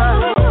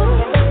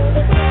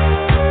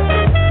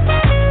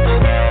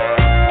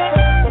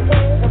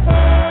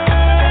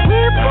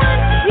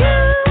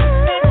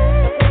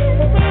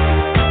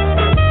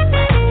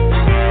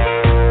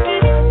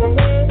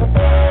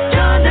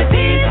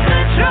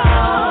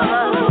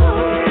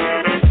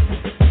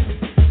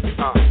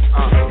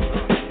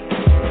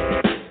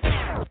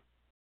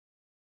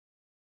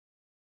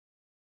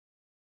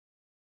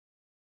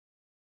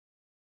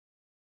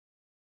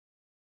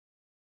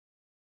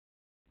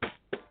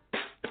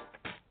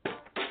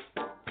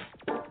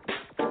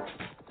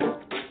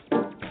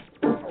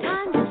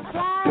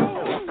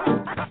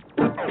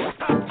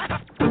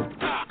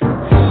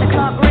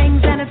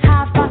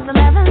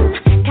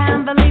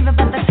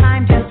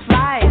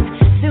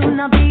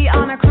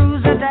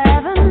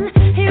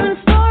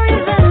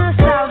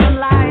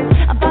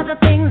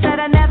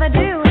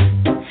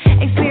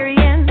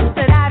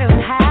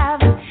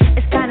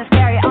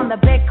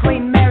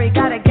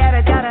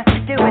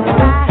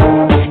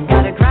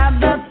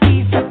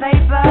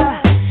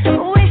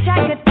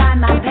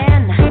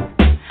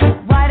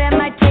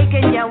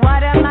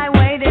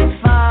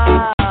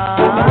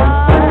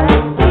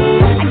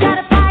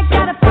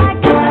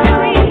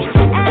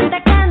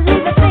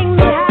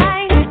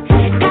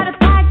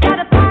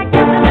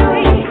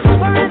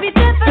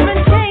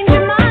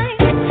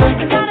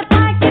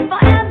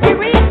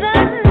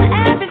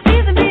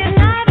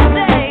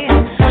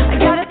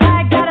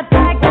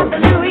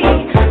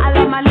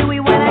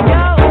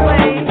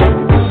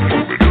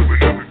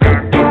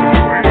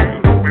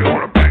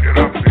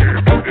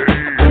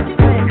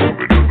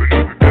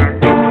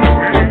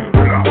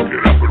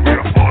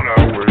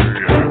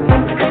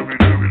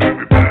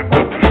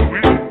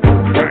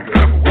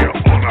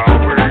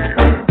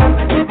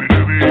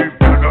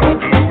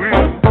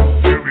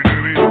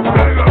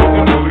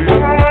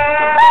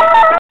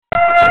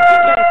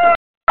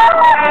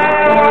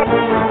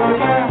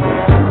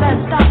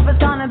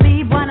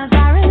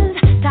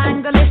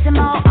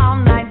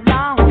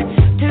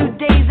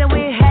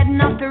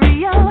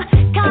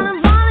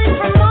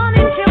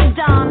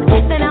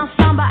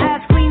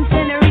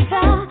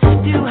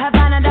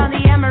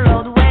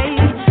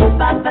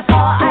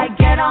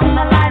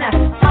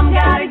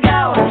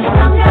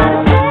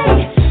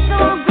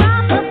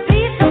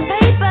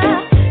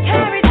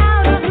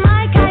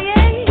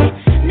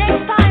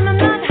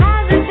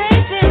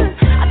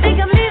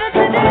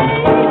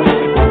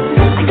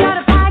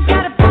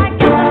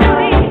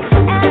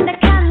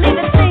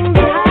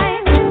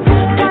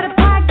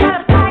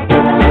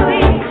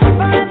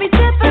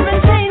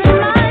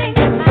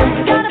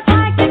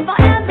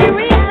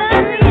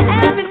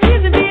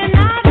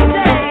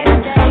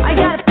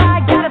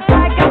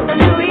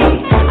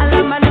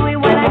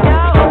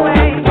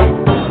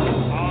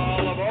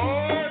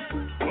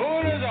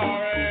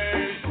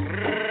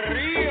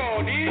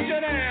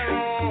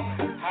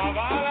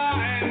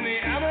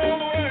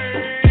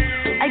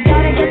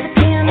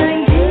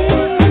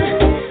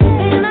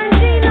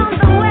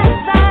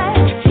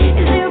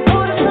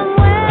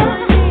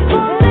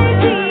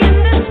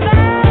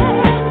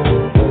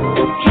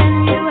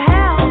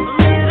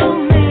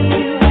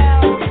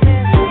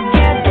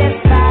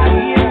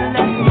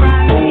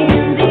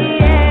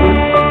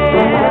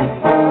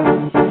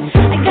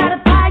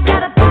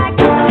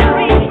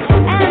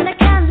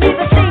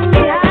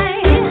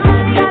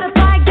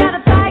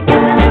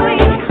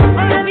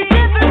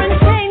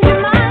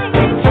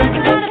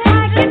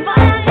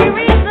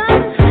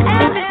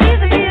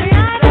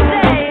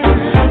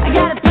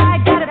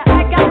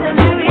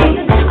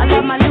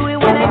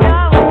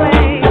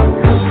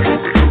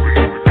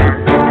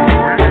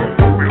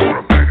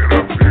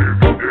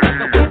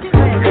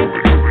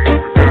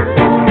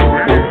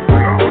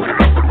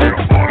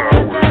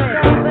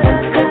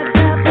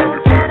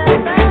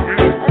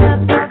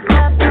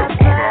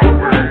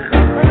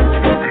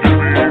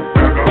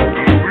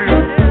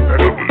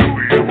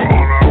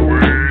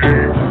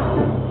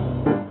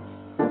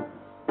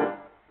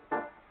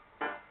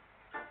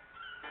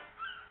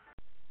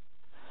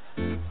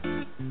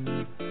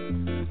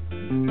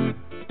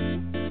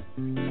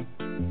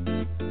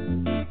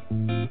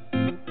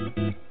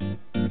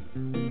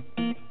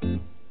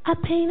 I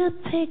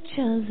painted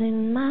pictures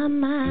in my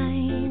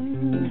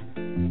mind.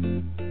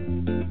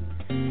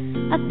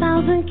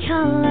 1,000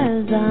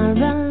 colors are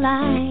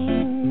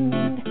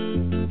aligned.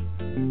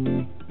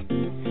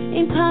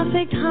 In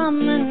perfect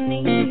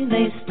harmony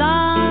they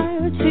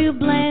start to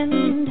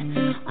blend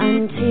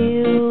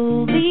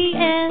until the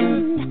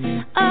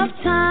end of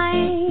time.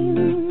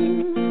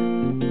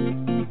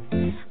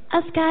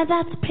 A sky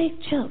that's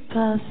picture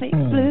perfect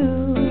blue.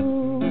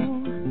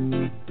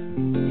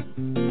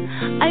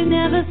 I've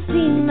never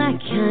seen that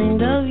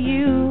kind of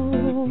you.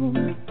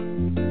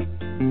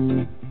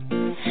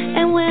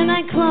 And when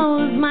I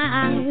close my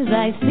eyes,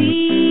 I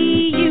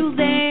see you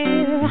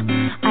there.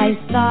 I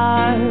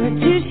start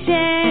to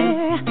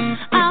share.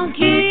 I'll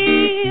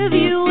give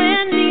you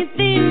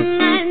anything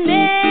I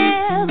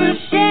never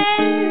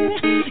share.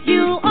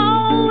 You'll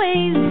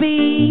always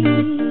be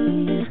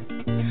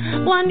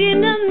one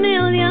in a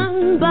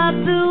million, but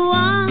the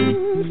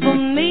one for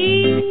me.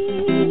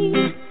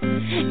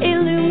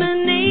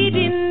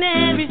 Illuminating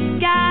every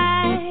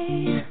sky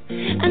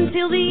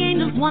until the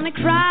angels wanna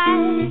cry.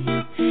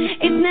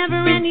 It's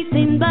never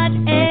anything but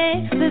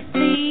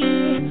ecstasy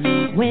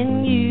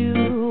when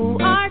you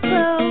are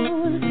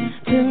close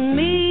to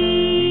me.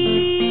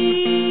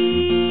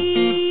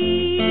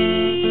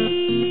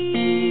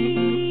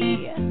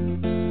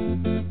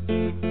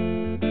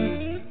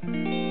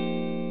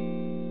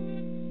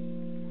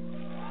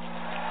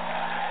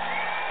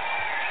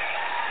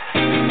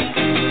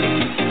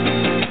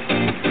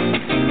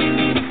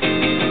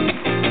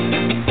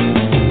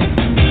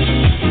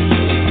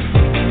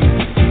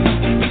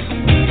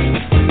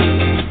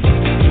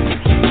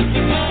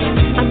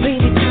 I'm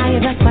really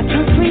tired of my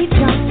concrete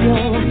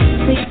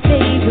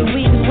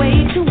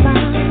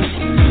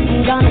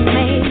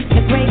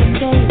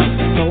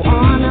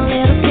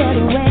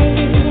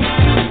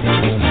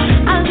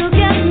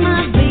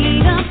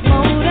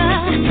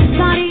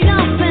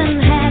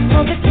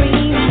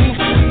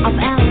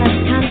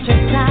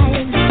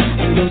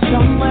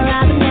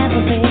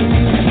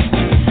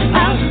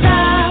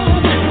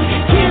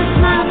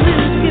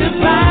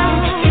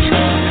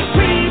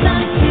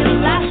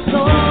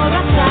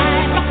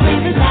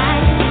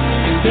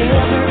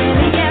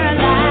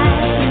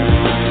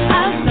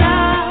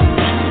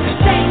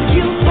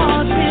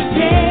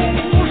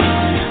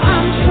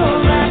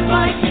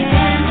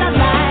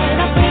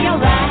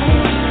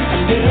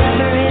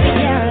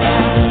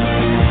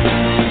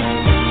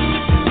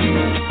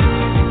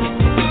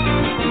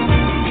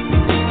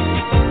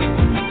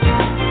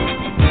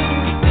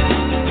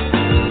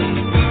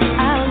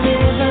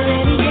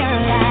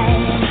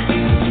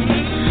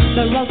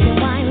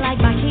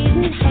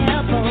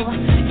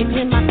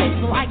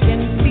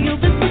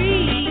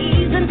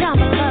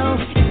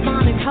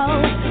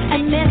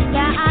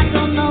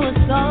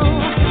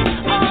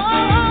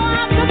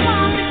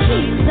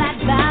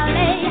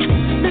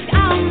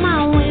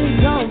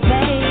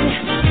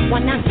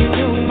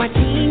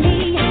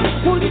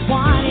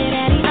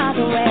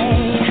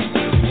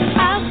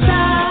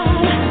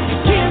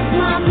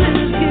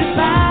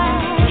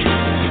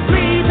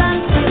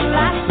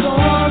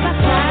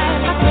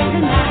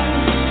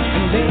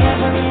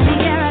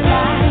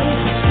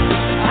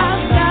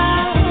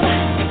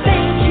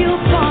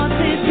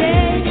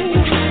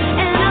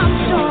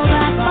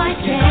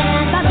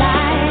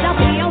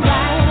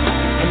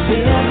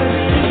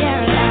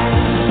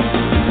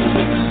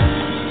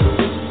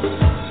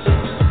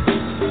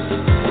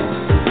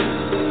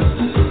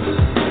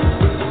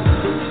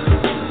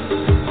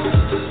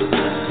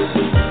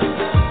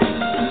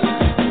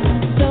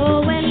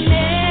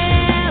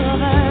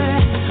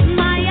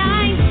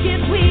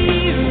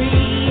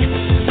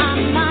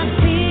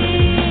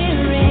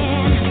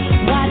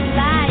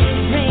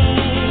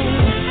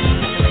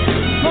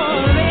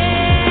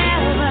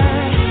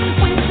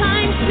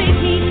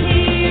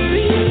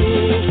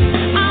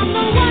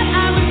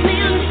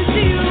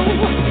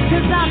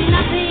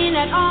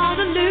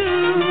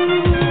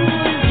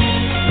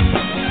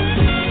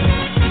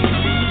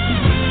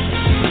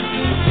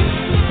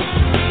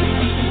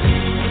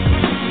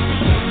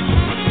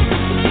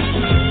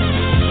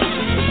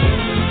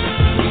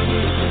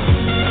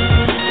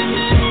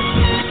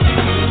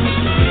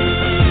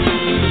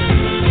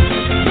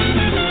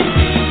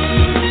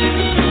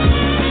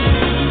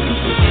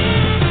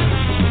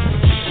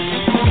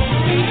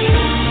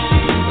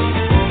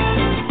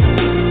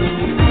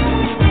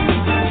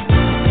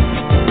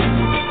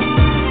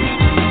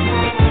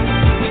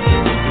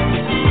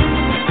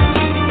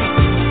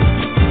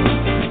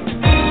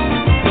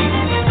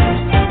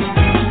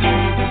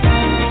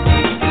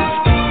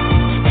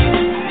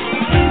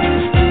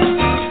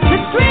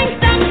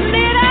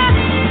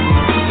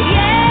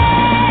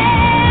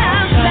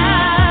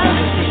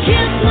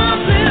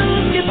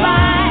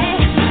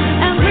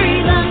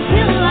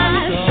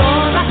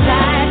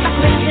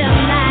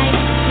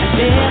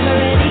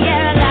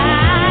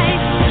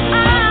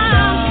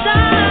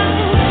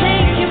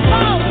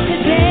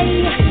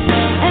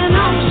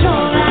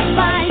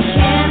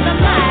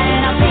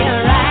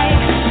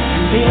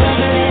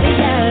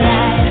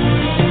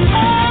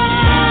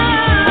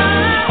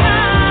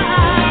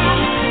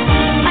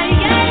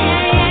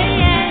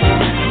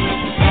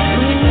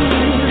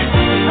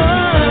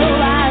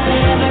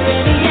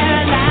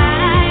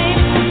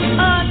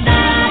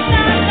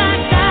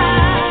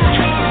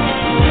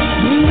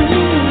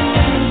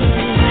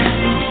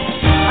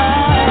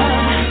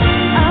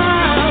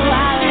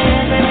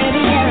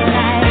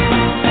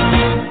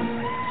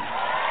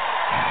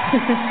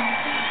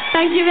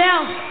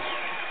Dankjewel.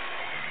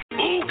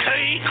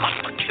 Okay, cut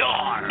the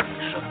cards.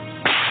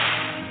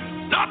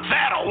 Not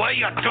that away,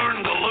 you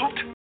darn galoot.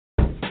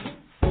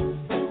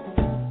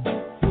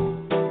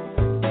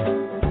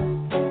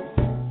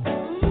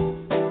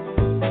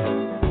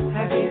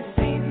 Have you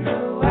seen the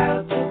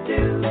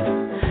well-to-do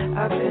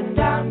up and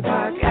down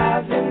Park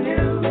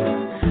Avenue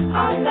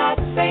on that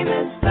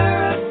famous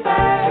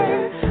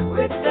thoroughfare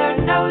with their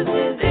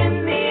noses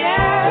in the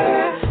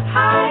air,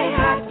 high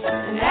hats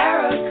and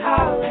arrow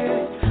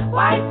collars,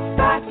 white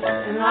spats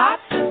and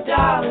lots of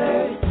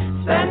dollars,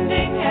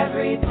 spending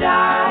every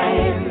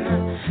dime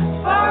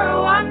for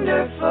a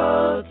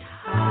wonderful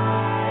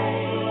time.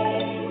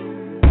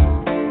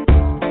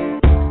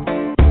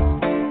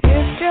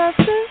 If you're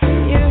blue,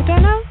 you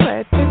don't know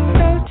where to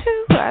go to,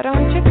 why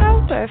don't you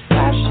go where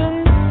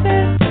fashion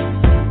sits,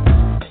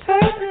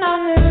 putting on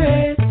the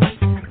ritz.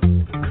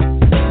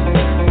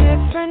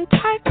 Different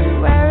types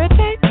who wear a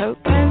day coat,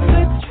 pants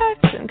with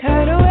stripes and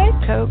cutaway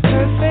coat,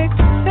 perfect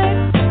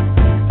fit,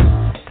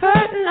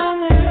 putting on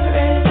the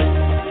ritz.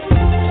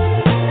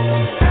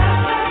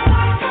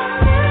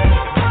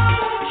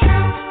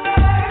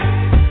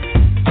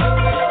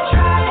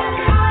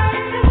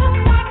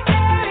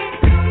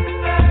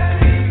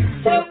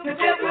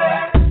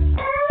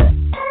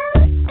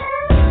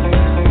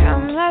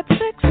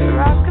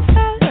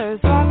 Rockefellers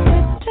walk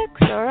with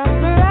sticks or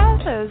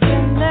umbrellas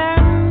in their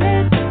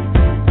midst,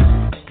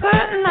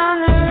 putting on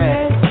the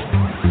ritz.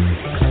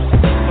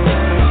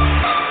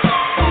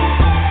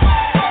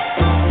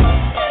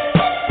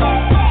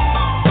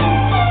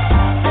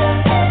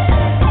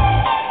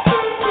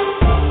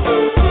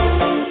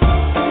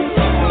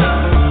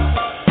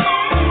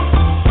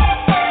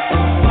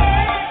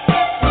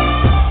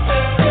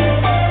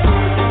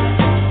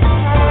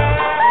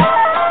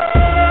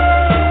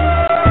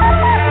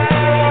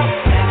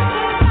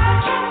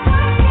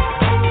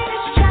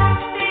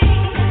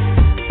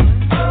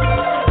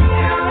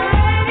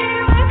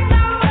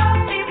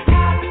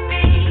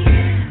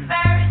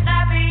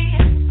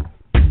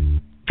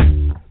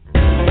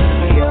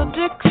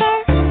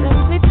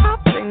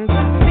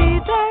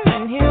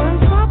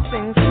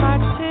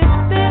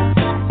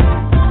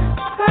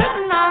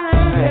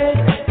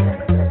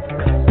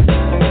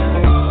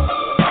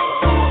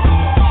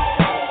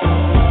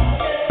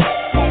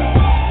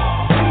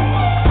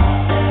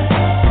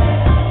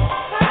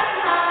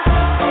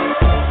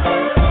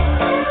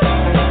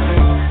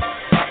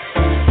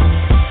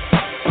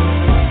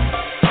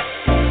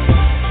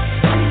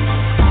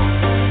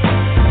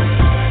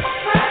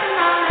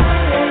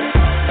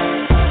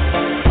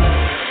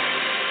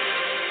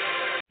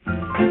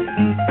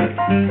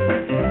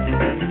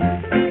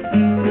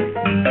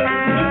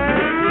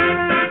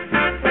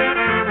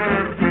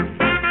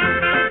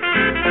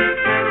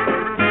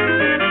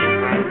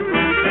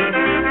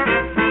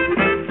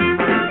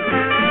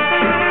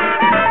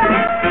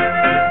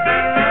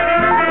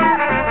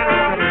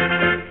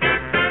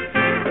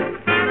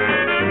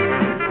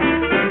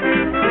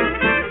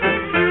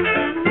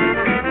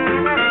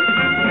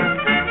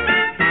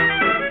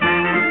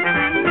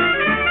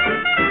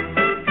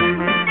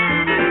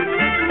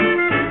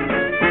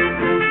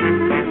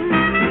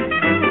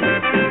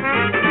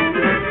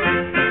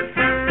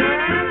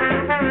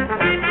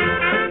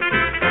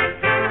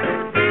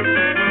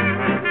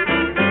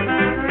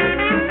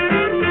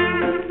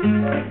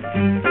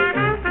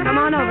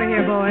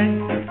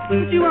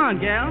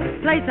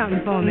 Play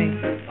something for me.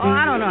 Oh,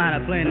 I don't know how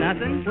to play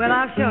nothing. Well,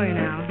 I'll show you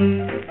now.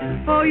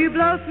 Before you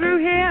blow through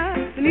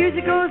here, the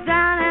music goes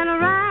down and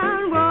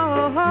around.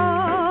 Whoa, ho,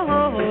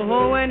 ho, ho,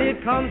 ho, when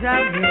it comes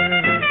out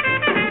here.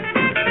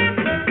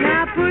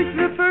 Now push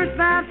the first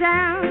valve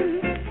down.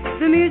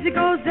 The music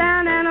goes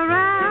down and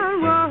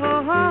around. Whoa,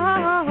 ho, ho,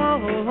 ho,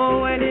 ho,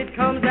 ho, when it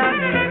comes out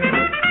here.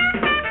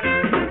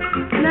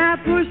 Now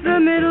push the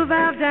middle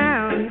valve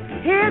down.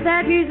 Hear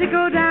that music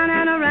go down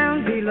and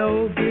around.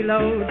 Below,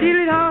 below, deal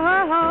it ho,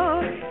 ho,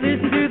 ho.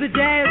 Listen to the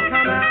jazz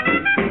come out.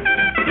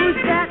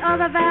 Push that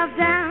other valve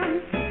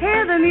down.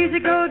 Hear the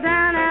music go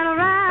down and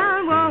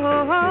around. Whoa,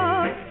 ho,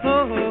 ho,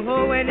 ho, ho,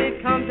 ho, when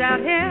it comes out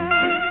here.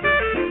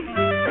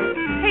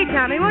 Hey,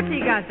 Tommy, what's he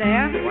got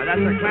there? Why, that's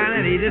a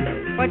clarinet, Edith.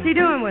 What's he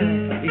doing with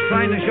it? He's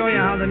trying to show you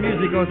how the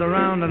music goes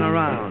around and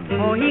around.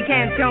 Oh, he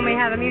can't show me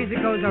how the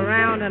music goes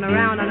around and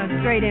around on a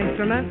straight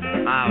instrument.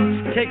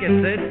 Ouch. Kick it,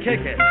 Sid.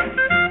 Kick it.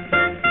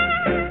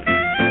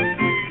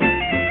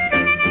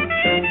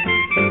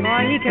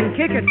 Boy, he can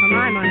kick it for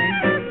my money.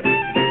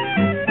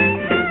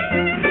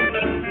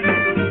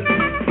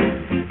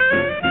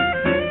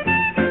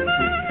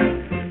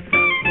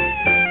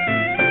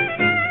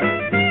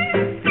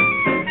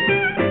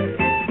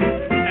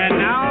 And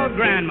now,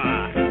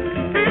 Grandma.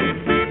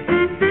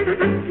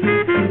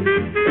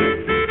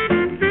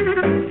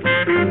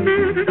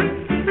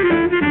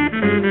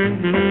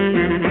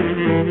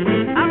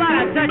 How about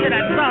a touch of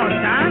that salt,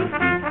 Tom?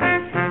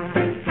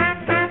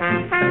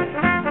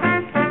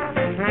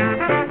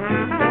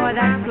 Boy,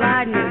 that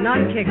sliding is not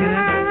kicking it.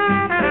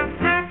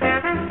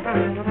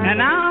 And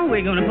now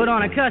we're going to put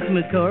on a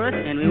customer's chorus,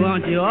 and we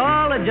want you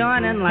all to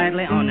join in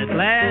lightly on this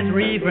last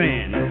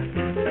refrain.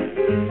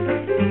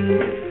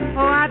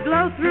 Oh, I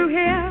blow through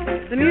here,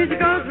 the music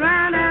goes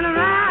round and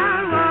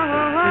around, whoa,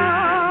 whoa,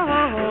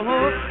 whoa, whoa,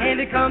 whoa, and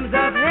it comes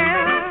up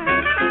here.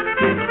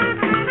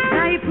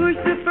 Now you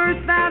push the first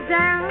valve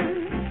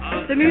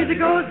down, the music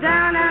goes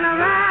down and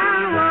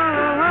around,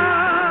 whoa,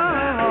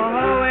 whoa,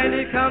 whoa, and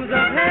it comes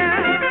up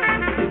here.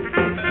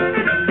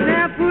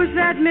 Now push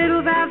that middle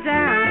valve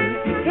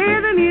down,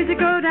 hear the music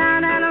go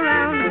down and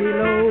around,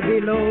 below,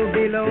 below,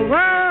 below,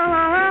 whoa,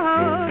 whoa, whoa,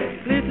 whoa.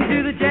 Listen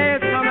to the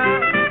jazz come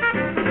out.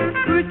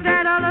 Push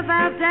that other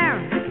valve down.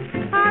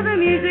 All the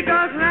music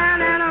goes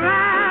round and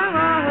around.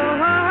 Oh,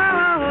 oh,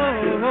 oh,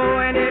 oh, oh,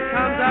 and it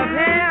comes up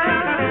here.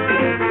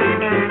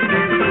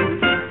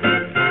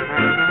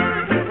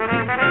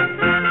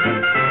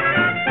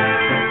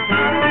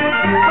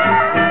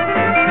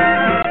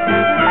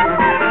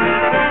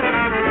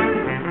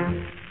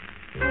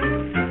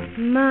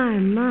 My.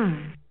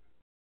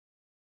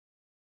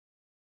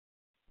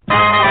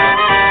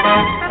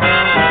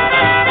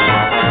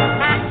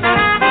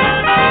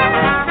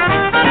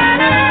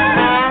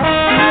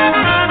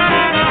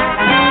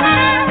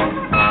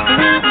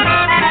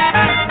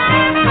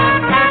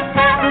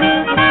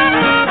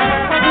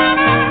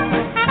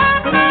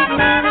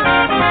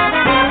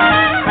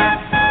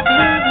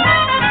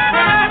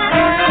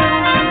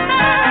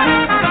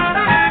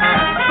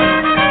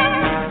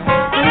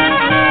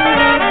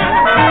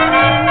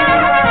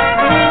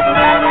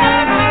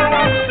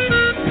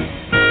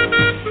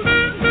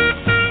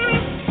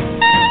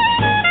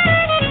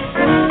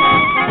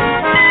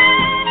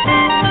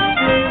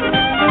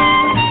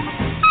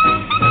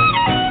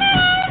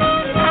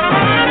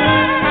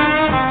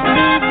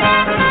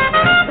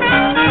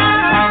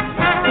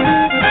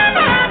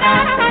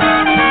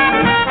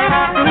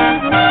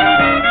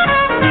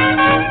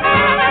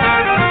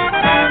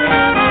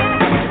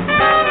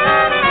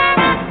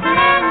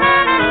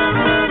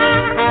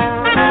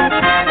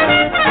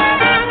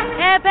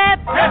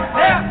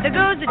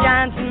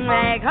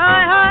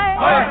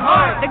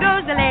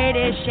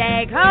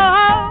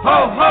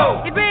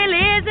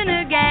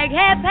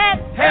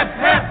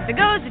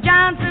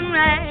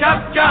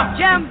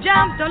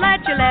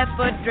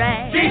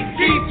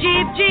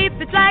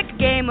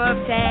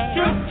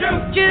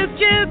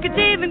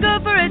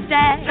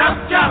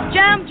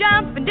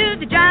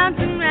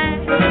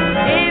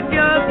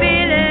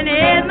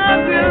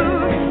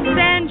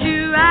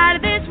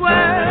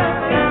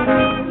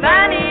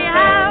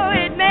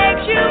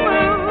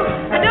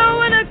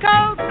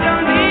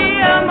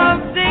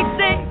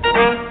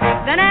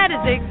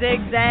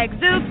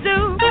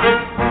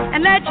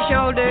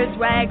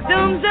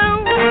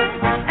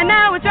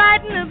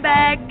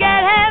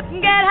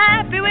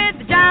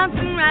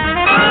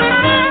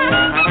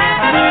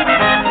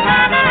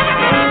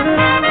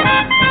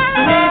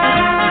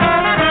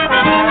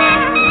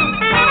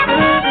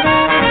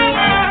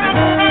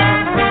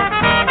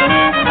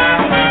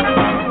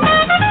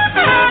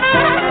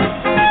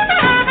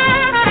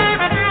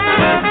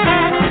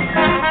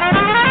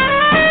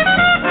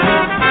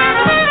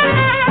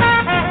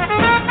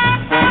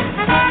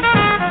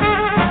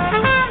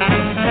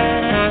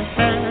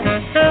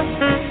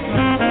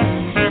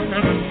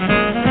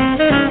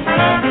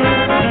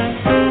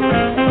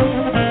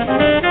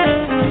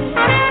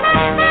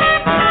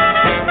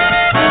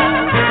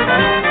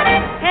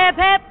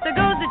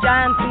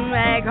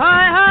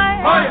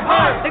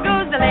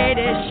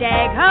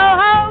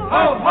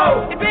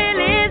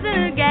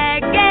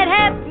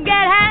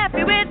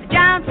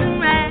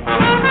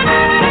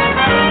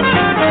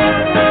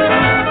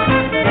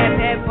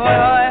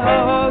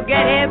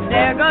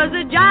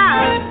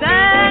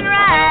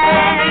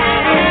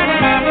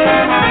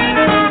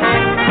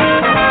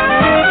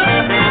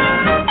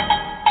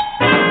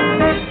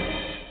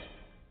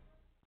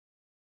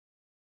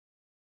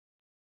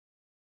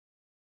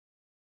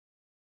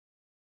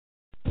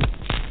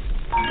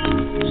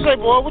 Say,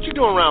 boy, what you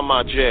doing around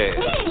my jazz?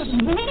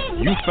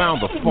 You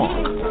found the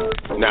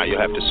funk. Now you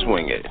have to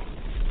swing it.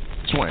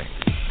 Swing.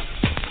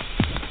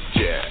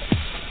 Jazz.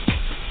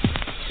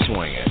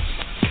 Swing it.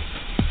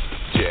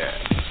 Jazz.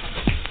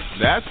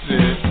 That's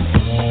it.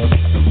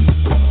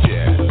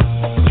 Jazz.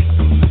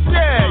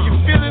 Yeah, you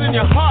feel it in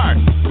your heart.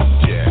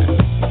 Jazz.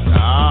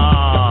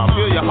 Ah,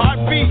 feel your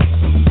heartbeat.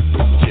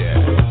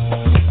 Jazz.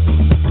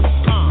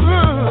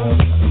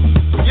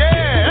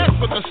 Yeah, that's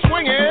what the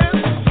swing is.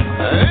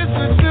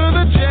 Listen to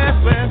the jazz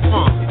band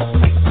funk.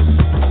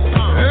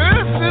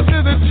 Listen to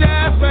the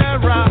jazz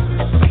band rock.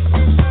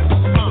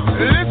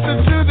 Listen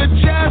to the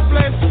jazz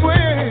band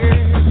swing.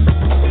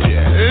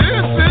 Yeah.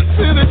 Listen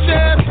to the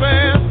jazz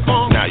band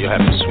funk. Now you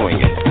have to swing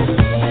it.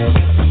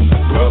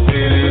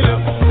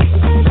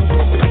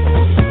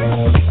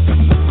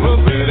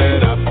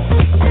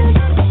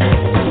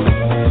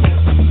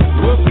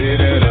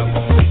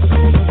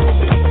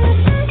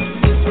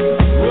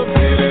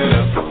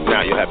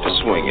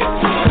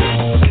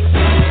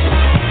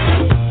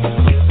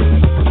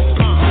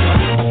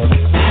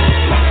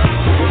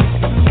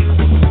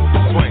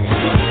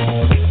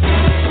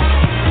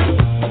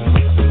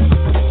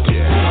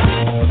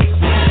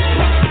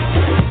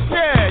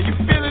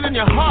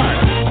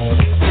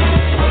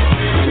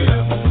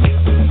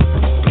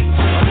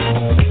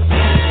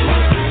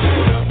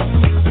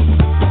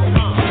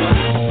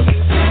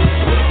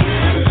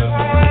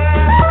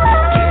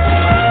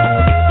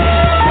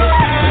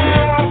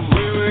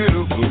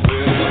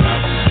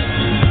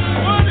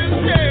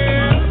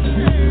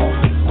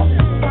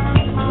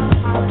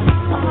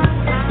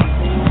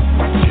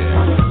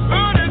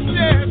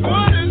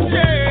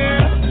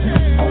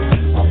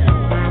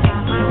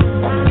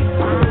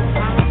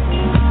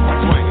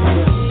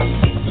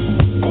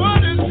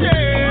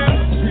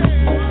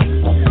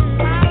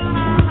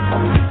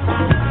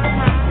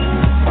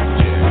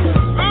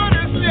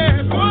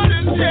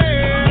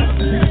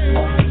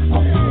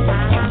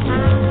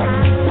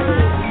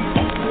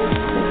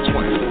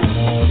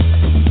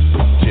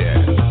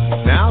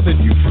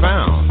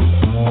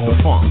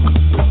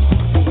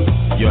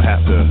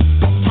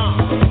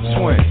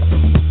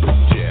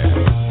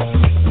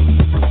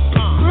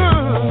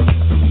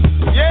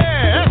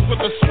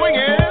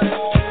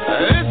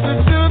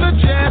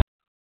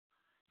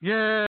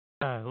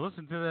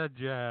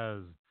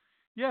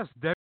 Yes,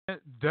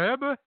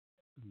 Deb.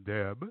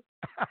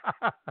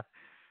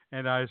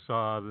 And I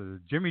saw the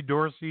Jimmy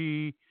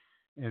Dorsey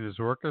and his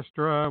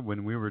orchestra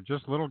when we were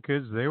just little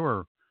kids. They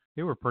were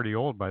pretty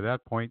old by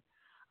that point.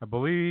 I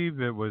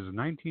believe it was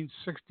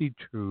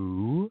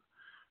 1962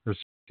 or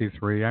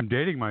 63. I'm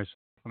dating myself,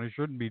 and I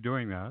shouldn't be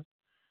doing that.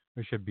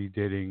 I should be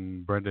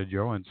dating Brenda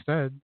Jo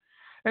instead.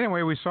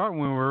 Anyway, we saw it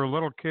when we were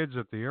little kids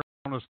at the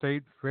Arizona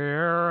State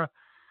Fair,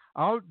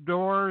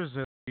 outdoors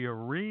at the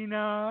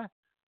arena,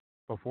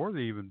 before they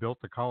even built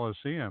the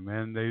Coliseum,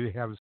 and they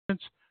have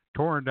since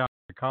torn down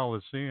the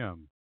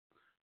Coliseum.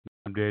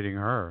 I'm dating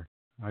her.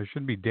 I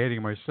shouldn't be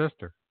dating my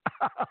sister.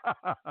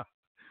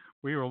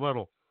 We were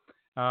little.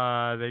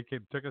 They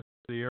took us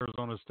to the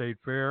Arizona State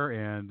Fair,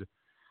 and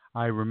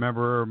I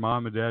remember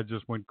Mom and Dad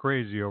just went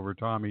crazy over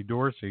Tommy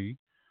Dorsey,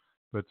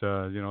 but they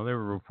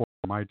were before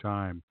my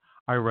time.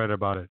 I read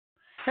about it.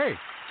 Hey.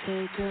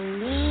 Take a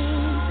look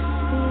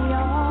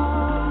beyond.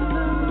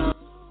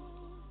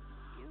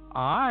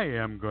 I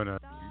am going to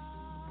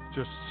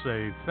just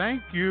say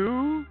thank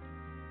you.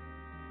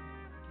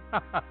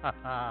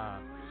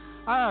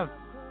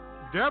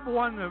 Deb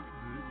won the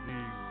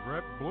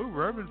blue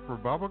ribbon for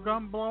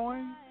bubblegum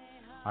blowing.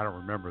 I don't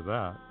remember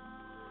that.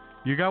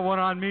 You got one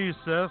on me,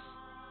 sis.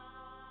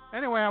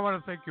 Anyway, I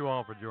want to thank you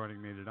all for joining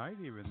me tonight,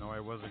 even though I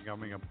wasn't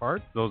coming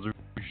apart. Those of you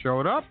who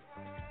showed up.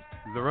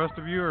 The rest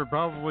of you are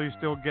probably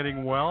still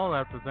getting well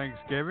after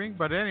Thanksgiving.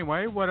 But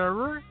anyway,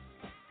 whatever.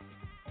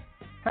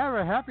 Have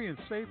a happy and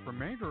safe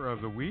remainder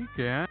of the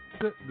weekend.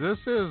 This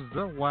is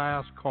the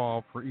last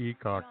call for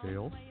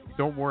e-cocktails.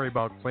 Don't worry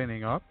about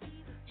cleaning up.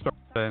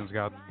 Starzan's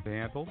got it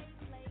handled.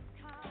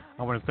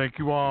 I want to thank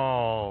you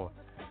all.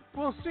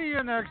 We'll see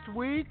you next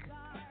week.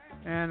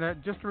 And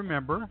just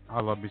remember,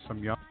 I love me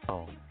some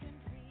y'all.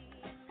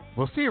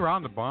 We'll see you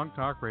around the Bong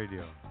Talk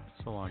Radio.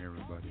 So long,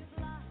 everybody.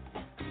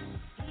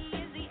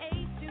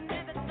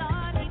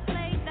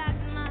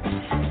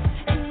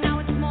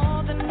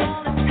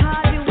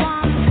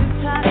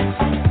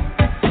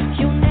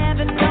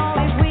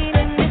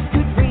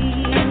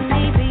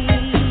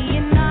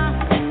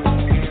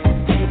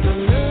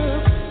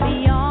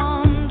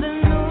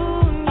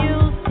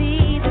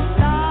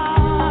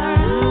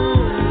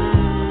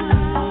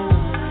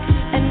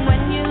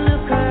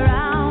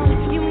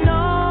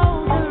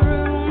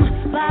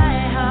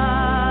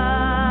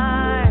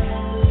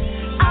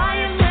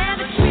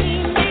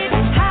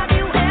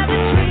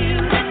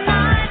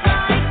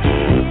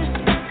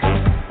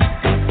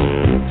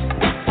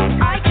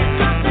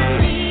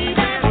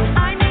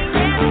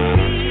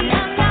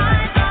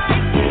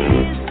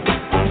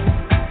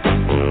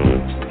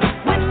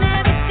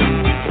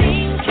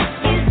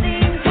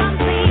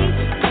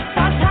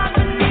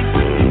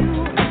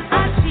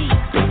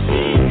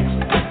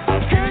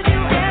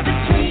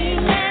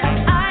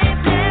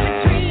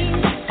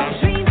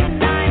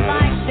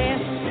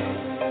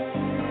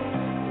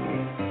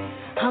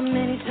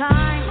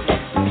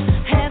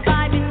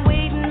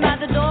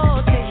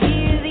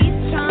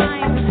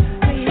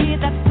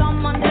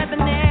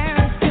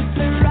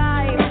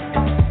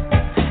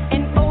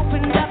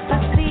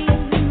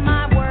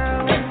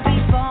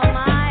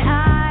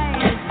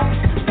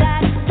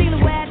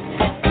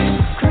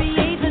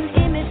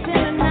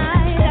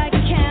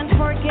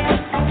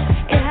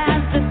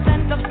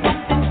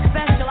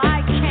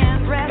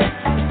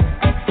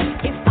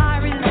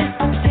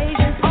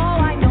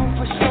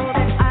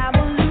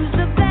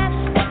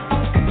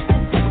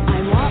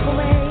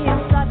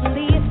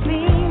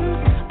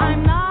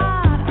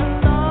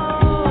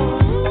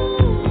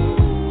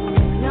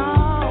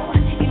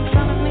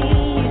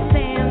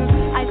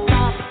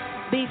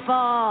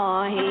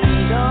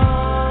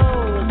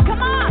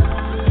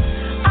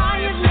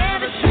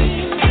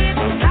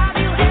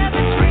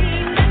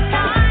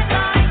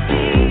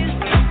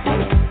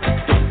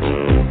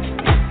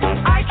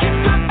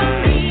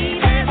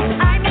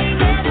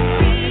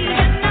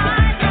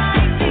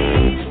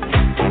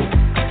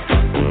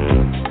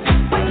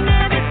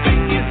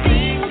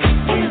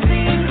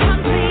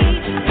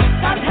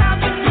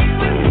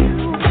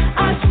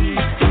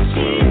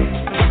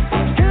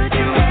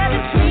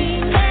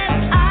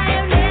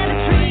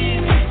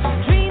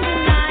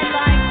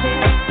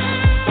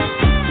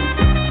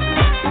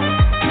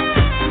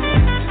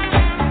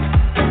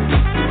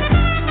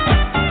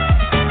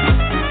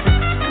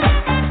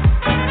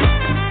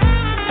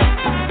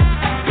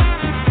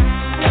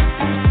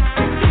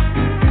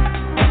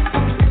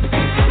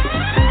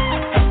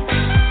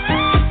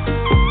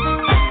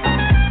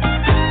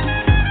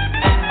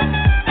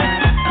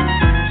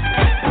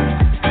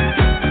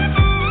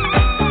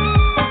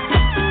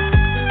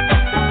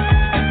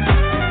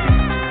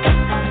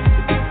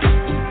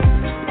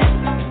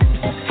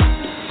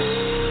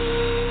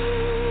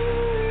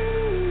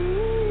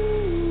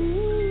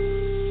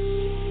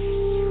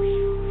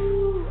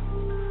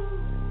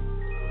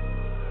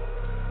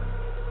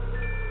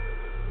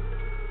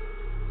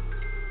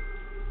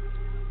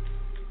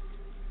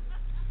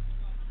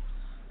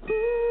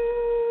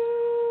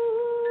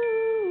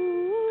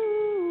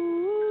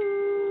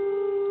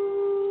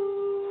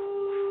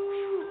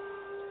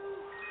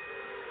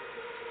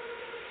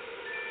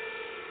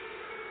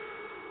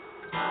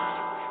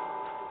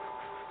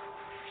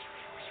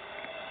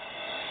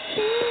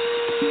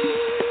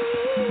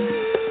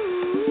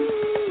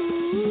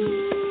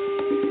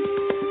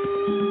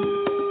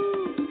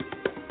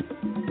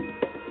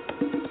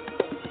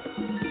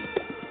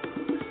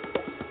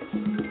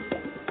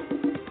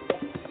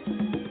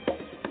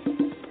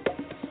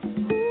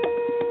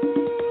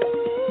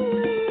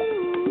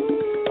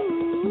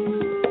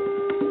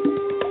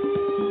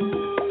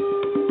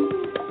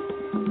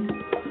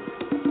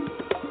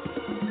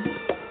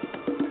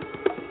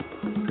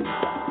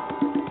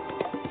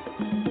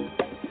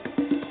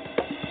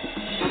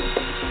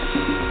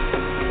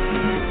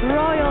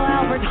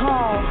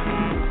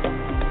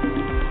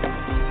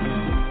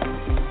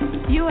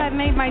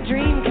 made my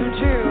dream come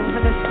true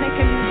for the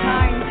second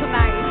time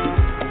tonight.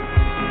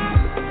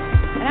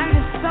 And I'm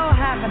just so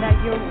happy that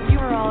you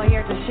were all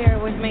here to share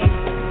it with me.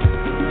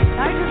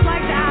 I'd just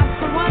like to ask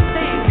for one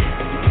thing.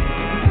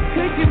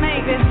 Could you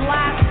make this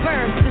last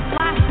verse, this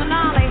last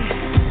finale,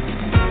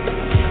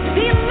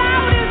 the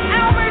loudest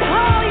Albert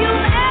Hall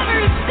you'll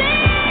ever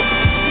seen?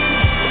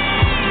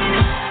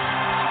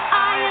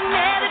 I am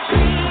never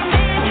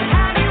dreaming.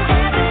 Have you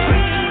ever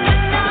dreamed a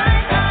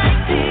night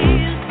like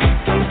this?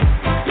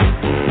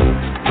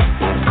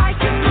 I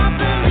cannot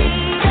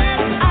believe it.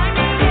 I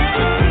may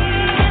never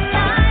see a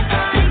night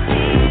like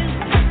this.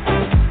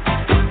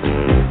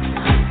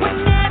 When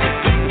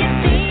everything you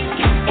think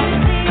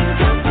is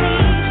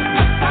incomplete,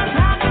 what's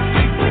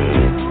happening with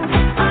you?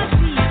 I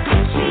cheek to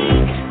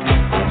cheek.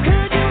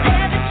 Could you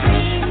ever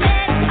dream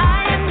it?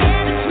 I have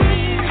never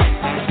dreamed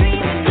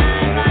a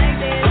night like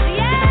this.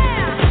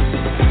 Yeah.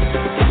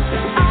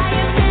 I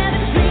have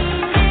never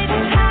dreamed it.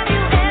 Have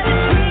you ever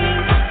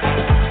dreamed?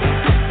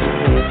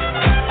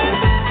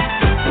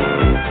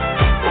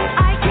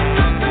 I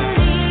cannot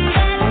believe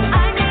it.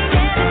 I may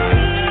never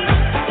see.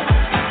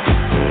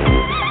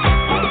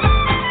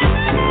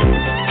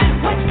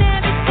 When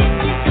everything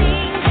you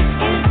think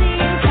is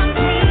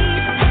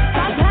incomplete,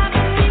 what's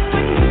happening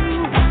with you?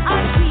 I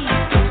cheek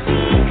to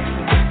cheek.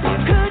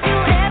 Could you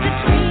ever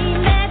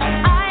dream it?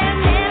 I have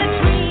never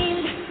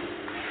dreamed.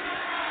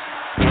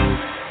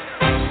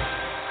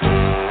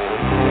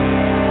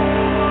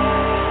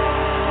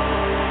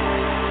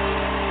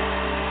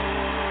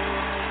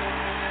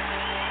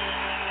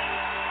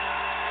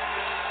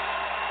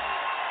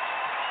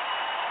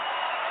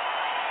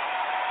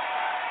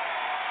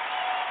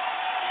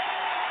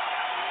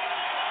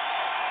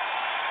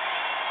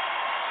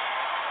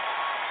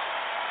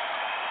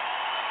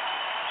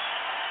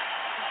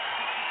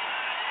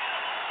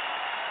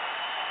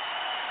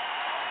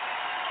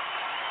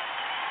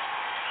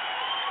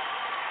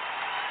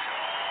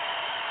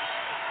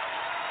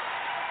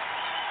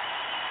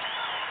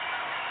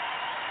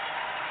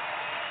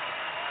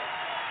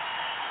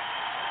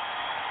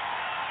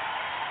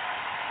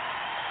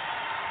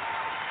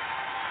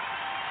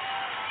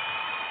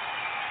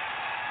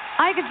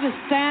 I could just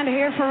stand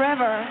here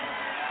forever.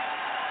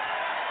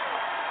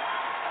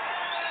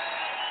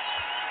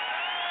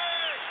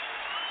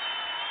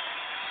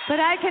 But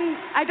I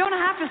don't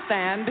have to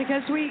stand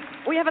because we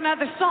have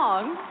another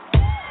song.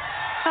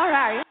 All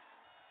right.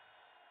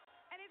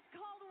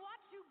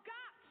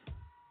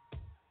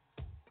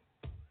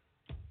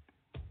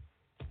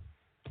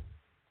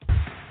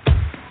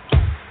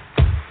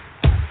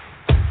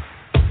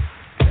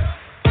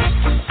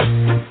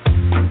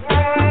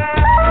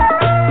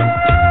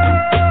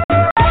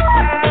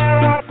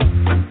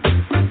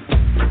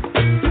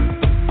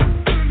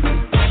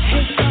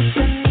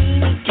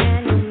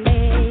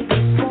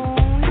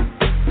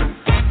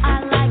 I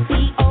like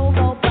the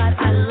oval, but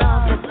I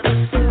love the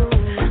pursuit.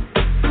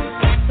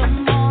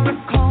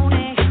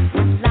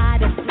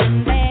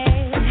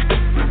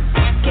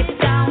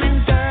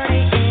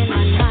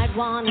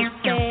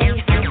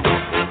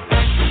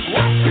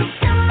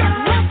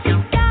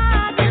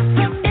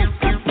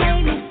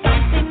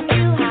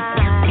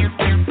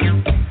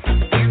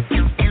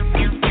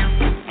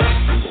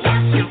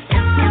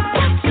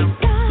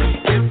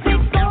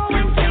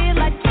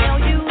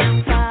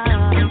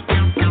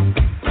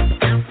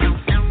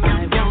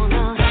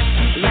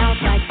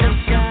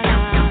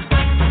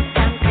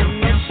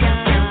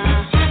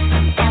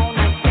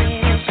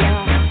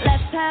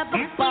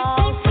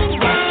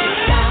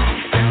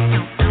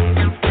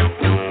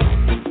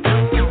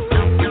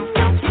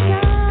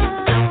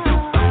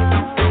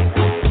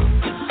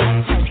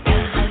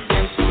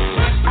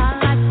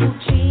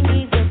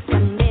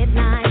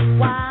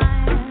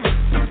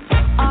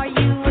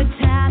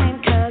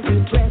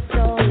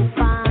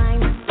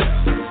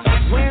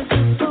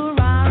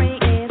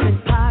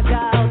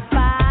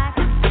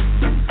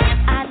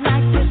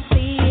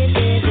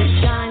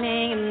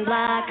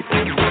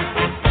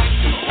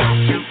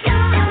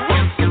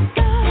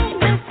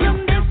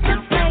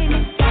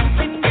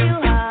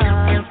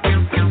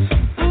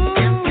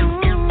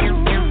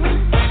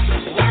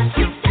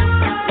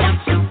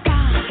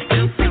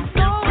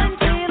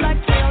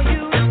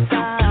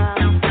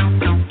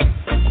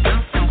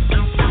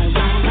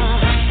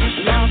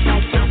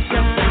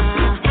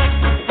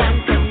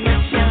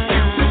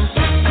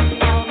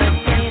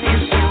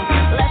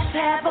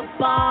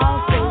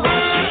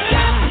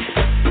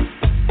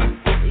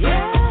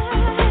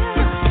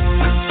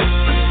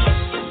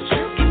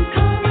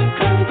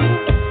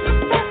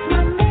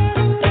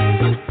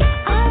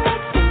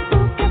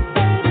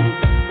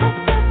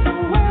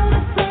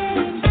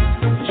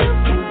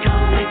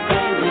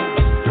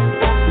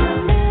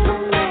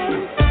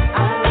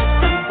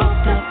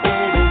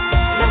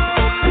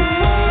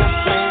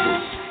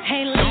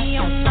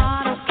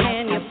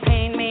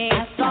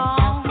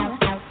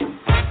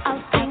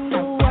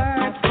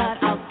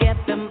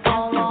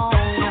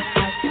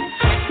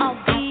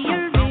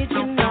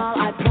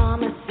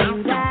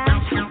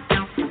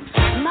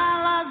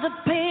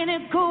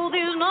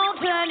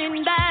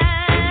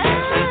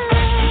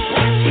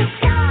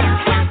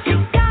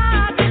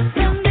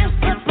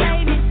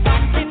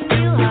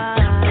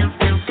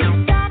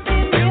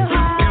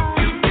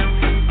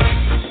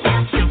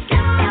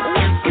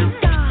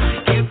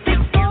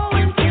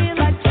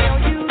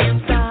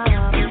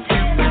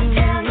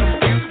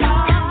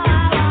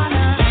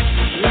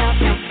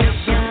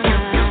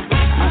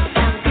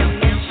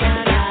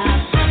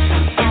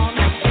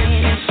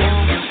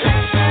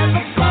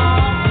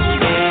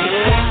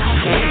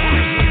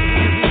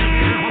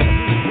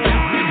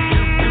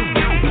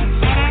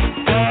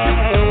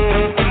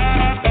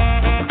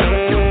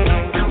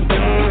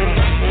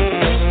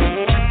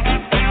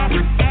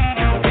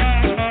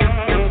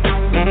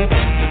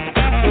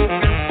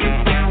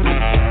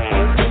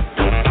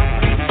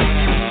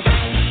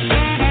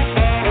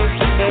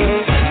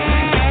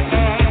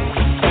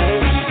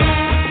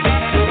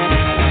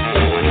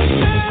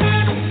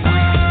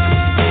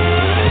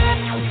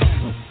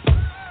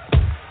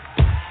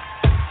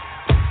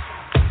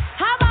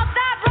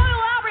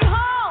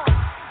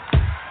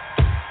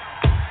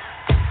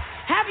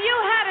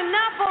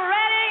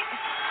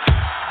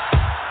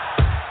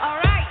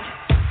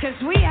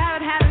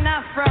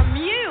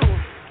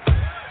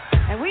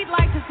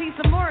 to see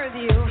some more of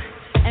you,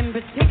 and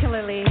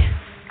particularly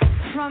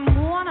from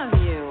one of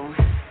you.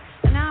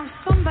 And I have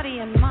somebody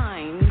in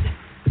mind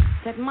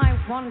that might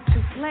want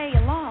to play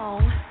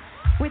along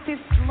with this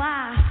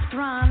last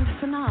grand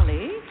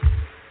finale.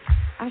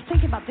 I was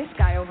thinking about this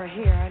guy over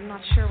here. I'm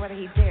not sure whether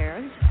he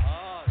dares,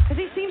 because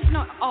he seems to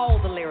know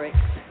all the lyrics.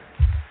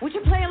 Would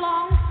you play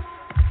along?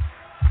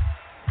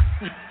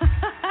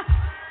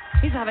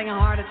 He's having a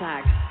heart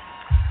attack.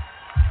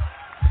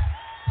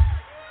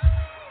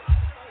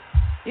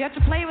 You have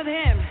to play with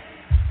him.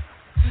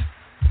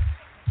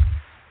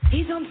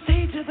 He's on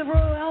stage at the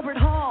Royal Albert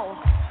Hall.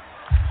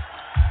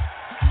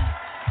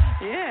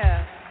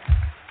 Yeah.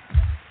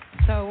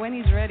 So when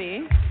he's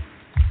ready,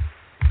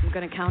 I'm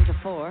going to count to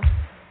 4.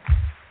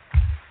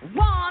 1, 2,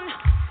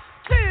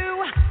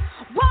 1,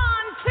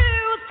 2,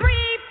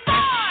 3, 4.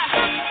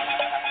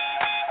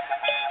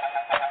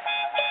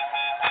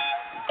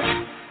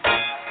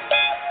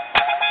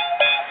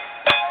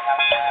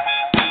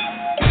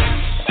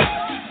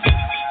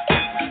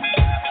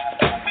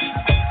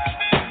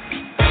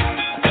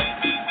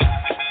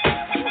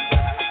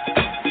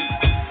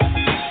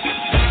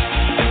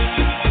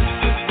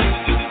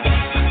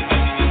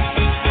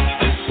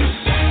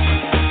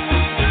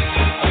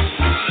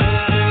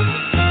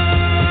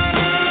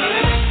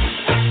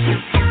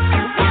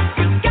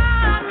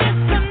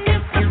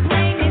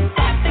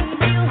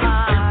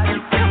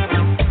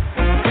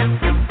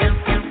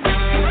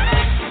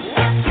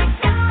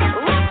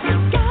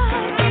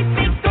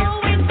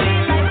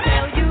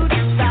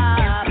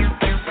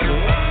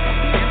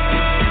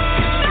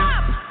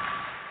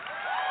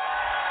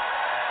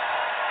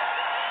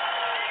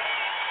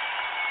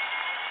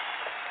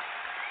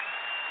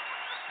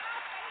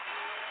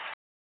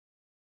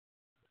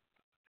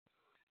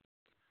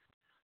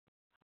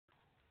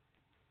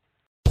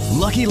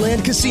 Lucky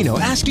Land Casino,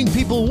 asking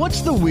people,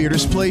 what's the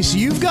weirdest place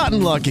you've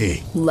gotten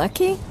lucky?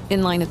 Lucky?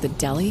 In line at the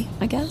deli,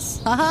 I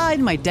guess? Aha,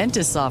 in my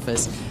dentist's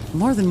office.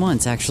 More than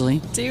once,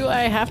 actually. Do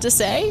I have to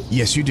say?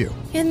 Yes, you do.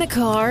 In the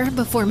car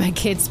before my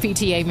kids'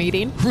 PTA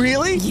meeting.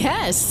 Really?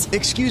 Yes.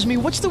 Excuse me,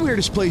 what's the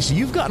weirdest place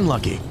you've gotten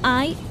lucky?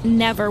 I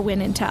never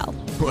win and tell.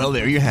 Well,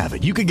 there you have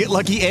it. You can get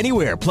lucky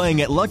anywhere,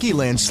 playing at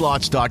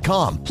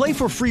LuckyLandSlots.com. Play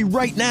for free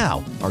right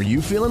now. Are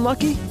you feeling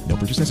lucky? No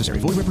purchase necessary.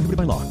 Void where prohibited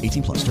by law.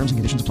 18+. Terms and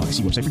conditions apply.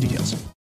 See website for details.